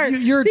really because are.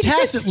 You're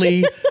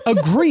tacitly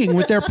agreeing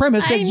with their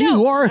premise that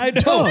you are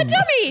dumb. A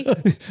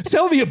dummy.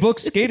 Sell me a book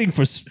skating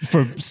for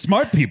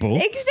smart people.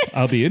 Exactly.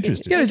 I'll be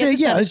interested.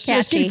 It's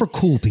skating for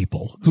cool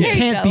people who There you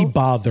can't go. be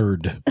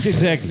bothered.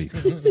 Exactly.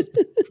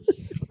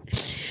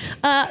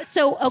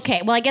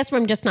 Okay. Well, I guess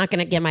I'm just not going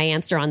to get my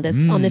answer on this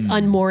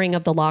unmooring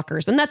of the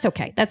lockers, and that's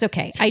okay. That's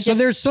okay. So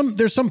there's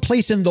some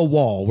place in the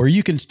wall where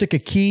you can stick a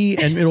key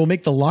and it'll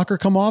make the locker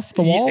come off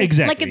the wall.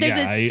 Exactly. like there's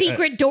a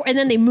secret door, and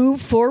then they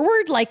move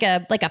forward like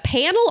a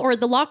panel, or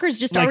the lockers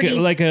just already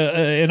like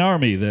an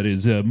army that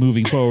is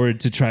moving forward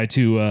to try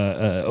to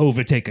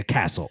overtake a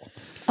castle.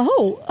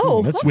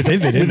 That's with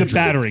vivid a imagery.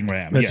 battering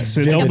ram. That's Yes,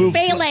 so they'll vivid. move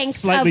phalanx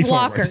slightly of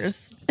forward.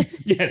 lockers.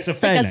 Yes, a Like a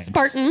phalanx.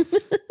 Spartan.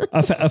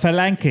 A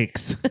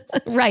phalanx.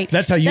 Right.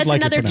 That's how you'd That's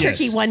like it another pronounced.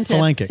 tricky one to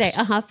Phalanx. say.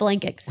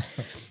 Phalanx.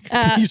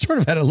 You sort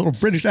of had a little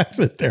British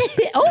accent there.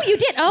 Oh, you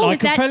did. Oh, Like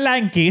is that? a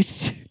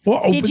phalanx.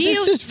 Well, Did but you?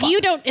 this is fun.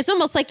 You don't. It's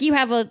almost like you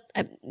have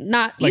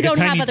not. You Like a don't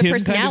have Tiny other Tim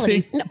kind of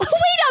personalities. thing? No,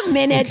 wait a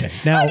minute. Okay,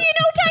 now- How do you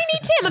know Tiny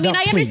Tim? I mean, Now,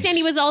 I understand please.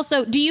 he was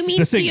also. Do you mean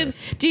The singer.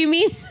 Do you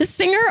mean the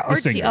singer or?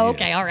 The singer,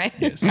 okay, yes. all right.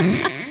 Yes.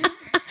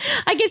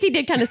 I guess he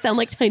did kind of sound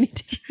like Tiny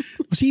Tim.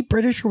 Was he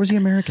British or was he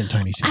American,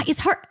 Tiny Tim? It's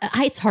hard.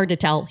 It's hard to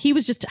tell. He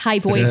was just high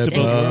voiced.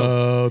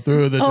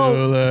 Through the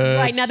toilet.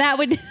 Right now that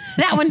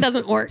one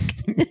doesn't work.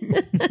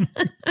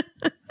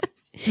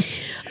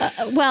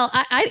 Well,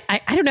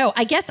 I don't know.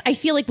 I guess I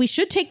feel like we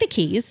should take the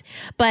keys,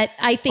 but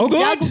I think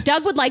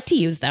Doug would like to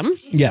use them,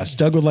 Yes,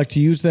 Doug would like to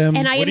use them.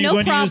 and I have are you no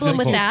going to use problem them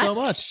with for? that. So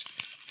much.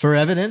 For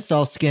evidence,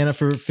 I'll scan it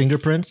for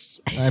fingerprints.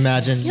 I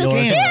imagine yours.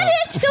 Scan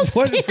it. He'll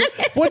What, scan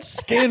it. what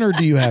scanner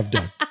do you have,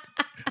 Doug?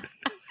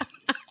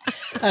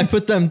 I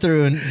put them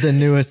through the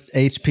newest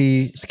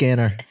HP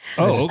scanner.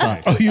 Oh,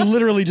 okay. Oh, you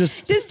literally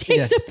just Just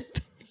takes Yeah. a.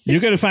 You're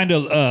going to find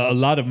a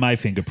lot of my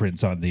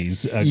fingerprints on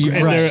these. And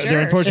Right. they're Sure,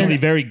 unfortunately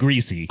sure. very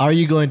greasy. Are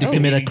you going to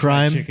commit a Eating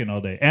fried crime? chicken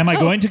all day. Am I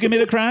going to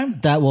commit a crime?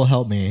 That will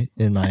help me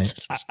in my.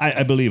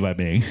 I believe I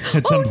may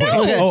at some point.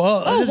 Okay.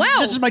 this, wow.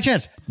 this is my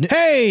chance.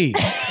 Hey,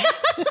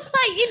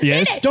 You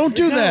Yes? did it. don't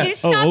do that.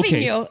 He's Oh, stopping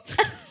okay. you.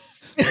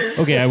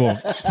 Okay, I won't.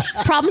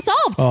 Problem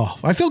solved. Oh,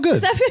 I feel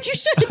good. That's what you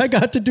should. I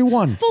got to do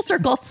one. Full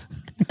circle.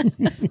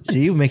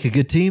 See, you make a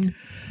good team.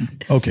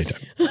 Okay,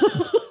 Doug.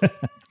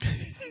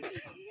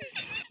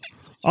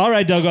 All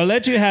right, Doug, I'll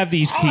let you have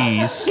these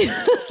keys.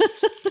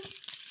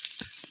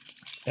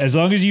 As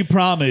long as you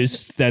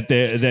promise that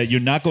you're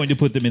not going to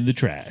put them in the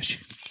trash.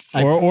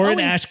 Or an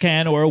ash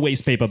can or a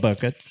waste paper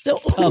bucket.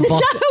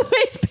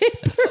 Waste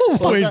paper.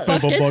 Waste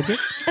paper bucket.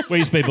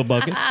 Waste paper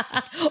bucket.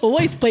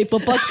 Waste paper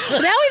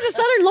bucket. Now he's a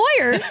Southern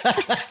lawyer.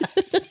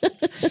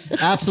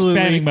 Absolutely.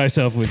 Fanning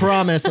myself with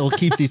Promise I'll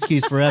keep these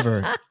keys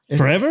forever.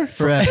 Forever?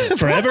 Forever.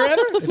 Forever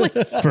ever?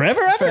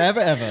 Forever ever? Forever,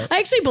 ever. I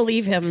actually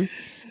believe him. He's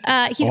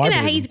I gonna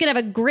believe he's gonna have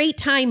a great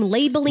time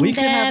labeling We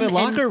them. can have a and-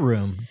 locker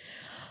room.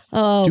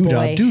 Oh,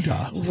 boy.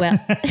 Doodah. Well,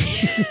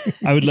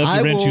 I would love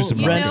to rent you some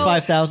rent lockers.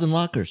 5,000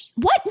 lockers.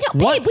 what? No,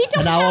 babe, we don't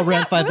And I have will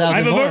rent that room. 5,000 I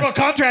have a more. verbal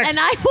contract. And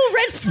I will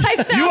rent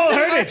 5,000. You all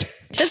heard it.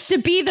 Just to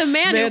be the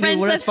man who Man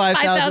who rents us rents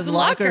 5,000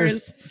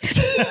 lockers.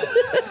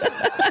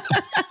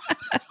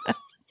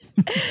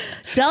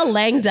 Da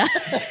Langda.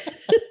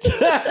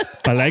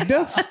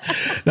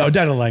 Balagda? No,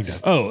 Dada Langda.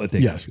 Oh,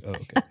 thank Yes. you. Oh,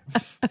 okay.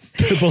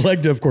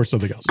 Belegda, of course,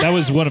 something else. That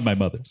was one of my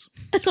mothers.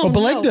 Oh,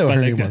 Belegda,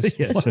 her name was.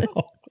 Yes.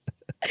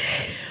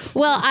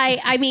 Well,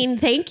 I mean,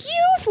 thank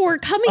you for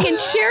coming and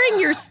sharing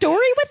your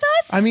story with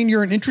us. I mean,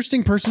 you're an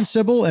interesting person,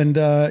 Sybil, and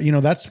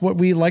that's what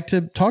we like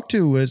to talk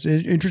to as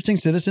interesting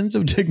citizens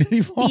of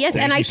Dignity Falls. Yes,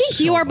 and I think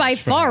you are by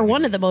far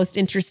one of the most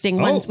interesting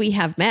ones we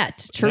have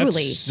met,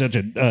 truly. That's such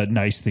a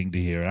nice thing to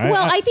hear.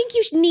 I think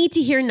you need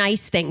to hear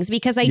nice things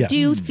because I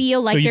do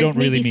feel like So you there's don't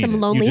really maybe mean some it. You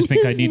loneliness. just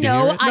think I need to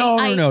hear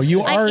it? No.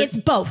 You are. It's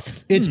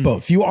both. It's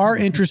both. You are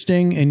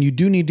interesting, and you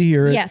do need to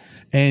hear it.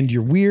 Yes. And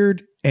you're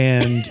weird,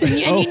 and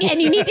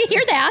and you need to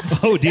hear that.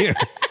 Oh dear.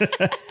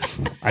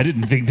 I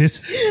didn't think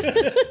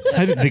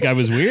I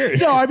was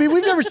weird. No, I mean,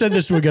 we've never said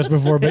this to a guest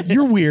before, but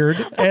you're weird,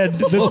 and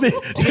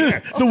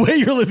the way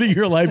you're living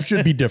your life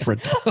should be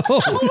different.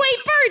 Oh, wait,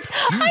 Bert,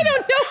 I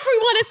don't know if we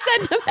want to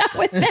send him out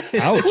with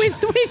that. Ouch.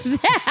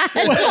 With that.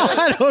 Well,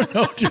 I don't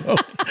know, Joe.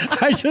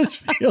 I just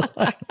feel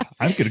like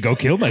I'm gonna go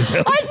kill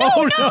myself.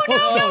 No.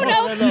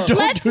 Don't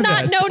Let's do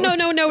not. that.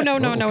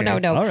 No.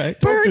 Okay. All right.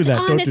 Bert, do that.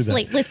 Don't do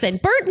honestly, that. listen.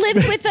 Bert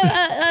lives with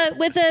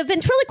a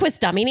ventriloquist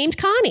dummy named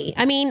Connie.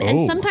 I mean,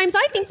 and sometimes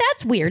I think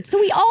that's weird. So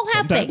we all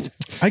have things.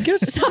 I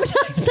guess.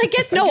 Sometimes, I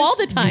guess, no, all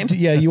the time.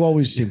 Yeah, you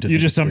always seem to. You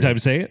think just it's weird.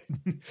 sometimes say it.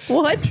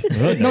 What?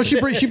 No, she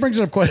brings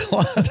it up quite a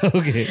lot.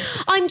 Okay.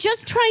 I'm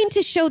just trying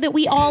to show that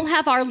we all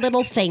have our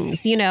little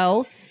things, you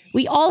know?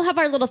 We all have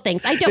our little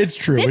things. I don't. It's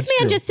true. This it's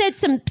man true. just said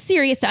some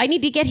serious stuff. I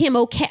need to get him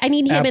okay. I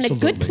need him in a good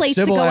Absolutely. place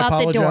Sybil, to go I out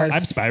the door. apologize.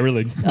 I'm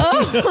spiraling.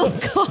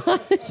 Oh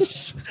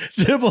gosh.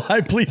 Sybil,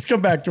 please come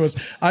back to us.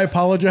 I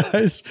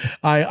apologize.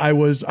 I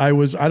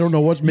don't know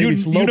what's maybe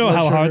it's low You know blood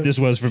how sugar. hard this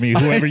was for me,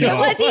 whoever you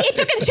are. It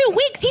took him 2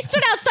 weeks. He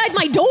stood outside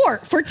my door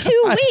for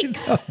 2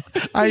 weeks.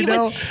 I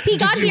know. He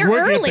got You here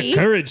weren't early. Have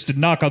the courage to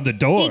knock on the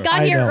door. He got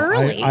I here know.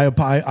 early.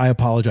 I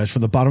apologize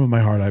from the bottom of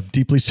my heart. I'm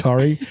deeply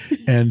sorry,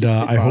 and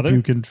I hope Father?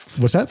 you can.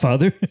 What's that?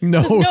 Father?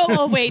 No. No,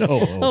 oh wait.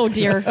 Oh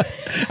dear.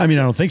 I mean,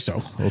 I don't think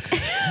so. Okay.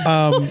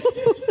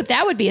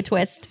 That would be a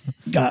twist.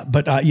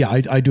 But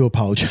I do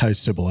apologize,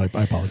 Sybil. I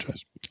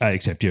apologize. I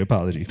accept your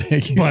apology.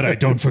 Thank you. But I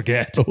don't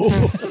forget.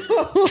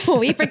 Oh,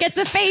 he forgets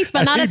a face,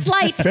 but not a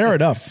slight. Fair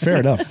enough. Fair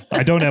enough.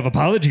 I don't have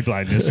apology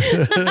blindness.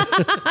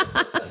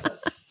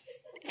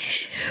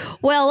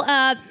 Well,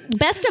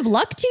 best of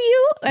luck to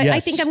you. I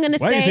Yes. think I'm going to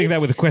say. Why are you saying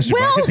that with a question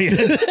mark at the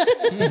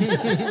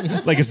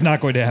end? Like it's not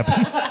going to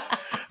happen.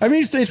 I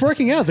mean, it's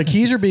working out. The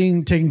keys are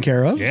being taken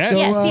care of. Yes. So,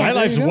 Yes, yes. My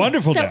life's there you go.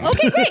 wonderful So, now.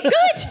 okay, great, good.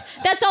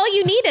 That's all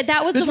you needed.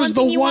 That was This the one was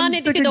the thing you one wanted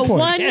to do. sticking The point.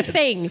 one Yes.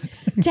 thing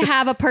to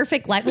have a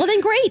perfect life. Well, then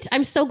great.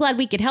 I'm so glad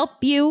we could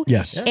help you.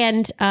 Yes.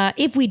 And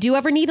if we do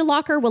ever need a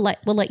locker, we'll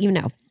let you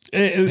know.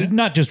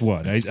 Not just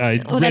one.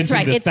 I Oh, that's rented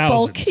right. the It's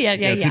thousands. bulk. Yeah.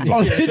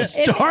 Oh, it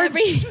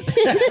starts.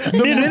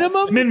 The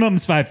minimum.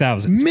 Minimum's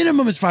 5,000.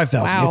 Minimum is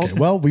 5,000. Wow. Okay.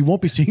 Well, we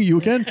won't be seeing you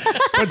again.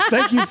 But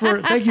thank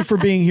you for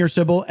being here,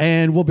 Sybil,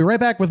 and we'll be right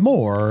back with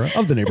more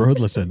of the Neighborhood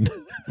Listen.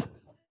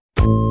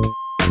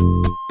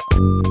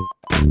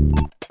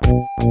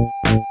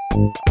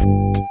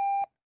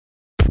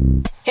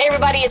 Hey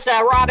everybody, it's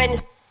Robin.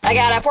 I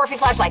got 4 free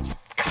flashlights.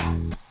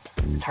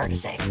 It's hard to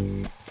say.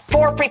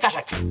 4 free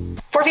flashlights.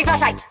 4 free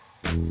flashlights.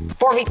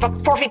 4 free.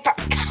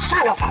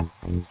 Son of a.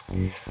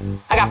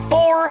 I got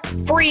 4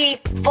 free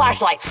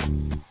flashlights.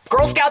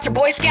 Girl Scouts or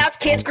Boy Scouts,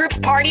 kids groups,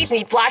 parties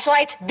need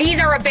flashlights. These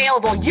are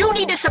available. You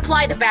need to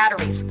supply the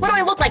batteries. What do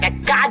I look like, a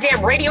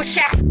goddamn Radio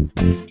Shack?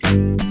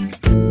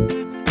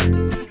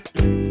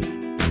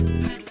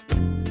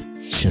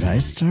 Should I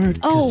start?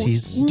 Oh,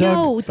 he's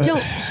no, Doug,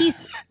 don't.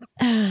 He's.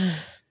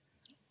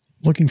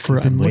 Looking for.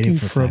 I'm waiting looking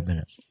for 5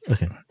 minutes.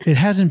 Okay. It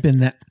hasn't been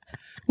that.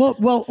 Well.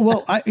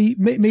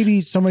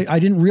 Maybe somebody. I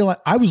didn't realize.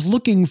 I was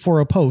looking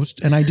for a post,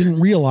 and I didn't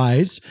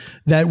realize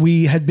that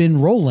we had been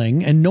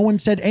rolling, and no one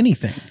said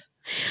anything.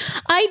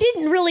 I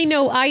didn't really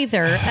know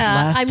either.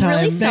 I'm time-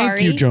 really Thank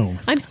sorry. you, Joan.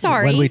 I'm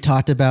sorry. When we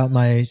talked about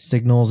my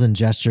signals and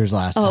gestures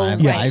last time,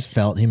 yes. I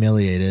felt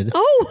humiliated.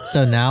 Oh.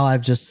 So now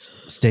I've just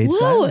stayed Whoa,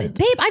 silent.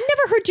 babe, I've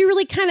never heard you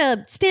really kind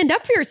of stand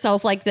up for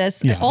yourself like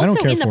this. Yeah, I also, don't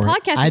care in the for it.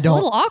 podcast, I it's a don't-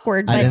 little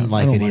awkward. I But didn't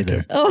like I it don't like either.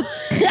 it.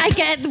 oh, I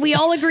get. We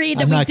all agreed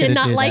that I'm we not did gonna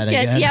not do like that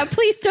it. again. Yeah,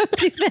 please don't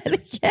do that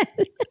again.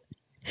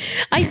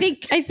 I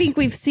think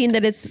we've seen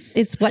that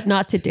it's what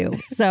not to do.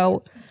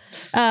 So,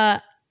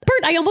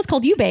 Bert, I almost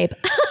called you babe.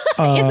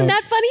 Isn't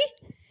that funny?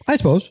 I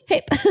suppose.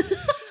 Hey.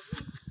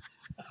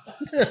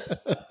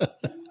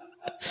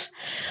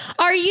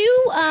 Are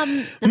you,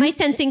 am I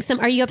sensing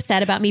are you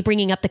upset about me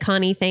bringing up the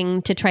Connie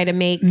thing to try to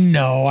make,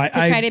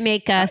 try to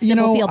make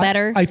Sybil feel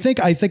better? I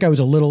think I was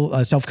a little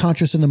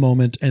self-conscious in the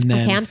moment. And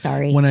then I'm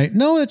sorry.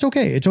 No, it's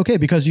okay. It's okay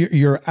because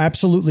you're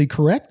absolutely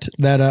correct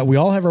that we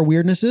all have our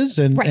weirdnesses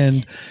and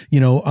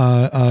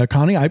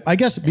Connie, I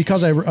guess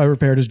because I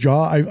repaired his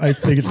jaw, I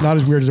think it's not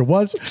as weird as it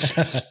was.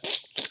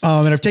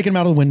 And I've taken him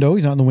out of the window.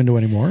 He's not in the window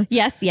anymore.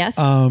 Yes. That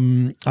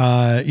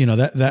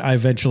I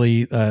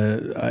eventually,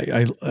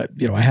 I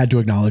had to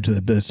acknowledge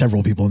that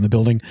several people in the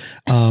building,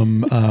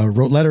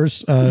 wrote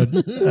letters,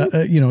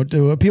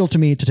 to appeal to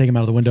me to take him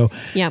out of the window.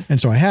 Yeah. And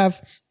so I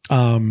have,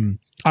 I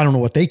don't know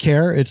what they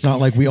care. It's not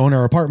like we own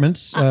our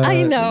apartments.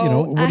 I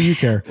know. What do you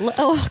care?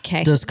 Oh,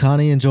 okay. Does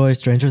Connie enjoy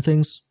Stranger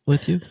Things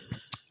with you?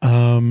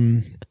 Now,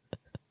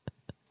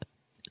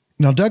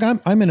 Doug,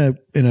 I'm in a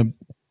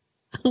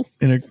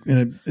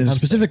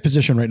specific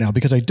position right now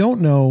because I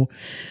don't know.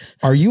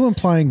 Are you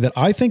implying that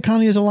I think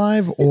Connie is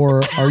alive,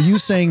 or are you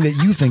saying that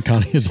you think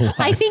Connie is alive?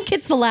 I think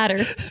it's the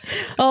latter.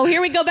 Oh,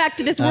 here we go back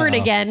to this word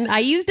again. I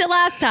used it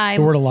last time.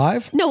 The word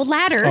alive? No,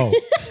 latter. Oh.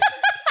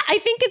 I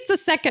think it's the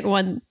second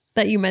one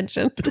that you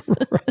mentioned.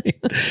 Right.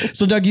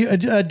 So, Doug,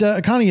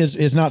 Connie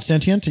is not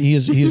sentient.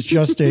 He's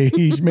just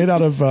he's made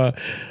out of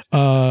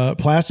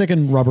plastic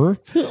and rubber.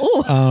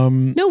 Oh,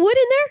 no wood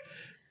in there?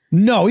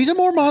 No, he's a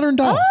more modern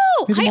doll.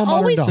 Oh, I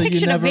always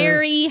pictured a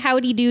very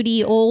howdy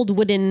doody old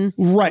wooden.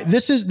 Right.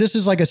 This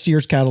is like a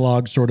Sears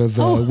catalog sort of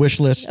wish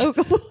list.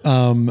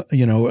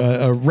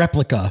 A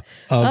replica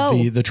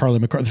of the Charlie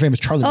McCarthy, the famous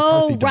Charlie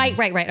McCarthy.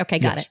 Oh, right. Okay,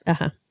 got it.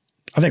 Uh-huh.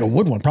 I think a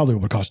wood one probably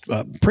would cost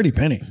a pretty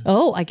penny.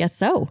 Oh, I guess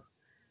so.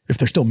 If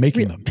they're still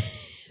making them.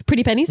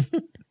 Pretty pennies?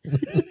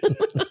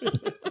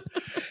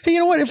 Hey, you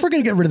know what? If we're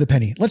going to get rid of the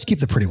penny, let's keep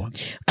the pretty ones.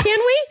 Can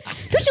we?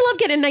 Don't you love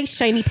getting a nice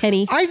shiny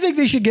penny? I think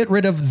they should get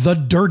rid of the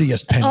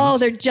dirtiest pennies. Oh,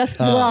 they're just...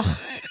 Then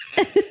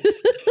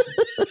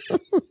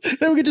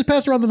we can just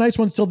pass around the nice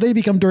ones till they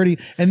become dirty,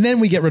 and then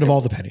we get rid of all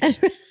the pennies.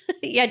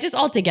 Yeah, just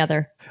all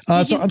together.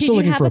 I'm still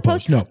looking for a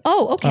post. No.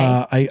 Oh,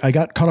 okay. I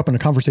got caught up in a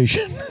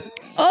conversation.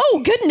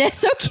 Oh,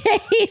 goodness. Okay.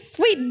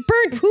 Sweet.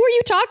 Bernd, who are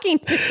you talking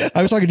to?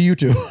 I was talking to you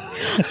two.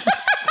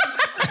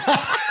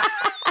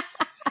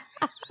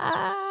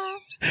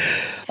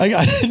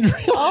 I didn't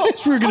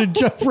realize we were going to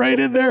jump right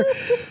in there.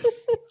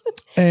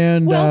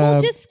 And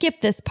we'll just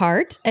skip this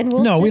part, and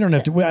we'll. No, we don't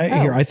have to.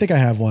 Here, I think I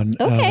have one.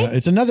 Okay,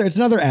 it's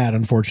another ad,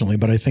 unfortunately,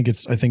 but I think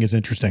it's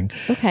interesting.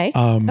 Okay.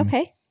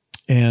 Okay.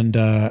 And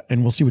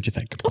we'll see what you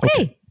think.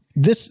 Okay.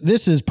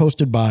 This is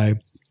posted by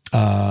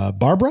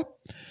Barbara,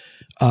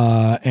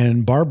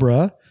 and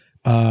Barbara,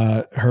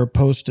 her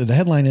post. The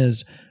headline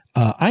is,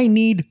 "I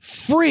need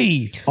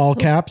free," all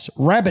caps,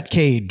 rabbit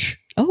cage.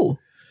 Oh.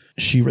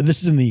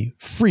 This is in the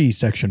free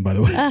section, by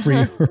the way.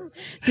 Free.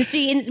 So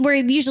where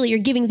usually you're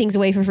giving things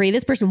away for free.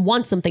 This person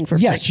wants something for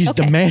free. Yes, she's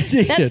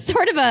demanding That's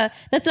it.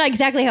 That's not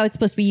exactly how it's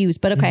supposed to be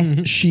used, but okay.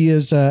 Mm-hmm. She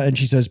is, and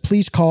she says,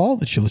 please call.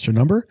 She lists her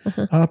number.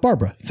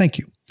 Barbara, thank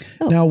you.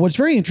 Oh. Now, what's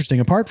very interesting,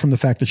 apart from the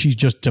fact that she's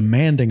just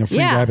demanding a free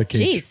rabbit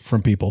cage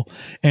from people,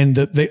 and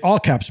they all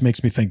caps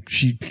makes me think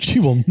she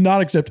will not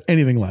accept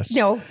anything less.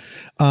 No.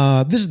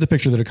 This is the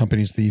picture that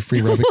accompanies the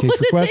free rabbit cage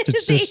request.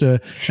 It's just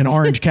an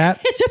orange cat.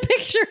 It's a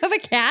picture of a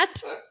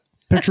cat.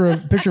 Picture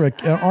of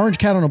an orange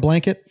cat on a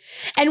blanket.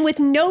 And with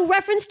no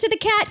reference to the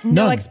cat,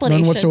 no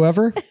explanation. None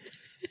whatsoever.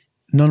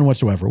 None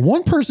whatsoever.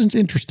 One person's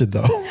interested,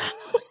 though.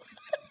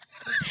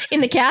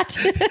 In the cat?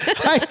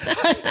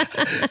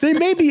 They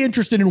may be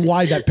interested in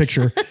why that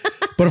picture,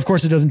 but of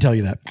course it doesn't tell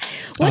you that.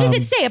 What does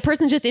it say? A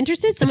person just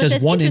interested? Someone it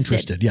says one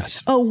interested,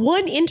 yes. Oh,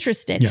 one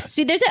interested. Yes.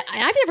 See,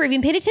 I've never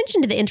even paid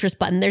attention to the interest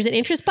button. There's an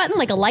interest button,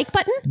 like a like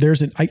button?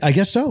 I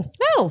guess so.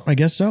 Oh. I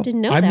guess so.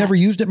 Didn't know I've that. never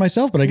used it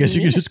myself, but I guess you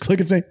can just click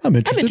and say, I'm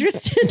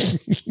interested.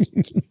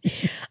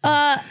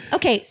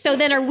 Okay, so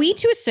then are we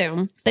to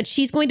assume that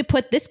she's going to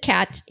put this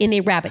cat in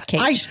a rabbit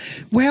cage?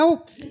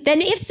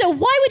 Then if so,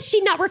 why would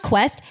she not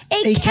request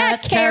a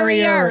cat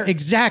carrier?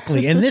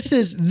 Exactly. And this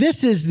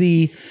is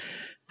the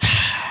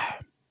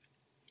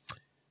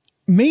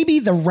maybe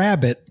the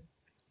rabbit.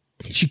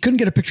 She couldn't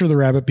get a picture of the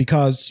rabbit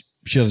because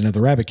she doesn't have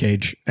the rabbit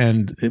cage,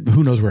 and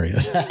who knows where he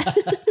is.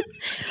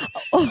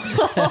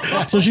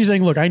 So she's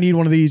saying, look, I need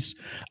one of these.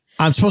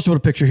 I'm supposed to put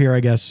a picture here, I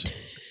guess.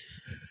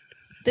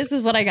 This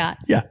is what I got.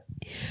 Yeah.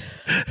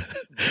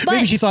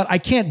 Maybe she thought, I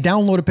can't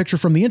download a picture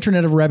from the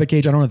internet of a rabbit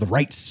cage. I don't have the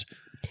rights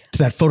to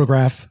that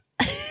photograph.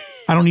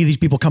 I don't need these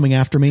people coming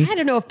after me. I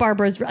don't know if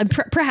Barbara's,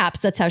 perhaps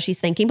that's how she's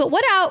thinking. But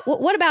what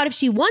about if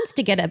she wants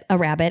to get a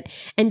rabbit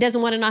and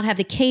doesn't want to not have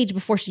the cage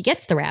before she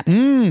gets the rabbit?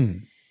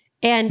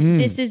 And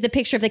this is the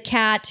picture of the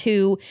cat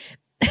who,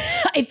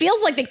 it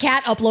feels like the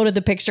cat uploaded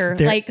the picture.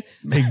 Like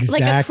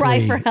a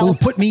cry for help. Oh,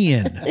 put me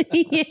in.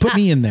 Yeah, put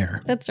me in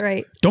there. That's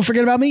right. Don't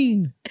forget about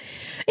me.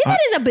 That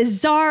is a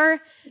bizarre.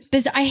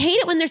 I hate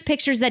it when there's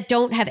pictures that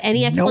don't have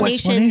any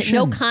explanation,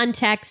 no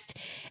context.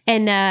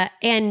 And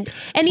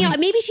you know,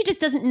 maybe she just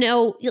doesn't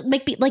know,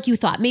 like you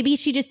thought. Maybe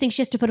she just thinks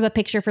she has to put up a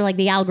picture for like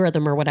the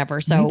algorithm or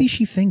whatever. So maybe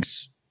she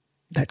thinks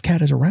that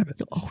cat is a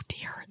rabbit. Oh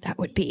dear, that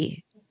would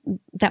be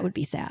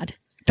sad.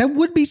 That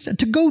would be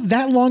to go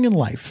that long in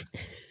life.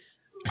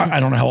 I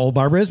don't know how old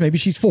Barbara is. Maybe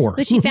she's 4.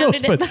 But she found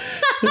it. But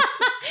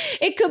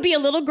It could be a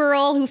little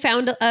girl who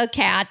found a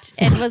cat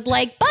and was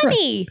like,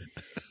 bunny.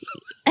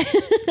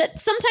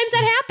 Sometimes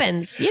that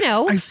happens, you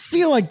know. I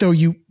feel like though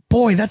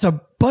that's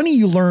a bunny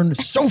you learn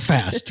so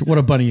fast what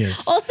a bunny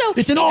is. Also,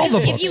 it's in all the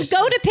books. If you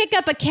go to pick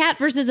up a cat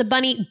versus a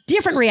bunny,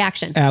 different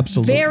reaction.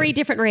 Absolutely. Very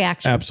different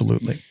reaction.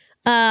 Absolutely.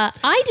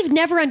 I've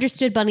never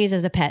understood bunnies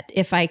as a pet,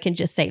 if I can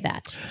just say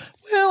that.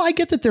 Well, I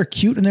get that they're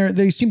cute and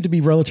they seem to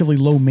be relatively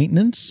low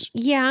maintenance.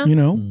 Yeah. You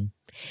know?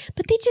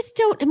 But they just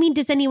don't. I mean,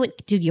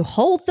 do you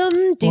hold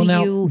them?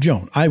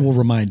 Joan, I will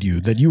remind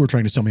you that you were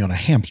trying to sell me on a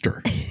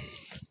hamster.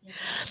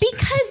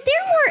 Because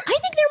I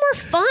think they're more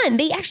fun.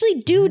 They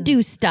actually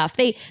do stuff.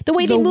 The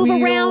way they move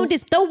around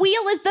is the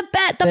wheel is the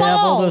ball. They have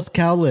all those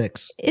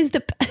cowlicks.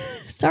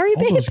 Sorry,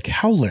 babe. All those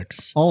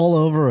cowlicks. All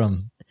over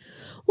them.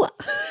 What?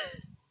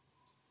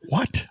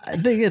 I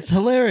think it's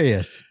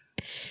hilarious.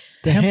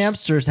 The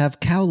hamsters have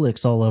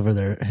cowlicks all over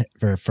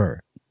their fur.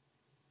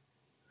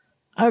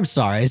 I'm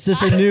sorry. Is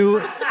this a new...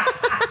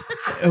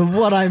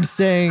 what I'm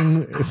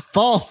saying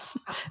false?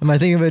 Am I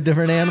thinking of a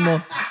different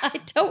animal? I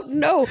don't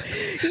know.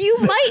 You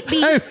might be.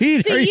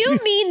 You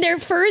mean their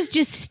fur's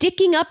just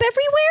sticking up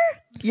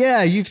everywhere?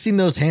 Yeah, you've seen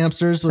those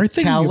hamsters with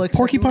cowlicks.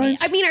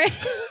 Porcupines? I mean,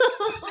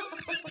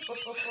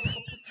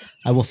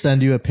 I will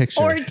send you a picture.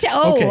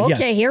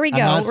 Okay, here we go.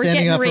 I'm not We're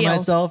standing getting up real. for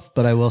myself,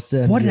 but I will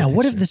send. What now?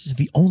 What if this is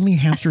the only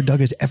hamster Doug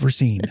has ever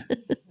seen?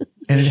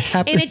 And it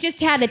happened. And it just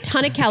had a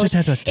ton of cowlicks.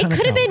 It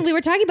could have been, we were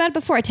talking about it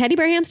before, a teddy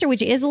bear hamster,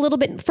 which is a little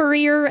bit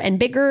furrier and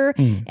bigger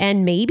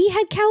and maybe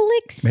had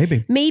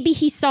cowlicks. Maybe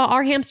he saw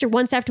our hamster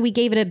once after we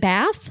gave it a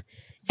bath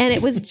and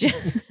it was just...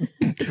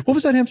 What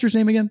was that hamster's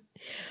name again?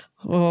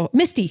 Oh,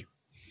 Misty.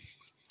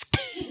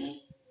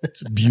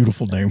 That's a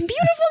beautiful name.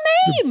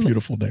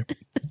 Beautiful name.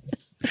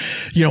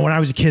 You know, when I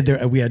was a kid,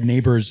 we had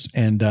neighbors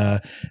and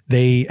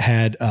they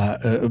had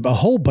a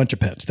whole bunch of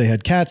pets. They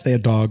had cats, they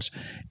had dogs,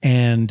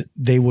 and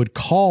they would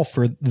call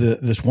for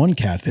this one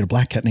cat. They had a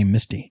black cat named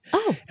Misty.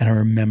 Oh. And I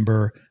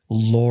remember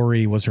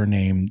Lori was her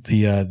name,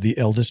 the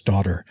eldest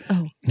daughter.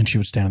 Oh. And she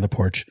would stand on the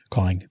porch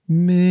calling,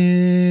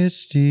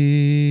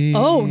 Misty.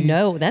 Oh,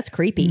 no, that's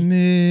creepy.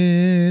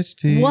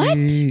 Misty. What?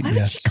 Why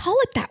would she call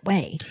it that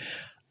way?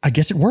 I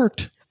guess it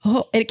worked.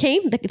 Oh, and it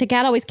came? The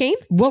cat always came?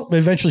 Well,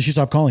 eventually she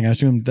stopped calling. I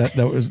assumed that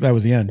was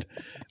the end.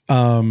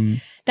 I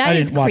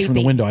didn't watch from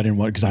the window. I didn't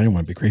want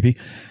to be creepy.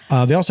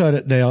 They also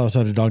had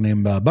a dog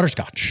named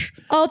Butterscotch.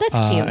 Oh, that's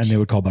cute. And they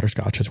would call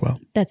Butterscotch as well.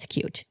 That's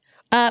cute.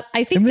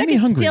 I think Doug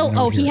is still.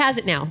 Oh, he has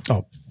it now.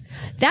 Oh,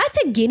 that's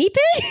a guinea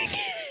pig.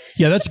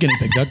 Yeah, that's a guinea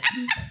pig, Doug.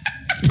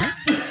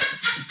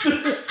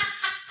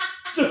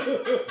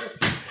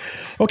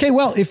 Okay,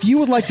 well, if you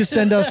would like to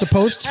send us a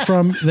post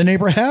from the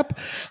Neighbor app,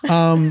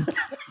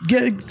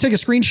 take a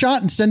screenshot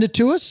and send it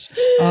to us.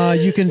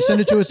 You can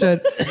send it to us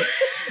at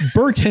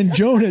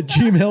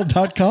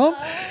bertandjoan@gmail.com,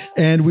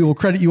 and we will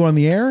credit you on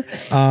the air.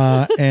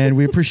 And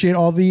we appreciate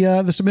all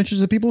the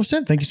submissions that people have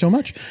sent. Thank you so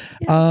much.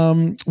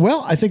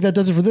 Well, I think that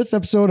does it for this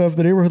episode of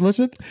The Neighborhood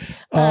Listen.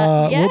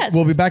 Yes.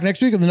 We'll be back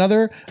next week with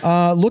another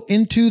look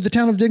into the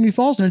town of Dignity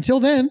Falls. And until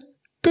then,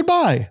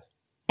 goodbye.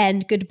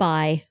 And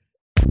goodbye.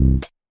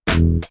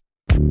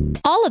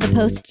 All of the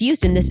posts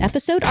used in this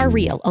episode are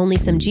real. Only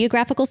some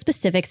geographical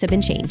specifics have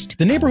been changed.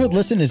 The Neighborhood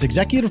Listen is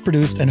executive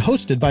produced and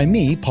hosted by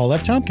me, Paul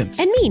F. Tompkins.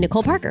 And me,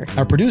 Nicole Parker.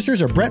 Our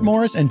producers are Brett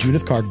Morris and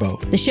Judith Cargbo.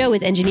 The show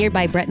is engineered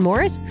by Brett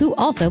Morris, who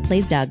also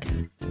plays Doug.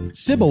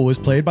 Sybil was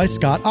played by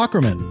Scott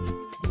Aukerman.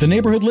 The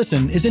Neighborhood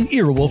Listen is an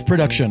Earwolf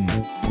production.